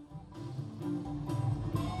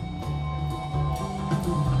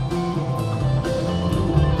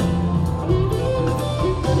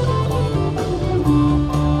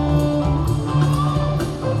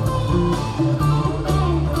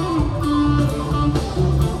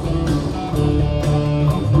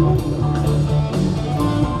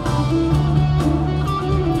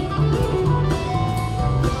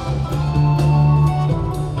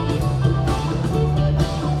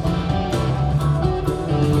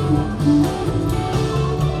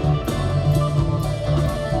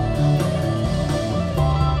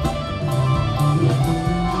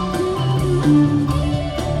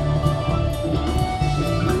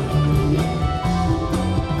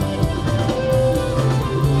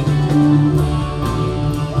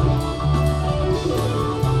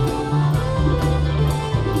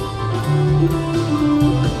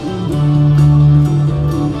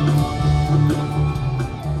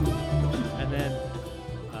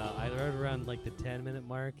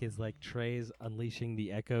 Is like Trey's unleashing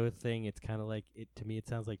the echo thing. It's kind of like to me it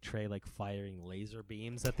sounds like Trey like firing laser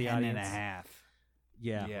beams at the audience. 10.5.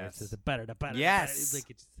 Yeah, yes. It's just better. Yes, like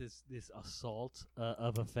it's this assault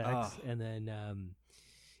of effects, and then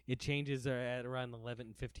it changes at around the 11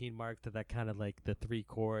 and 15 mark to that kind of like the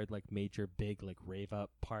 3-chord like major big like rave up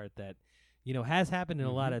part that has happened in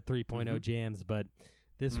a lot of 3.0 jams, but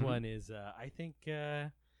this one is I think.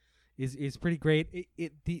 Is pretty great.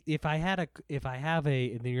 If I have a,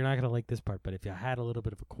 and then you're not gonna like this part, but if I had a little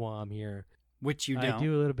bit of a qualm here, which you don't, I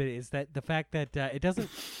do a little bit, is that the fact that it doesn't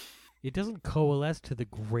coalesce to the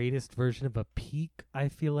greatest version of a peak. I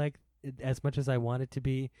feel like as much as I want it to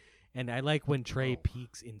be, and I like when Trey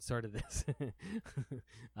peaks in sort of this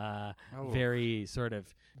very sort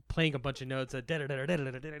of playing a bunch of notes,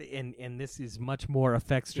 and this is much more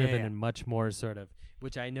effects driven and much more sort of,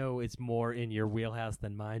 which I know is more in your wheelhouse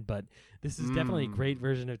than mine, but this is definitely a great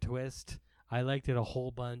version of Twist. I liked it a whole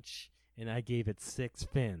bunch, and I gave it 6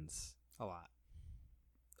 fins. A lot.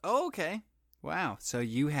 Oh, okay. Wow. So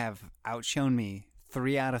you have outshone me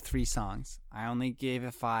 3 out of 3 songs. I only gave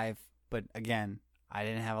it 5, but again, I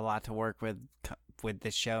didn't have a lot to work with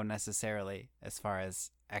this show necessarily as far as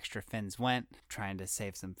extra fins went. Trying to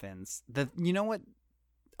save some fins. You know what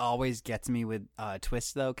always gets me with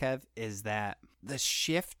Twist though, Kev, is that the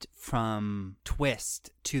shift from twist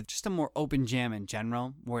to just a more open jam in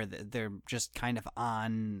general, where they're just kind of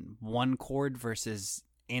on one chord versus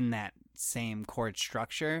in that same chord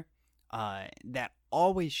structure, that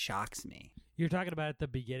always shocks me. You're talking about at the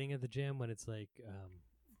beginning of the jam when it's like,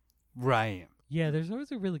 Right. yeah, there's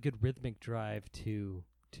always a really good rhythmic drive to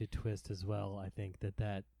twist as well. I think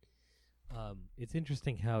that it's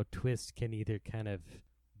interesting how twist can either kind of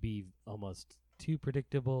be almost too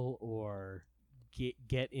predictable or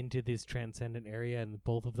get into this transcendent area, and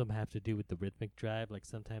both of them have to do with the rhythmic drive. Like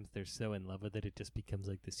sometimes they're so in love with it just becomes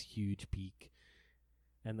like this huge peak,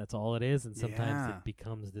 and that's all it is, and sometimes it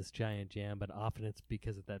becomes this giant jam, but often it's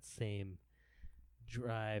because of that same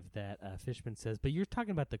drive that Fishman says. But you're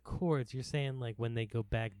talking about the chords. You're saying like when they go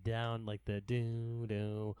back down, like the do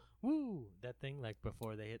do woo, that thing, like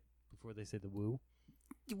before they say the woo.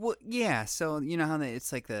 Well, yeah. So you know how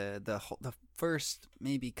it's like the first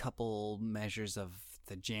maybe couple measures of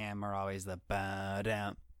the jam are always the ba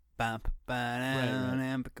da bump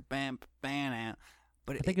ba bam bam.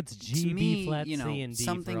 But I think it's G, B flat, you know, C, and D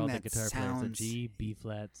for all the guitar players. So G, B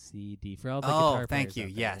flat, C, D for all the guitar players. Oh, thank you.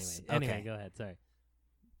 Yes. Anyway, Okay. Go ahead. Sorry.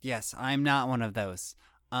 Yes, I'm not one of those.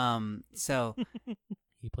 So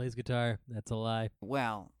he plays guitar. That's a lie.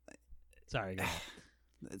 well, Sorry. Go ahead.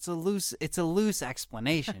 it's a loose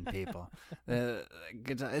explanation, people.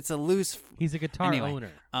 It's a loose. He's a guitar Anyway,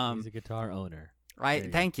 owner. He's a guitar owner.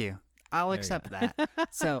 Right. Thank you. I'll accept that.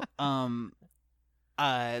 So,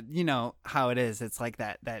 you know how it is. It's like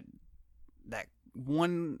that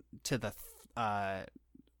 1 to the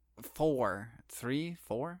 3.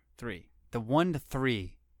 The 1 to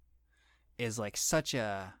 3 is like such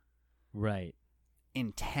a right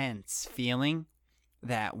intense feeling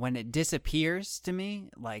that when it disappears to me,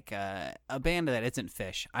 like a band that isn't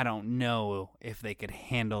Fish, I don't know if they could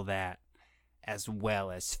handle that as well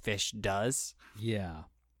as Fish does. Yeah.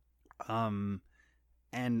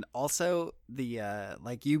 And also the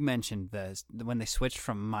like you mentioned, when they switched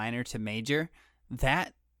from minor to major,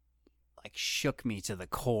 that like shook me to the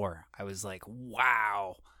core. I was like,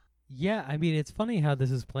 wow. Yeah, I mean, it's funny how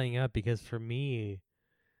this is playing out, because for me,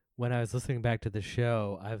 when I was listening back to the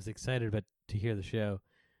show, I was excited to hear the show,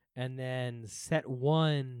 and then set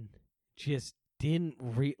 1 just didn't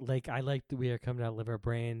like. I liked the We Are Coming Out, Live Our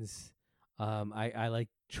Brains. I like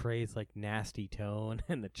Trey's like nasty tone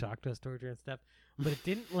and the Chalk Dust Torture and stuff, but it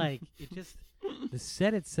didn't like it. Just the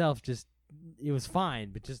set itself, just it was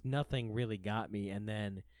fine, but just nothing really got me. And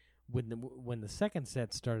then when the second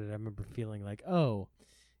set started, I remember feeling like, oh.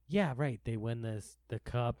 Yeah, right. They won the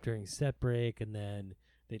cup during set break, and then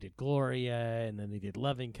they did Gloria, and then they did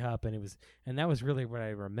Loving Cup, and that was really what I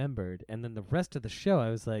remembered. And then the rest of the show, I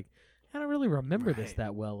was like, I don't really remember this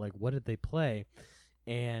that well. Like, what did they play?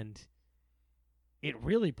 And it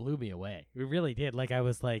really blew me away. It really did. Like, I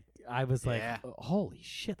was like, Yeah. holy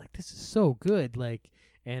shit! Like, this is so good. Like,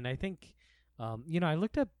 and I think. You know, I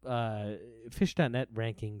looked up Fish.net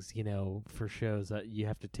rankings. You know, for shows that you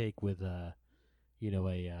have to take with you know,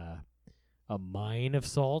 a mine of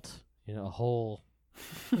salt, you know, a whole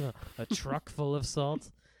a truck full of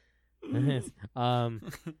salt. The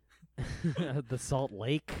Salt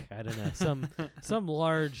Lake, I don't know, some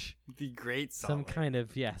large, the Great Salt some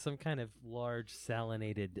Lake. kind of large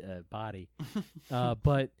salinated body,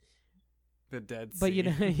 but. The Dead Sea. But you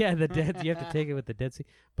know, yeah, the Dead. You have to take it with the Dead Sea.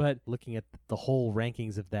 But looking at the whole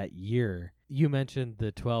rankings of that year, you mentioned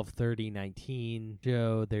the 12/30/19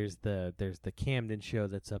 show. There's the Camden show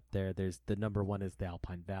that's up there. There's the number 1 is the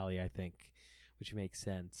Alpine Valley, I think, which makes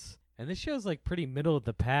sense. And this show's like pretty middle of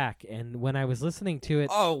the pack. And when I was listening to it,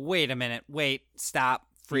 Oh, wait a minute. Wait, stop,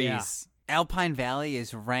 freeze. Yeah. Alpine Valley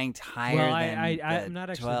is ranked higher well, than I'm not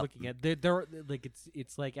actually looking at. They're like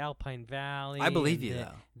it's like Alpine Valley. I believe and you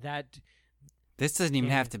though. That. This doesn't even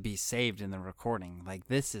have to be saved in the recording. Like,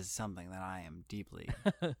 this is something that I am deeply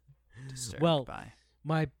disturbed by.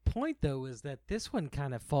 My point, though, is that this one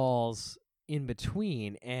kind of falls in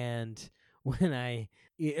between. And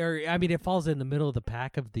it falls in the middle of the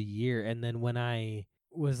pack of the year. And then when I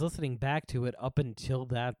was listening back to it up until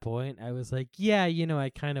that point, I was like, yeah, you know, I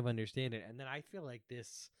kind of understand it. And then I feel like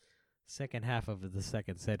this second half of the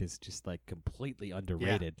second set is just like completely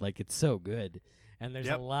underrated. Yeah. Like, it's so good. And there's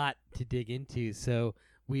a lot to dig into. So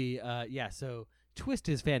so Twist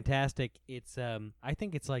is fantastic. It's I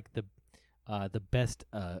think it's like the best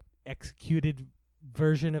executed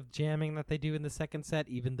version of jamming that they do in the second set,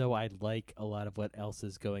 even though I like a lot of what else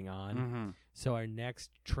is going on. Mm-hmm. So our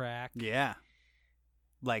next track,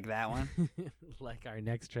 like that one, like our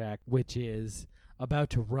next track, which is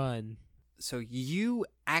About to Run. So you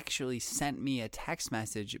actually sent me a text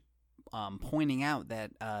message pointing out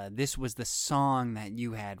that this was the song that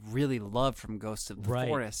you had really loved from Ghosts of the Right.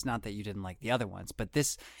 Forest. Not that you didn't like the other ones, but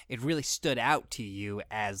it really stood out to you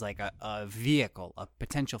as like a vehicle, a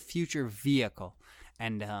potential future vehicle.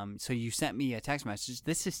 And so you sent me a text message.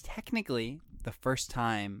 This is technically the first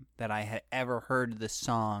time that I had ever heard the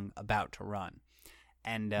song About to Run.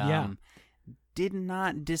 And did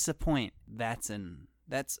not disappoint. That's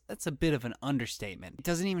a bit of an understatement. It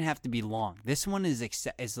doesn't even have to be long. This one is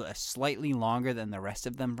slightly longer than the rest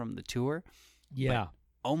of them from the tour. Yeah. But,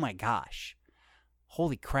 oh my gosh.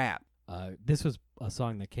 Holy crap. This was a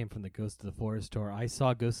song that came from the Ghost of the Forest tour. I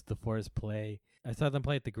saw Ghost of the Forest play. I saw them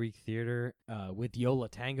play at the Greek Theater with Yola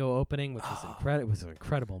Tango opening, which was incredible. It was an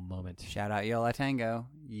incredible moment. Shout out Yola Tango,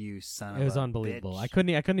 you son of a It was unbelievable. bitch. I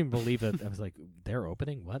couldn't even believe it. I was like, they're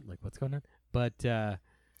opening? What? Like, what's going on? But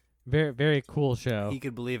very, very cool show. He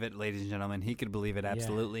could believe it, ladies and gentlemen. He could believe it,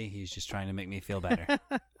 absolutely. He's just trying to make me feel better.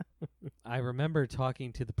 I remember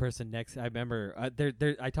talking to the person next. I remember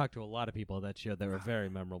I talked to a lot of people at that show that were very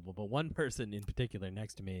memorable, but one person in particular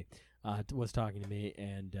next to me was talking to me,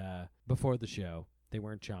 and before the show, they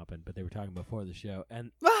weren't chomping, but they were talking before the show,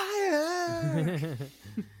 and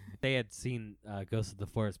they had seen Ghosts of the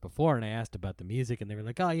Forest before, and I asked about the music, and they were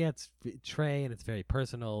like, "Oh yeah, it's Trey, and it's very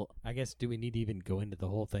personal." I guess do we need to even go into the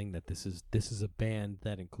whole thing that this is a band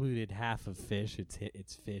that included half of Fish?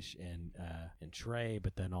 It's Fish and Trey,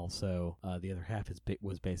 but then also the other half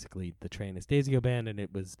was basically the Trey Anastasio band, and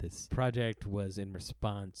this project was in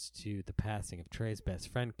response to the passing of Trey's best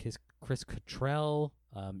friend, Chris Cottrell.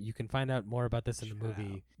 You can find out more about this in the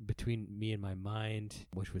movie Between Me and My Mind,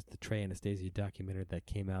 which was the Trey Anastasio documentary that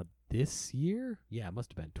came out this year. Yeah, it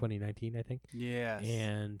must have been 2019, I think. Yes.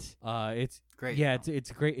 And it's great. Yeah,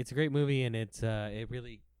 it's great. It's a great movie, and it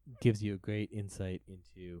really gives you a great insight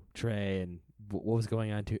into Trey and what was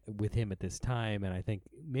going on with him at this time. And I think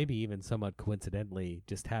maybe even somewhat coincidentally,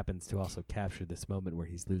 just happens to also capture this moment where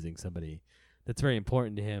he's losing somebody that's very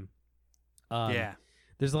important to him. Yeah.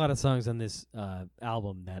 There's a lot of songs on this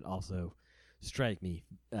album that also strike me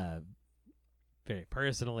very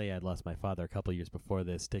personally. I'd lost my father a couple years before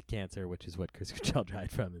this to cancer, which is what Chris Cottrell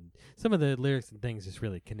died from. And some of the lyrics and things just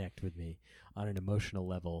really connect with me on an emotional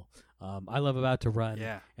level. I love About to Run,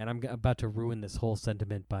 and I'm about to ruin this whole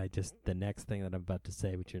sentiment by just the next thing that I'm about to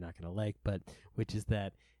say, which you're not going to like, but which is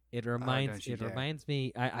that it reminds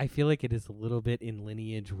me, I feel like it is a little bit in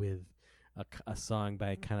lineage with a song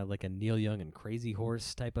by kind of like a Neil Young and Crazy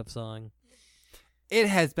Horse type of song. It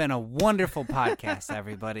has been a wonderful podcast,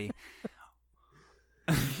 everybody.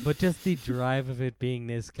 But just the drive of it being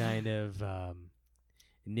this kind of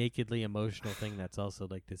nakedly emotional thing that's also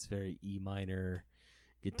like this very E minor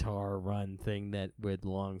guitar run thing that with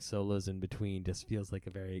long solos in between just feels like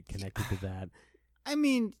a very connected to that. I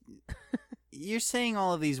mean, you're saying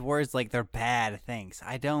all of these words like they're bad things.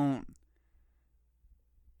 I don't...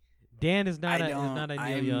 Dan is not a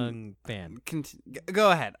Neil Young fan. Go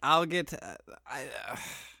ahead. I'll get to,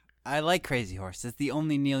 I like Crazy Horse. It's the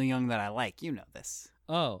only Neil Young that I like. You know this.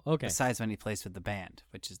 Oh, okay. Besides when he plays with the band,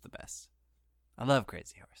 which is the best. I love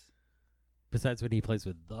Crazy Horse. Besides when he plays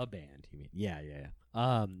with the band, you mean? Yeah.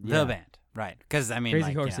 The band, right? Because I mean, Crazy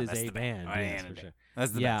like, Horse you know, is a band. Yes, for sure.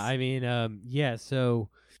 That's the best. I mean, so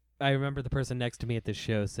I remember the person next to me at the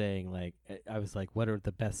show saying, like, I was like, what are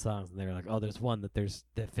the best songs? And they were like, oh, there's one that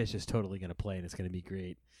Fish is totally going to play and it's going to be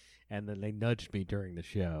great. And then they nudged me during the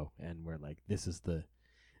show and were like, this was the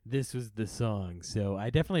song. So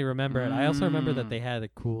I definitely remember it. I also remember that they had a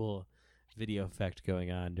cool video effect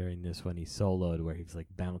going on during this when he soloed where he was like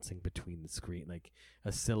bouncing between the screen, like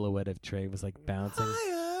a silhouette of Trey was like bouncing.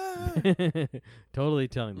 Totally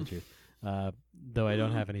telling the truth. Though I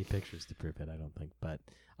don't have any pictures to prove it, I don't think. But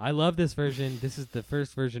I love this version. This is the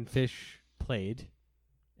first version Fish played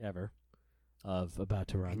ever of About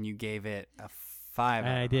to Run. And you gave it a 5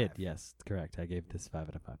 And out I of did, 5. yes, correct. I gave this 5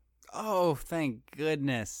 out of 5. Oh, thank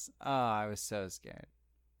goodness. Oh, I was so scared.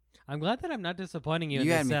 I'm glad that I'm not disappointing you.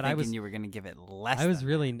 You in had this me set. thinking you were going to give it less. I was than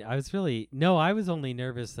really, that. I was only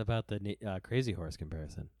nervous about the Crazy Horse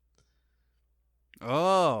comparison.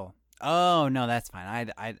 Oh, no, that's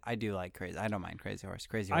fine. I do like Crazy. I don't mind Crazy Horse.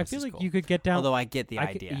 Crazy Horse I feel is like cool. you could get down. Although I get the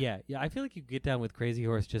idea. Yeah. I feel like you could get down with Crazy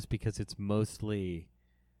Horse just because it's mostly,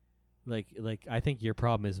 like I think your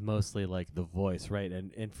problem is mostly like the voice, right?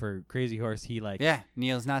 And for Crazy Horse, he like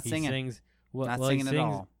Neil's not he singing. sings. Not he singing sings, at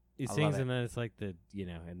all. He I sings, love and then it's like and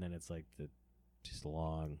then it's like the just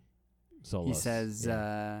long solos. He says,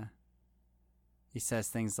 he says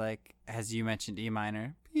things like, as you mentioned, E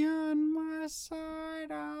minor. Be on my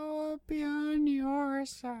side, I'll be on your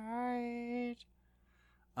side.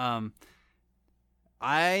 I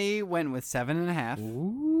went with 7.5.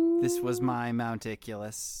 Ooh. This was my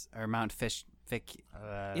Mounticulus or Mount Fish. I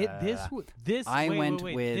went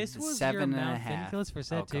with this was 7 your and a Mount half. Finculus for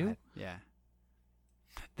set go 2? ahead. Yeah.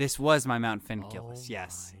 This was my Mount Finculus.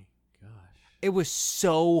 Yes. My gosh. It was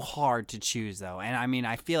so hard to choose though, and I mean,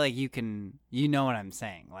 I feel like you know what I'm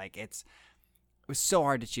saying. Like it was so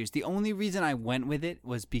hard to choose. The only reason I went with it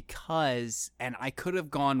was because, and I could have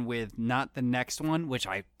gone with not the next one, which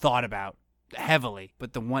I thought about heavily,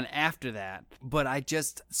 but the one after that. But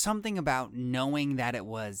something about knowing that it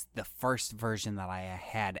was the first version that I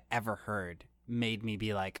had ever heard made me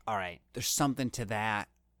be like, all right, there's something to that,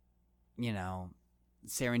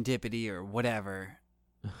 serendipity or whatever.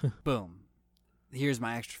 Boom. Here's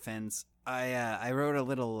my extra fins. I wrote a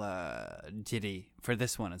little ditty for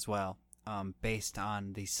this one as well, based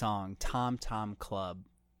on the song Tom Tom Club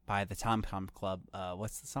by the Tom Tom Club.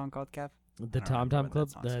 What's the song called, Kev? The Tom Tom Club,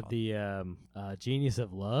 the Genius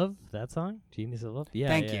of Love, that song? Genius of Love? Yeah.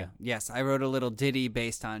 Thank you. Yes, I wrote a little ditty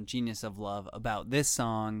based on Genius of Love about this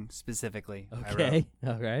song specifically. Okay,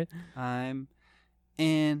 all right. I'm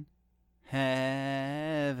in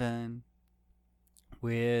heaven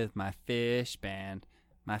with my fish band,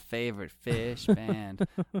 my favorite fish band.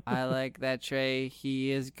 I like that Trey,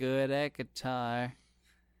 he is good at guitar.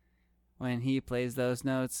 When he plays those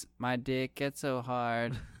notes, my dick gets so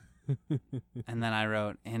hard. And then I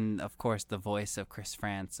wrote, in, of course, the voice of Chris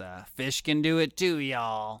France, fish can do it too,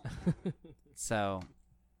 y'all. So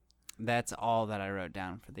that's all that I wrote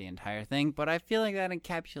down for the entire thing. But I feel like that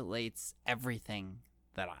encapsulates everything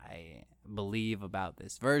that I believe about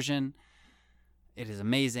this version. It is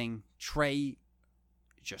amazing. Trey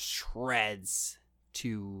just shreds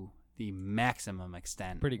to the maximum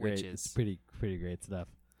extent. Pretty great. Which is it's pretty great stuff.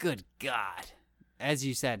 Good God. As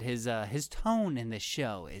you said, his tone in this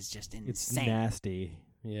show is just insane. It's nasty.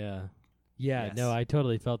 Yeah. Yeah, Yes. no, I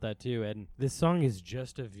totally felt that too. And this song is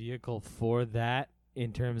just a vehicle for that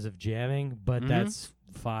in terms of jamming, but that's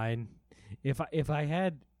fine. If I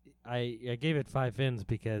had I gave it 5 fins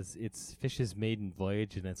because it's Fish's maiden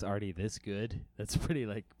voyage and it's already this good. That's pretty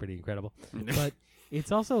incredible. But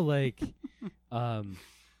it's also like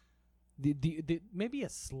the maybe a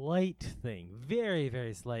slight thing, very,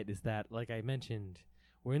 very slight, is that, like I mentioned,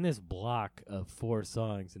 we're in this block of 4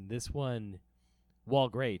 songs, and this one, while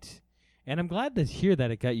great, and I'm glad to hear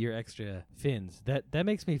that it got your extra fins. That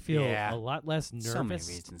makes me feel a lot less nervous so many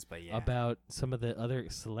reasons, but about some of the other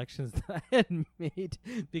selections that I had made,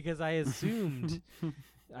 because I assumed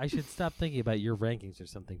I should stop thinking about your rankings or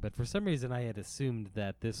something. But for some reason, I had assumed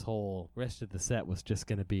that this whole rest of the set was just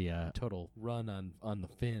going to be a total run on the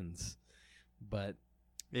fins. But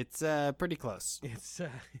it's pretty close.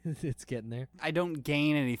 It's getting there. I don't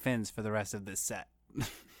gain any fins for the rest of this set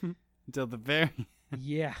until the very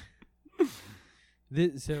yeah.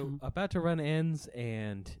 So About to Run ends,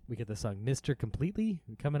 and we get the song Mr. Completely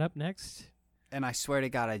coming up next. And I swear to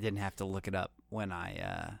God, I didn't have to look it up when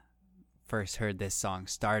I first heard this song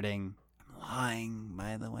starting. I'm lying,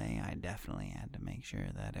 by the way. I definitely had to make sure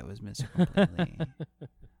that it was Mr. Completely.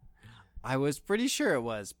 I was pretty sure it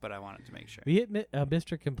was, but I wanted to make sure. We hit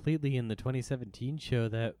Mr. Completely in the 2017 show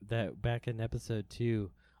that back in episode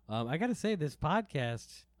 2. I got to say, this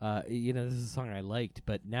podcast, this is a song I liked,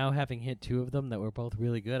 but now having hit 2 of them that were both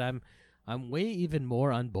really good, I'm way even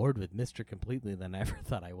more on board with Mr. Completely than I ever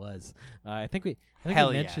thought I was. I think we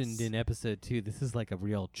mentioned in episode 2, this is like a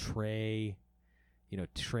real Trey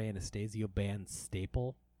Anastasio band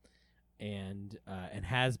staple, and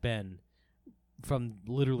has been from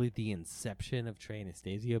literally the inception of Trey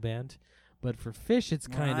Anastasio band. But for Fish, it's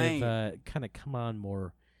kind of come on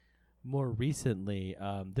more recently.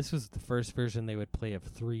 This was the first version they would play of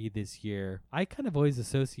 3 this year. I kind of always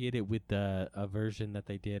associate it with a version that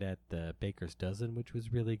they did at the Baker's Dozen, which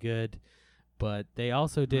was really good. But they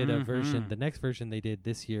also did a version. The next version they did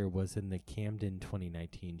this year was in the Camden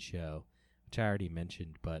 2019 show, which I already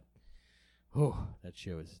mentioned. But that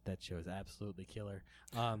show is absolutely killer.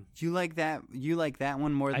 You like that? You like that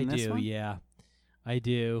one more than this one? I do. Yeah, I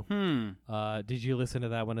do. Did you listen to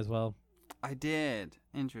that one as well? I did.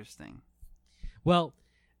 Interesting. Well,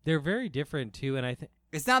 they're very different too, and I think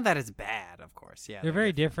it's not that it's bad, of course. Yeah, they're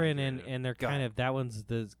very different, and they're kind of, that one's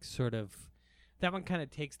the sort of, that one kind of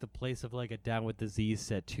takes the place of like a Down with Disease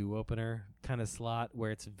set 2 opener kind of slot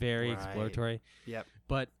where it's very exploratory. Yep.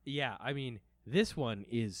 But yeah, I mean, this one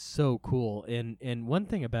is so cool, and one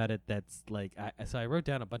thing about it that's like, so I wrote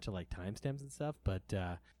down a bunch of like timestamps and stuff, but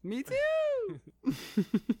me too.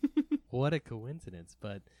 What a coincidence!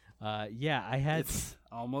 But yeah, I had. It's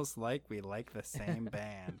almost like we like the same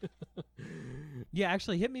band. Yeah,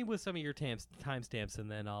 actually, hit me with some of your timestamps,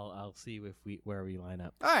 and then I'll see where we line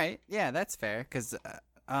up. All right, yeah, that's fair. Because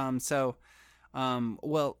I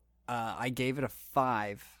gave it a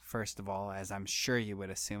 5, first of all, as I'm sure you would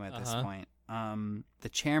assume at this point. The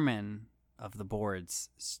chairman of the boards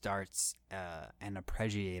starts an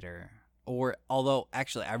arpeggiator, although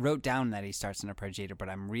actually I wrote down that he starts an arpeggiator, but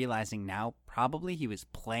I'm realizing now probably he was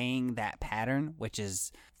playing that pattern, which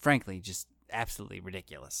is frankly just absolutely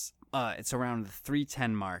ridiculous. It's around the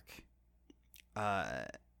 310 mark,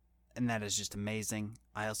 and that is just amazing.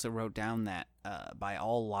 I also wrote down that by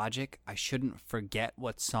all logic, I shouldn't forget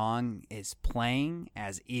what song is playing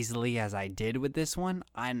as easily as I did with this one.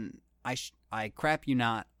 I crap you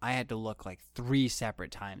not, I had to look like 3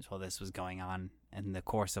 separate times while this was going on in the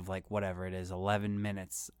course of like whatever it is, 11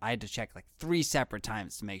 minutes. I had to check like 3 separate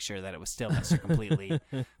times to make sure that it was still Mr. Completely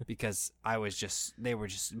because they were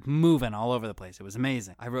just moving all over the place. It was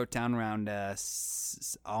amazing. I wrote down around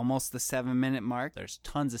almost the 7-minute mark. There's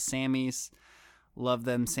tons of Sammys. Love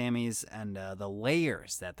them Sammys, and the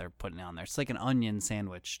layers that they're putting on there. It's like an onion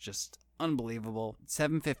sandwich. Just unbelievable.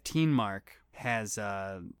 7:15 mark has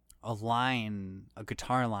a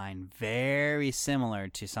guitar line very similar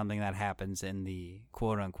to something that happens in the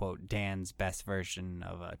quote-unquote Dan's best version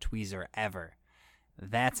of a Tweezer ever.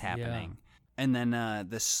 That's happening. Yeah. And then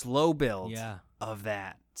the slow build of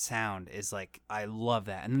that sound is like, I love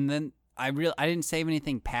that. And then I didn't save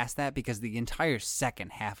anything past that because the entire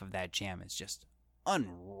second half of that jam is just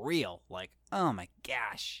unreal. Like, oh my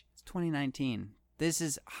gosh. It's 2019. This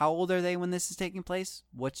is, how old are they when this is taking place?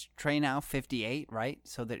 What's Trey now? 58, right?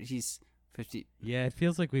 So that he's 50. Yeah, it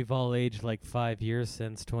feels like we've all aged like 5 years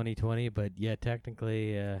since 2020, but yeah,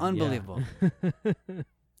 technically, unbelievable. Yeah.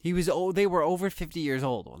 He was old. They were over 50 years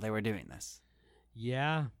old while they were doing this.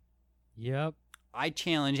 Yeah. Yep. I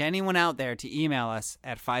challenge anyone out there to email us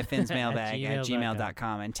at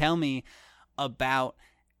fivefinsmailbag@gmail.com and tell me about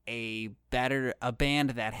a band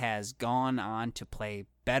that has gone on to play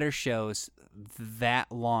better shows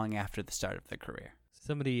that long after the start of their career.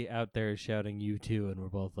 Somebody out there is shouting U2, and we're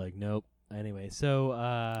both like, nope. Anyway, so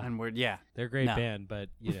and they're a great band, but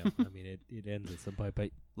I mean, it ends at some point.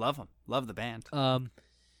 But love them, love the band.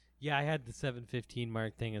 Yeah, I had the 7:15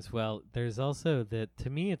 mark thing as well. There's also to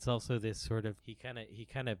me, it's also this sort of he kind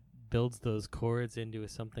of builds those chords into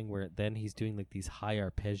something where then he's doing like these high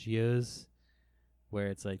arpeggios, where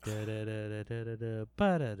it's like it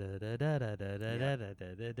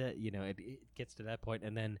gets to that point,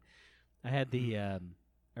 and then I had the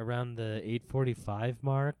around the 8:45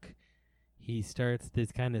 mark, he starts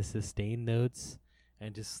this kind of sustained notes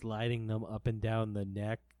and just sliding them up and down the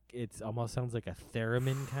neck. It almost sounds like a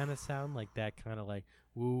theremin kind of sound, like that kind of like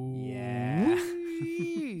woo, yeah.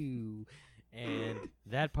 And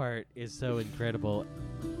that part is so incredible.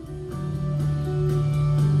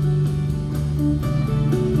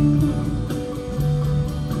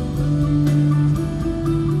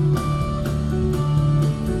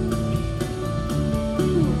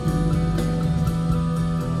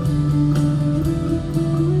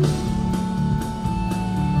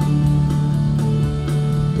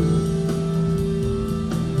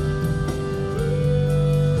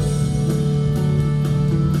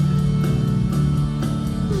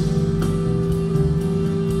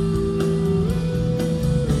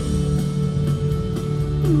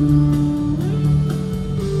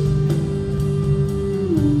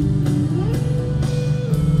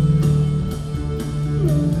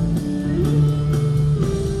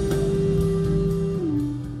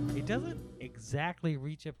 Exactly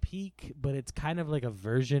reach a peak, but it's kind of like a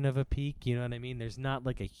version of a peak, you know what I mean? There's not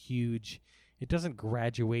like it doesn't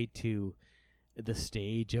graduate to the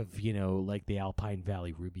stage of, like the Alpine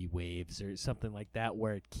Valley Ruby Waves or something like that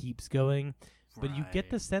where it keeps going. Right. But you get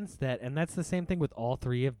the sense that, and that's the same thing with all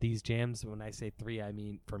 3 of these jams. When I say 3, I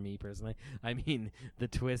mean, for me personally, I mean the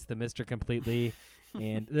Twist, the Mr. Completely,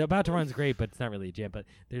 and the About to Run's great, but it's not really a jam. But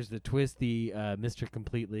there's the Twist, the Mr.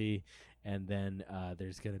 Completely, and then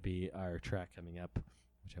there's going to be our track coming up,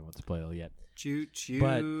 which I won't spoil yet. Choo choo.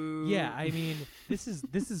 But yeah, I mean, this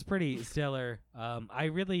is pretty stellar.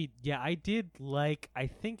 I did like. I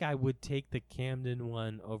think I would take the Camden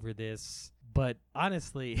one over this, but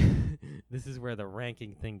honestly, this is where the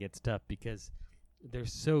ranking thing gets tough because they're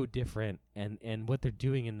so different, and what they're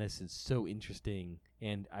doing in this is so interesting.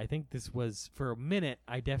 And I think this was, for a minute,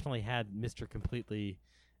 I definitely had Mr. Completely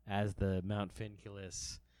as the Mount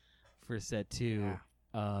Finculus for set 2.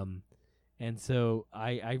 Yeah. And so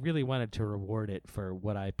I really wanted to reward it for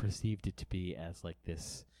what I perceived it to be as like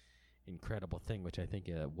this incredible thing, which I think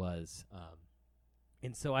it was.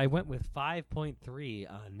 And so I went with 5.3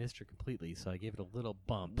 on Mr. Completely, so I gave it a little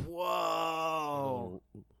bump. Whoa!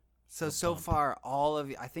 So far,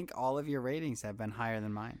 I think all of your ratings have been higher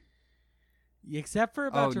than mine. Except for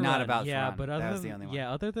About to Run. Not About to Yeah, Run. but That was the only one.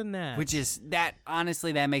 Yeah, other than that. Which is that,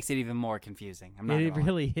 honestly, that makes it even more confusing. I'm not It gonna lie.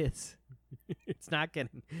 really is. It's not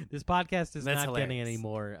getting, this podcast is That's not getting any hilarious.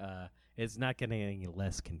 more, it's not getting any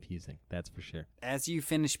less confusing. That's for sure. As you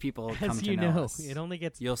Finnish people come As to you know know, us, it only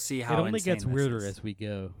gets you'll see how it only insane gets this weirder is. as we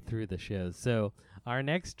go through the shows. So our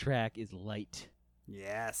next track is Light.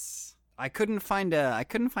 Yes. I couldn't find a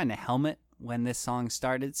helmet when this song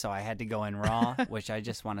started, so I had to go in raw, which I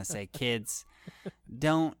just want to say, kids,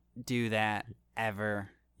 don't do that ever.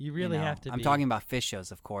 You really know. have to. I'm talking about fish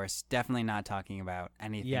shows, of course. Definitely not talking about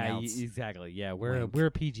anything Yeah, else. exactly. Yeah, we're Wink. we're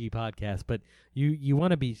a PG podcast, but you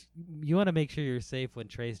want to make sure you're safe when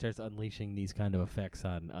Trey starts unleashing these kind of effects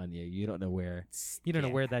on you. You don't know where know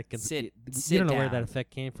where that Sit you don't know where down. that effect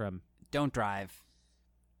came from. Don't drive.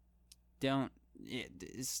 Call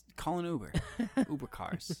an Uber. Uber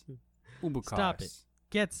cars. Uber cars. Stop it.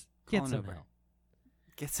 Get Call an some Uber. help.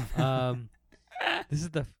 Get some.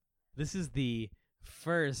 This is the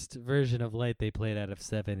first version of Light they played out of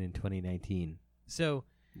 7 in 2019. So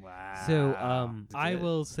Wow. I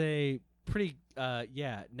will say pretty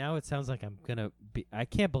now it sounds like I'm gonna be. I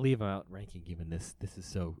can't believe I'm outranking you in this. This is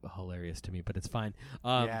so hilarious to me, but it's fine.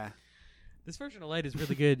 Yeah. This version of Light is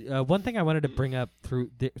really good. One thing I wanted to bring up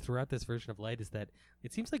throughout this version of Light is that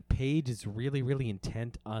it seems like Page is really, really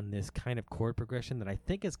intent on this kind of chord progression that I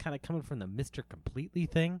think is kind of coming from the Mr. Completely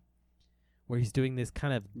thing, where he's doing this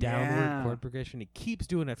kind of downward chord progression. He keeps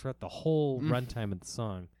doing it throughout the whole runtime of the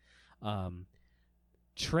song.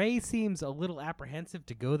 Trey seems a little apprehensive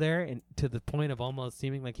to go there, and to the point of almost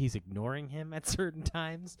seeming like he's ignoring him at certain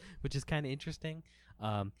times, which is kind of interesting.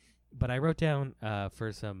 But I wrote down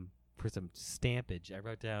for some stampage. I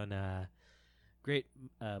wrote down great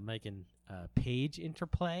Mike and Page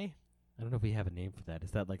interplay. I don't know if we have a name for that.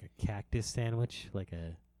 Is that like a cactus sandwich? Like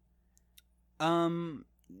a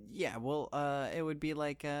Yeah, well, it would be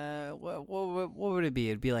like what would it be?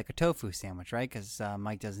 It'd be like a tofu sandwich, right? Because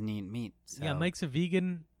Mike doesn't eat meat. So yeah, Mike's a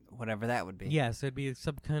vegan. whatever that would be. Yeah, so it'd be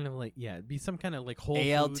some kind of like it'd be some kind of like Whole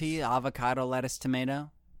ALT, Foods. avocado, lettuce,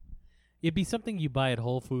 tomato. It'd be something you buy at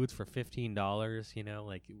Whole Foods for $15. You know,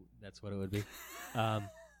 like that's what it would be.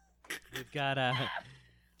 We've got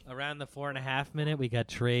around the 4.5 minute. We got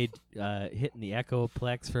Trey hitting the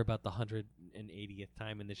Echoplex for about the 180th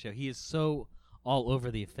time in the show. He is so all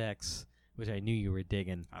over the effects, which I knew you were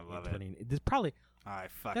digging. I love it. This probably I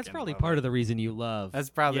fucking that's probably love part it. of the reason you love.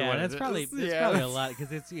 That's probably what that's it probably is. that's Yeah. probably a lot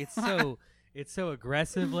because it's so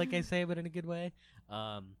aggressive, like I say, but in a good way.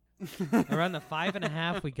 Around the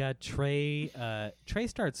 5.5, we got Trey. Trey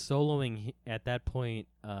starts soloing at that point,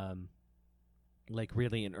 like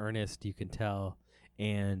really in earnest. You can tell,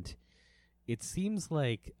 and it seems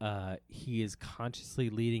like he is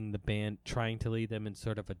consciously leading the band, trying to lead them in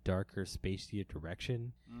sort of a darker, spacier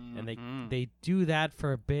direction. And they do that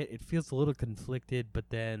for a bit. It feels a little conflicted,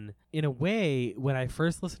 but then in a way, when I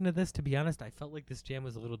first listened to this, to be honest, I felt like this jam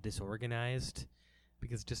was a little disorganized.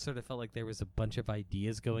 Because it just sort of felt like there was a bunch of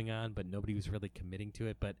ideas going on, but nobody was really committing to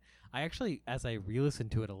it. But I actually, as I re-listened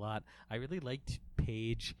to it a lot, I really liked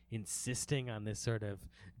Page insisting on this sort of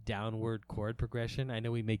downward chord progression. I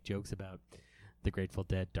know we make jokes about the Grateful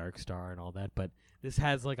Dead, Dark Star, and all that, but this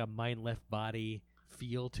has like a Mind Left Body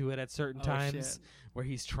feel to it at certain times where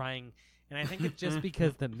he's trying. And I think it's just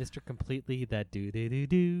because the Mr. Completely, that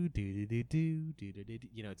do-do-do-do, do-do-do-do, do-do-do-do,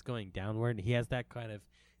 you know, it's going downward. And he has that kind of,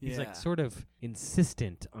 he's like sort of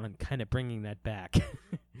insistent on kind of bringing that back.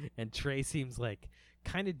 And Trey seems like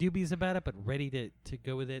kind of dubious about it, but ready to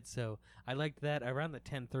go with it. So I liked that. Around the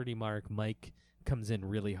 10:30 mark, Mike comes in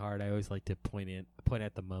really hard. I always like to point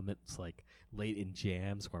at the moments like late in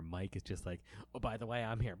jams where Mike is just like, oh, by the way,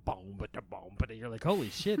 I'm here. Boom, but you're like,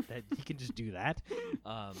 holy shit, that he can just do that.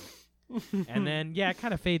 And then it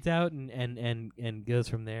kind of fades out and goes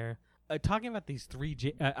from there. Talking about these three,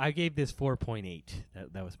 I gave this 4.8.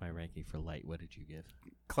 That was my ranking for Light. What did you give?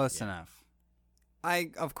 Close enough.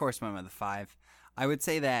 I, of course, went with a 5. I would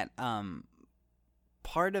say that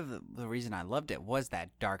part of the reason I loved it was that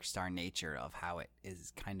Dark Star nature of how it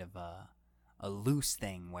is kind of a loose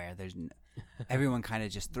thing where there's everyone kind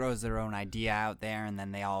of just throws their own idea out there and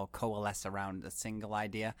then they all coalesce around a single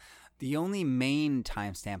idea. The only main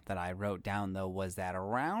timestamp that I wrote down, though, was that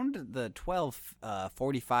around the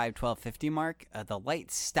 12:45, 12:50 mark, the light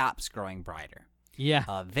stops growing brighter.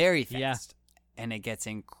 Yeah. Very fast. Yeah. And it gets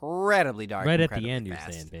incredibly dark. Right at the end, fast.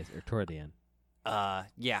 you're saying, basically, or toward the end.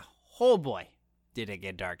 Yeah. Oh, boy, did it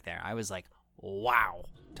get dark there. I was like, wow.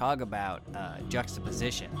 Talk about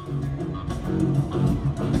juxtaposition.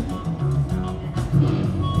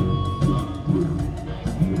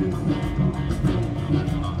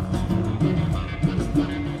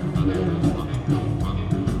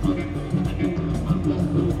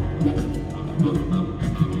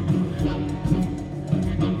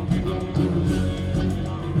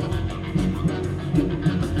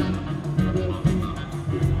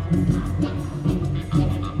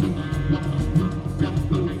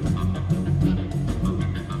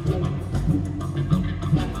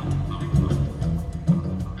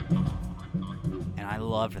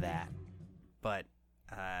 love that. But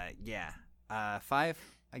yeah, 5.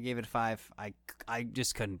 I gave it a 5. I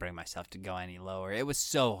just couldn't bring myself to go any lower. It was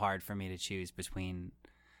so hard for me to choose between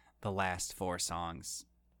the last 4 songs,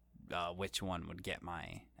 which one would get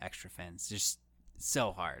my extra fins. Just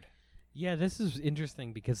so hard. Yeah, this is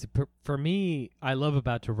interesting because for me, I love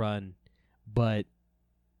About to Run, but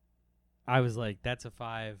I was like, that's a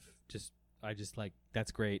 5. I just like,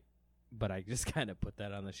 that's great. But I just kind of put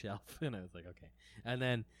that on the shelf, and I was like, okay. And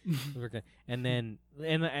then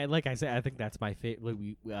like I said, I think that's my favorite.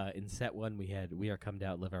 We in set 1 we had We Are Come to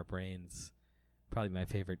Outlive Our Brains, probably my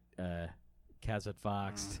favorite. Casbah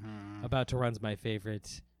Fox, About to Run's my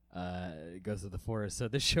favorite. Goes to the Forest. So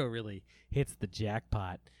this show really hits the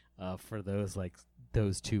jackpot for those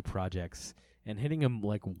 2 projects, and hitting them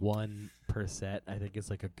like 1 per set, I think is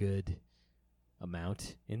like a good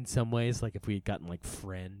amount in some ways. Like if we had gotten like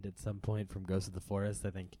Friend at some point from Ghost of the Forest, I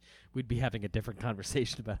think we'd be having a different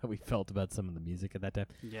conversation about how we felt about some of the music at that time.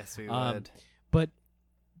 Yes, we would. But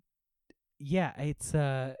yeah, it's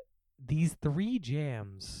these 3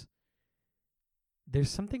 jams. There's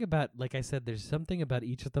something about, like I said, there's something about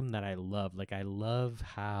each of them that I love. Like I love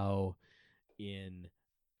how in,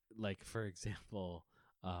 like, for example,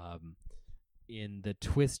 in the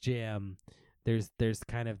Twist jam, there's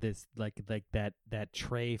kind of this like that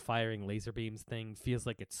Trey firing laser beams thing feels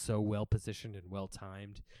like it's so well positioned and well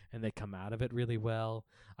timed, and they come out of it really well.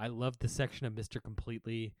 I love the section of Mr.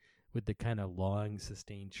 Completely with the kind of long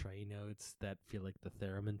sustained Trey notes that feel like the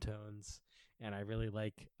theremin tones, and I really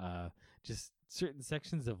like just certain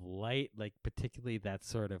sections of Light, like particularly that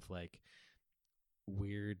sort of like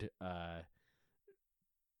weird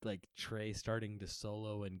like Trey starting to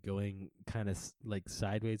solo and going kind of like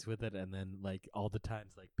sideways with it, and then like all the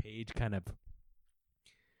times like Page kind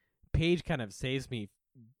of saves me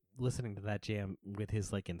listening to that jam with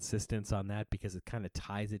his like insistence on that, because it kind of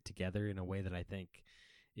ties it together in a way that I think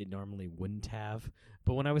it normally wouldn't have.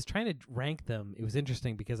 But when I was trying to rank them, it was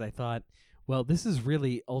interesting because I thought, well, this is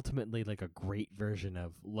really ultimately like a great version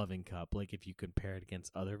of Loving Cup, like if you compare it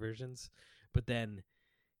against other versions. But then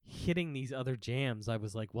hitting these other jams, I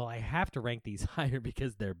was like, well, I have to rank these higher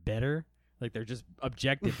because they're better. Like they're just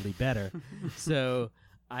objectively better. So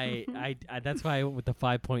I that's why I went with the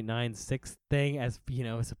 5.96 thing, as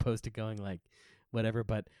as opposed to going like whatever.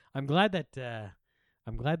 But I'm glad that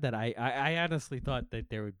I honestly thought that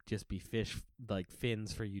there would just be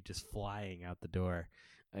fins for you just flying out the door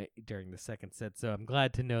during the second set. So I'm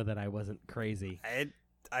glad to know that I wasn't crazy.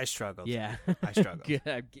 I struggled. Yeah, I struggled.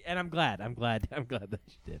 And I'm glad that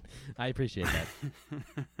you did. I appreciate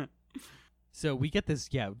that. So we get this,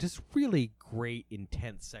 just really great,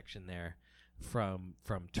 intense section there from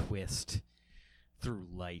Twist through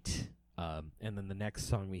Light, and then the next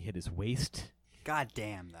song we hit is Waste. God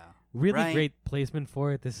damn, though. Really great placement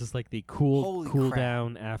for it. This is like the cool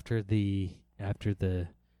down after the.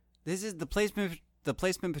 This is the placement. The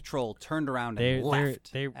placement patrol turned around and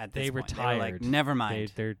left. They retired. They were like, never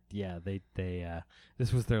mind.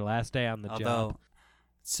 This was their last day on the job.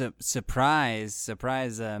 Surprise,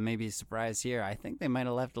 maybe surprise here. I think they might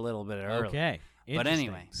have left a little bit early. Okay, but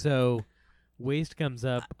anyway. So, Waste comes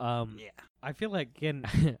up. Yeah. I feel like again,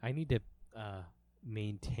 I need to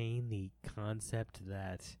maintain the concept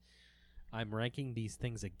that I'm ranking these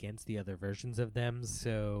things against the other versions of them.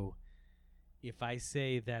 So, if I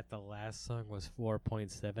say that the last song was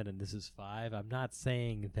 4.7 and this is 5, I'm not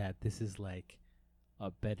saying that this is like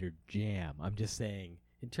a better jam. I'm just saying,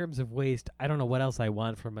 in terms of Waste, I don't know what else I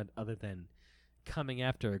want from it other than coming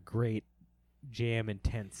after a great jam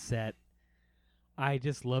intense set. I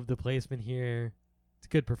just love the placement here. It's a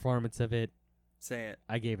good performance of it. Say it.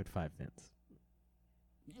 I gave it 5 fins.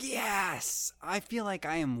 Yes! I feel like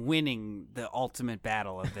I am winning the ultimate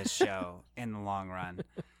battle of this show in the long run.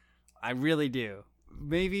 I really do.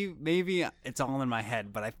 Maybe it's all in my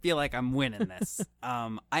head, but I feel like I'm winning this.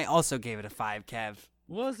 I also gave it a 5, Kev.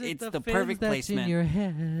 Was it it's the the fins perfect that's placement in your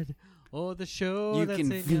head, or the show you that's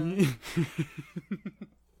can in your...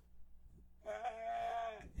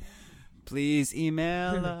 Please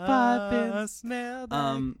email us. 5fins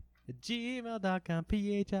mailbag at gmail.com.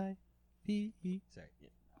 PHIVE. Sorry.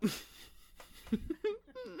 Yeah.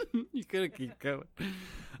 You gotta keep going.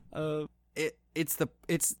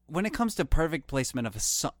 It's when it comes to perfect placement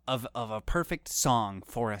of a perfect song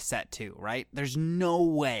for a set 2, right? There's no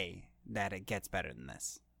way that it gets better than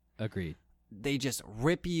this. Agreed. They just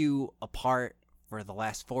rip you apart for the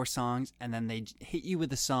last 4 songs, and then they hit you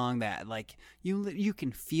with a song that like you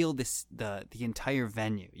can feel the entire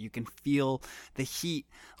venue. You can feel the heat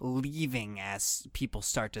leaving as people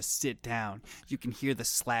start to sit down. You can hear the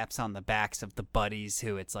slaps on the backs of the buddies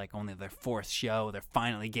who it's like only their 4th show. They're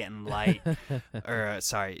finally getting light, or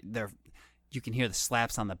you can hear the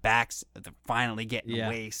slaps on the backs. They're finally getting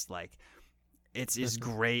waist. Like it's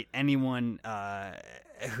great. Anyone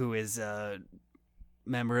who is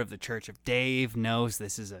member of the Church of Dave knows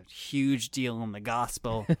this is a huge deal in the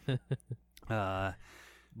gospel.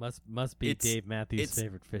 Must be Dave Matthews'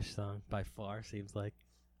 favorite Fish song by far. Seems like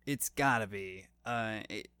it's gotta be.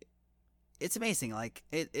 It's amazing. Like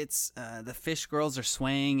it's the Fish girls are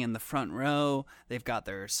swaying in the front row. They've got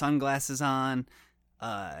their sunglasses on.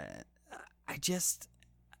 I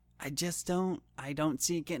don't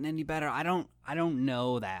see it getting any better. I don't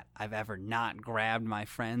know that I've ever not grabbed my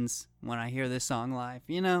friends when I hear this song live.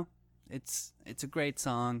 You know, it's a great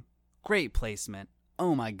song, great placement.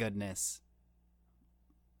 Oh my goodness.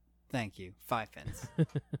 Thank you. 5 fins.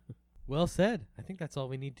 Well said. I think that's all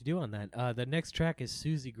we need to do on that. The next track is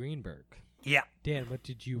Susie Greenberg. Yeah. Dan, what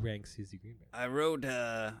did you rank Susie Greenberg? I wrote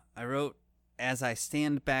as I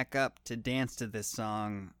stand back up to dance to this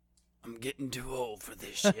song, I'm getting too old for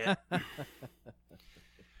this shit.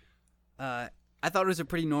 I thought it was a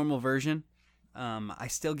pretty normal version. I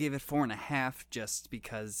still give it 4.5 just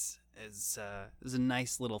because it was a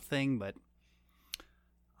nice little thing, but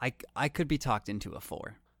I could be talked into a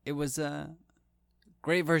 4. It was a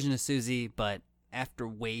great version of Susie, but after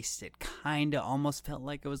Waste, it kind of almost felt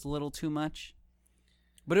like it was a little too much.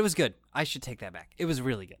 But it was good. I should take that back. It was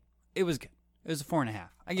really good. It was good. It was a 4.5.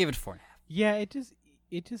 I gave it a 4.5. Yeah, it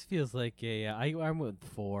just feels like I'm with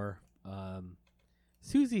 4.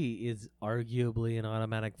 Susie is arguably an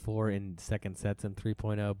automatic 4 in second sets and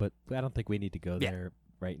 3.0, but I don't think we need to go there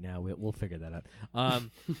right now. We'll figure that out.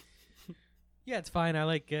 Yeah, it's fine. I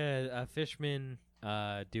like Fishman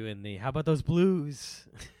doing the "How about those blues?"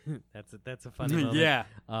 that's a funny moment. Yeah.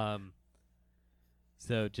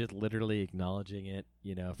 So just literally acknowledging it,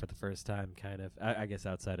 for the first time, kind of. I guess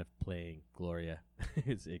outside of playing Gloria,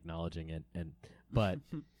 is acknowledging it, but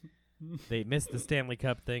they missed the Stanley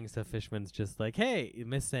Cup thing, so Fishman's just like, "Hey," you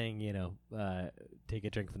missed saying, take a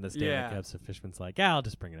drink from the Stanley Cup. So Fishman's like, "Yeah, I'll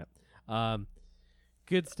just bring it up."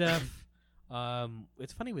 Good stuff.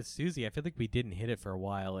 It's funny with Susie. I feel like we didn't hit it for a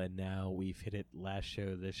while, and now we've hit it last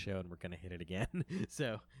show, this show, and we're gonna hit it again.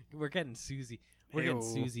 So we're getting Susie. We're getting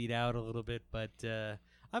Susied out a little bit, but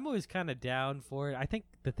I'm always kind of down for it. I think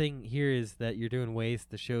the thing here is that you're doing Waste.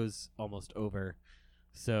 The show's almost over,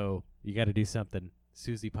 so you got to do something.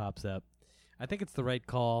 Susie pops up. I think it's the right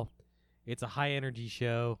call. It's a high-energy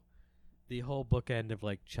show. The whole bookend of,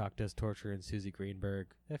 like, Chalk Does Torture and Susie Greenberg,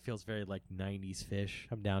 that feels very, like, 90s Fish.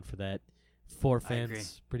 I'm down for that. 4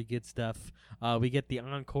 fans, pretty good stuff. We get the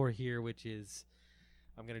encore here, which is,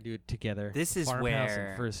 I'm going to do it together. This is Farmhouse where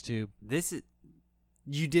and First Tube.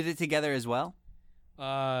 You did it together as well?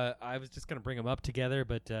 I was just going to bring them up together,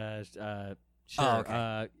 but sure.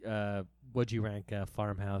 Oh, okay. What'd you rank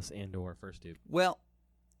Farmhouse and or First Tube? Well,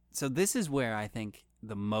 so this is where I think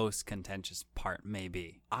the most contentious part may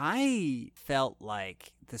be. I felt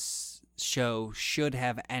like this show should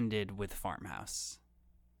have ended with Farmhouse.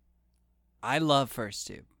 I love First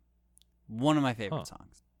Tube. One of my favorite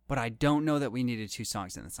songs. But I don't know that we needed 2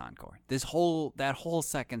 songs in this encore. That whole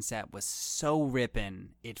second set was so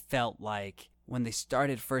ripping. It felt like when they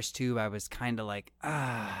started First Tube, I was kind of like,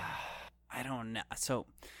 I don't know. So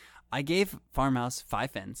I gave Farmhouse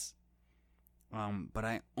 5 fins. But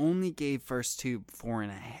I only gave First Tube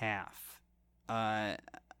 4.5.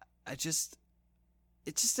 It just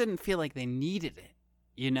didn't feel like they needed it,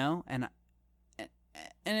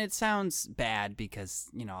 and it sounds bad because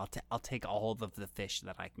I'll take all of the fish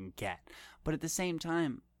that I can get, but at the same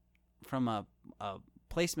time, from a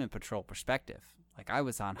placement patrol perspective, like I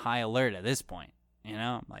was on high alert at this point.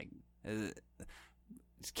 I'm like, is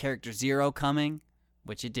character 0 coming?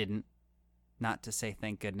 Which it didn't. Not to say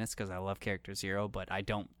thank goodness, because I love character 0, but I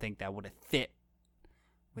don't think that would have fit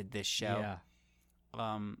with this show.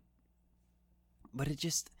 Yeah. But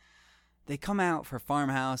they come out for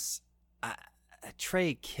Farmhouse.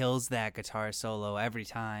 Trey kills that guitar solo every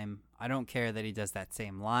time. I don't care that he does that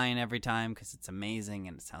same line every time because it's amazing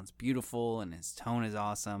and it sounds beautiful and his tone is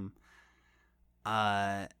awesome.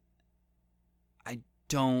 I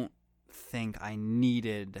don't think I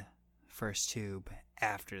needed First Tube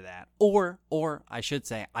after that. Or I should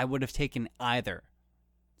say, I would have taken either.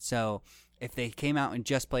 So if they came out and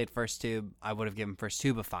just played First Tube, I would have given First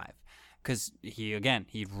Tube a 5. Because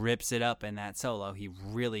he rips it up in that solo. He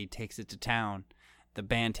really takes it to town. the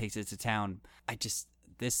band takes it to town.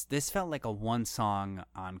 This felt like a one song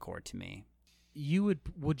encore to me.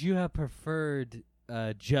 Would you have preferred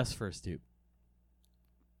just First Tube?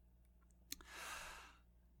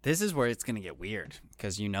 This is where it's gonna get weird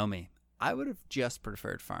because you know me. I would have just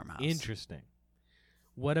preferred Farmhouse. Interesting.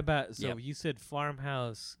 What about Yep. you said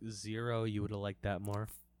Farmhouse 0? You would have liked that more.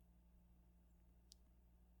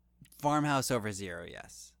 Farmhouse over 0,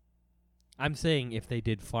 yes. I'm saying if they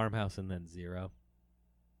did Farmhouse and then 0.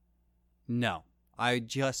 No, I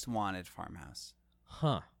just wanted Farmhouse.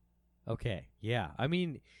 Huh. Okay. Yeah. I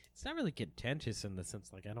mean, it's not really contentious in the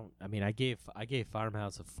sense like I gave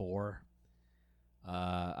Farmhouse a 4.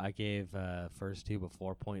 I gave First Tube a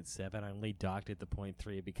 4.7. I only docked it to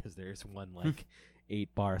 0.3 because there's one like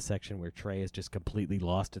 8-bar section where Trey is just completely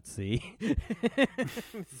lost at sea.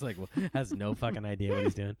 It's like has no fucking idea what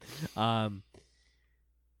he's doing.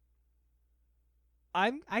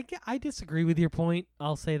 I disagree with your point.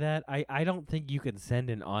 I'll say that. I don't think you can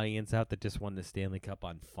send an audience out that just won the Stanley Cup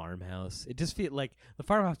on Farmhouse. It just feels like the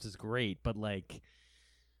Farmhouse is great, but like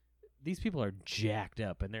these people are jacked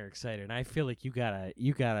up and they're excited. And I feel like you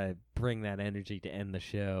gotta bring that energy to end the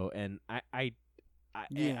show. And I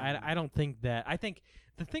don't think that. I think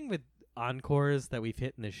the thing with encores that we've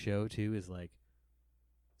hit in this show too is like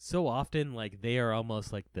so often like they are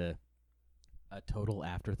almost like a total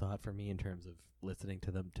afterthought for me in terms of listening to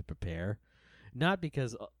them to prepare. Not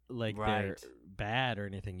because like they're bad or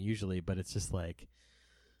anything usually, but it's just like,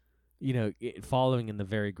 you know, following in the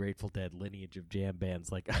very Grateful Dead lineage of jam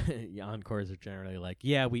bands, like encores are generally like,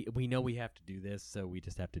 yeah, we know we have to do this, so we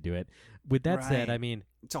just have to do it. With that said, I mean,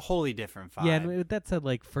 it's a wholly different vibe. Yeah, and with that said,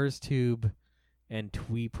 like First Tube and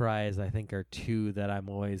Twee Prize, I think are two that I'm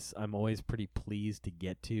always pretty pleased to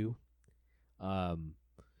get to.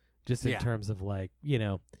 Just in terms of like, you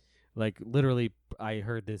know, like literally I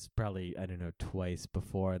heard this probably, I don't know, twice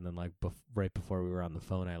before, and then like right before we were on the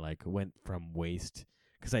phone, I like went from Waste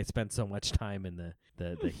because I spent so much time in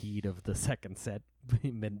the heat of the second set,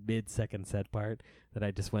 mid-second set part, that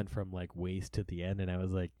I just went from like Waste to the end, and I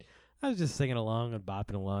was just singing along and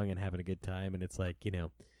bopping along and having a good time. And it's like, you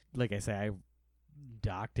know, like I say, I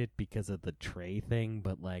docked it because of the Trey thing,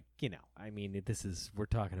 but like, you know, I mean, we're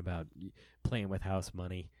talking about playing with house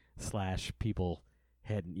money / people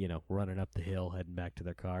heading, you know, running up the hill, heading back to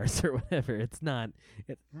their cars or whatever. It's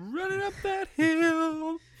running up that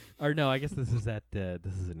hill. Or no, I guess this is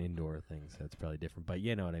an indoor thing, so it's probably different. But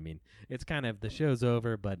you know what I mean. It's kind of the show's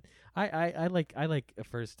over, but I'm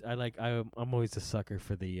always a sucker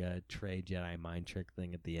for the Trey Jedi mind trick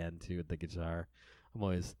thing at the end too with the guitar. I'm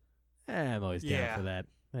always down for that.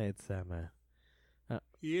 It's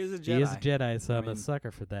he is a Jedi. He is a Jedi, so I'm a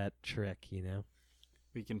sucker for that trick, you know.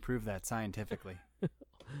 We can prove that scientifically.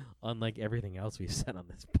 Unlike everything else we've said on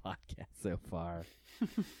this podcast so far.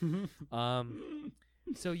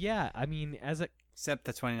 So yeah, I mean, except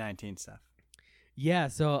the 2019 stuff. Yeah,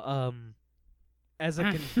 so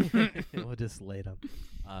we'll just lay it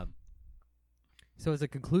on. So as a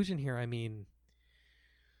conclusion here, I mean,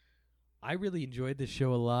 I really enjoyed this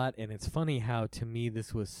show a lot, and it's funny how to me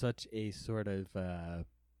this was such a sort of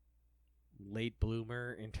late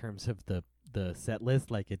bloomer in terms of the set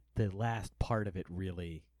list. Like the last part of it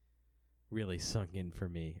really sunk in for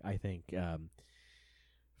me. I think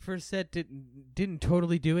first set didn't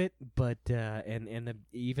totally do it, but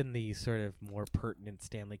even the sort of more pertinent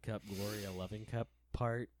Stanley Cup Gloria Loving Cup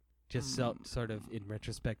part just sort of in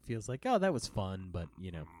retrospect feels like, oh, that was fun, but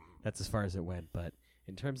you know, that's as far as it went. But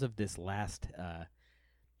in terms of this the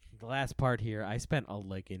last part here, I spent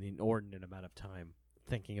an inordinate amount of time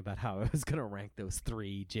thinking about how I was going to rank those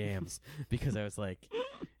 3 jams because I was like,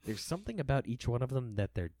 there's something about each one of them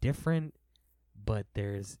that they're different, but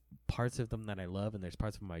there's parts of them that I love and there's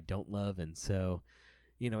parts of them I don't love. And so,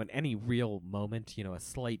 you know, in any real moment, you know, a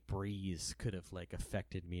slight breeze could have like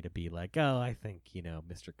affected me to be like, oh, I think, you know,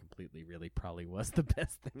 Mr. Completely really probably was the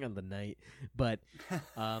best thing on the night. But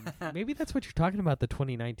maybe that's what you're talking about, the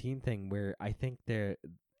 2019 thing, where I think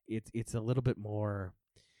it's a little bit more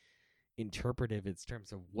interpretive in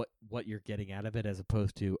terms of what you're getting out of it, as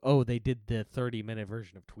opposed to, oh, they did the 30-minute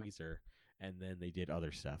version of Tweezer and then they did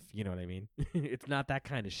other stuff. You know what I mean? It's not that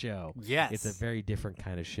kind of show. Yes. It's a very different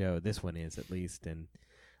kind of show. This one is, at least. And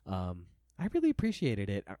I really appreciated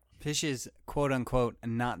it. Fish is, quote unquote,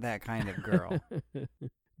 not that kind of girl.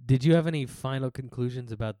 Did you have any final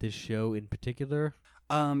conclusions about this show in particular?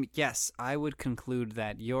 Yes, I would conclude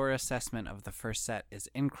that your assessment of the first set is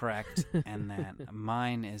incorrect and that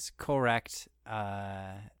mine is correct.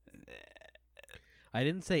 I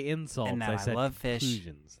didn't say insults. And that I said love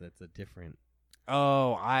conclusions. Fish. That's a different.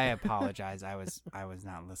 Oh, I apologize. I was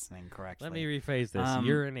not listening correctly. Let me rephrase this.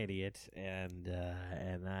 You're an idiot, and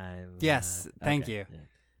I'm. Yes, thank okay. you. Yeah.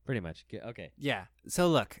 Pretty much. Okay. Yeah. So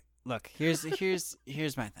look. Here's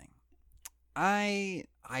my thing. I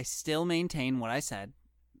still maintain what I said,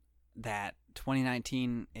 that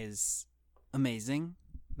 2019 is amazing.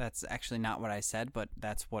 That's actually not what I said, but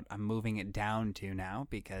that's what I'm moving it down to now,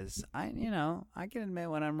 because I can admit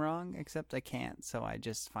when I'm wrong, except I can't. So I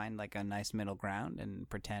just find like a nice middle ground and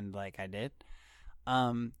pretend like I did.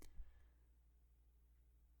 I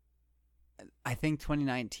think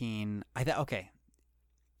 2019,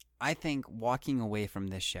 I think walking away from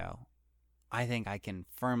this show, I think I can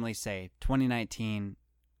firmly say 2019,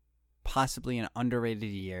 possibly an underrated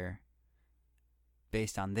year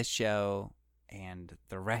based on this show and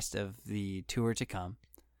the rest of the tour to come.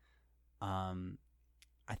 I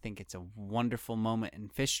think it's a wonderful moment in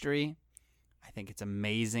history. I think it's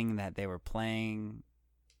amazing that they were playing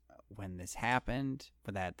when this happened,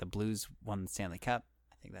 that the Blues won the Stanley Cup.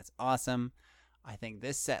 I think that's awesome. I think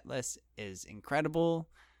this set list is incredible.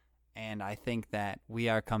 And I think that We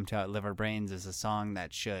Are Come to Outlive Our Brains is a song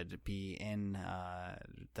that should be in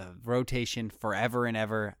the rotation forever and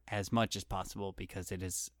ever as much as possible, because it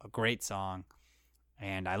is a great song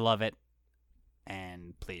and I love it.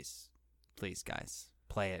 And please, guys,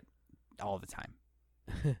 play it all the time.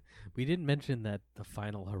 We didn't mention that the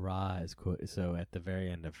final hurrah is so at the very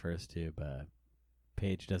end of First Tube,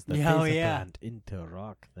 Paige does the plant into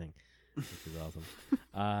rock thing, which is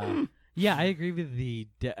awesome. Yeah, I agree with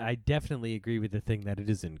I definitely agree with the thing that it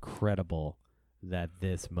is incredible that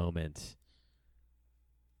this moment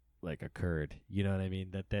like occurred. You know what I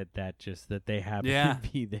mean? That just that they happen to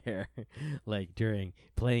be there, like during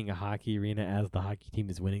playing a hockey arena as the hockey team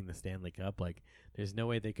is winning the Stanley Cup. Like, there's no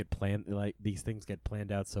way they could plan, like, these things get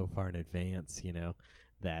planned out so far in advance. You know,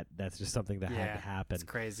 that's just something that had to happen. It's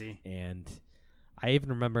crazy. And I even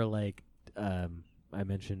remember, like, I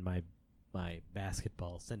mentioned my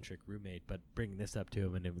basketball centric roommate, but bringing this up to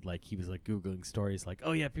him, and it would, like, he was like Googling stories, like,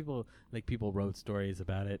 oh yeah, people wrote stories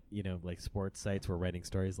about it, you know, like sports sites were writing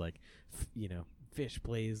stories like, Fish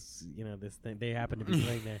plays, this thing, they happen to be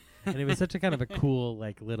playing there, and it was such a kind of a cool,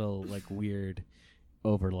 like, little, like, weird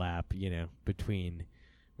overlap, between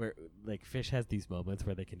where, like, Fish has these moments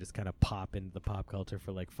where they can just kind of pop into the pop culture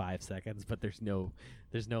for like 5 seconds, but there's no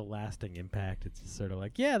lasting impact. It's just sort of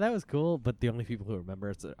like, yeah, that was cool, but the only people who remember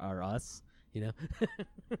it are us,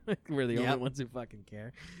 we're the only ones who fucking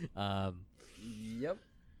care. Yep.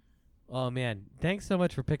 Oh man, thanks so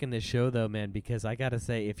much for picking this show though, man, because I gotta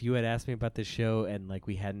say, if you had asked me about this show and like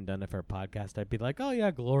we hadn't done it for a podcast, I'd be like, oh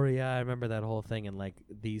yeah, Gloria, I remember that whole thing, and like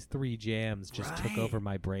these 3 jams just took over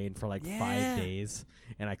my brain for like 5 days,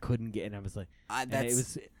 and I couldn't get, and I was like,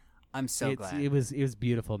 I'm so glad. It was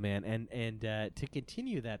beautiful, man, and to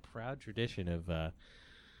continue that proud tradition of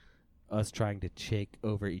us trying to shake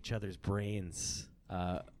over each other's brains,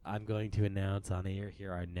 I'm going to announce on air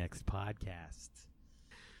here our next podcast.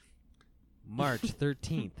 March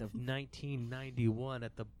 13th of 1991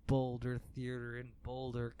 at the Boulder Theater in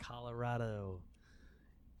Boulder, Colorado.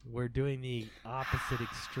 We're doing the opposite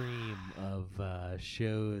extreme of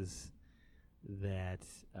shows that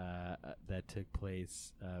took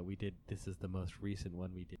place. This is the most recent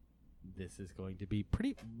one we did. This is going to be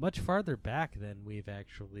pretty much farther back than we've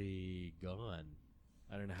actually gone.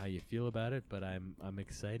 I don't know how you feel about it, but I'm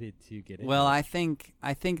excited to get into it. Well, I think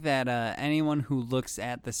that anyone who looks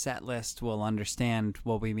at the set list will understand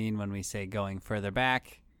what we mean when we say going further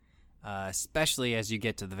back, especially as you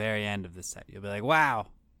get to the very end of the set. You'll be like, wow,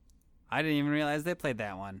 I didn't even realize they played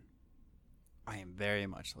that one. I am very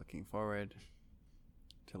much looking forward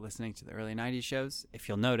to listening to the early 90s shows. If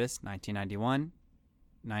you'll notice, 1991,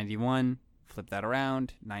 91, flip that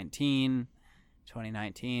around, 19,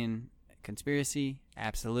 2019... Conspiracy,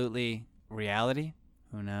 absolutely. Reality,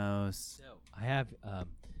 who knows? So I have,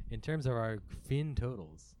 in terms of our fin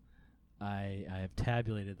totals, I have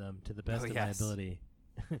tabulated them to the best of my ability.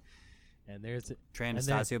 And there's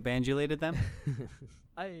Anastasio bandulated them.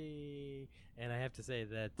 I have to say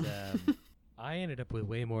that I ended up with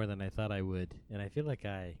way more than I thought I would, and I feel like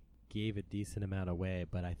I gave a decent amount away,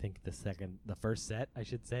 but I think the first set, I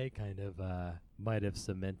should say, kind of might have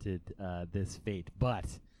cemented this fate, but.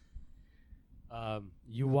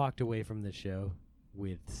 You walked away from the show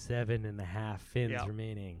with 7.5 fins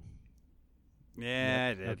remaining.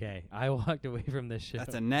 Yeah, I did. Okay, I walked away from this show.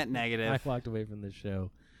 That's a net negative. I walked away from the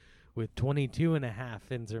show with 22.5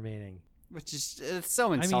 fins remaining. Which is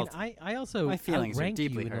so insulting. I mean, I also my feelings are ranked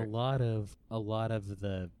deeply you in hurt. a lot of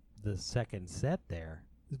the second set there,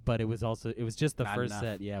 but it was just the Not first enough.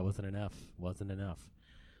 set. Yeah, it wasn't enough.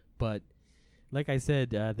 But like I said,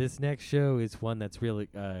 this next show is one that's really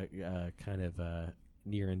kind of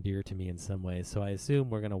near and dear to me in some ways. So I assume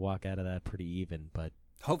we're going to walk out of that pretty even. But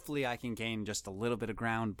hopefully I can gain just a little bit of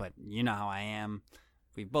ground, but you know how I am.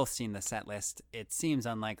 We've both seen the set list. It seems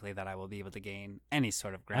unlikely that I will be able to gain any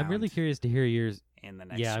sort of ground. I'm really curious to hear yours. In the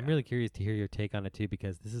next show. I'm really curious to hear your take on it too,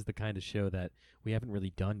 because this is the kind of show that we haven't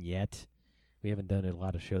really done yet. We haven't done a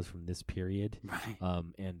lot of shows from this period. Right.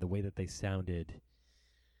 And the way that they sounded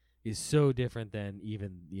is so different than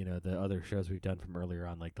even, the other shows we've done from earlier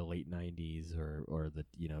on, like the late 90s or the,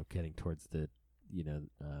 getting towards the,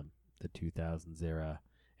 the 2000s era,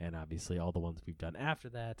 and obviously all the ones we've done after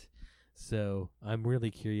that. So I'm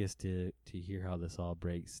really curious to hear how this all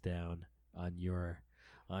breaks down on your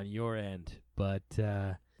end. But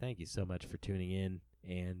thank you so much for tuning in,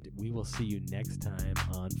 and we will see you next time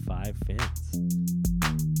on Five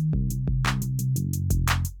Fins.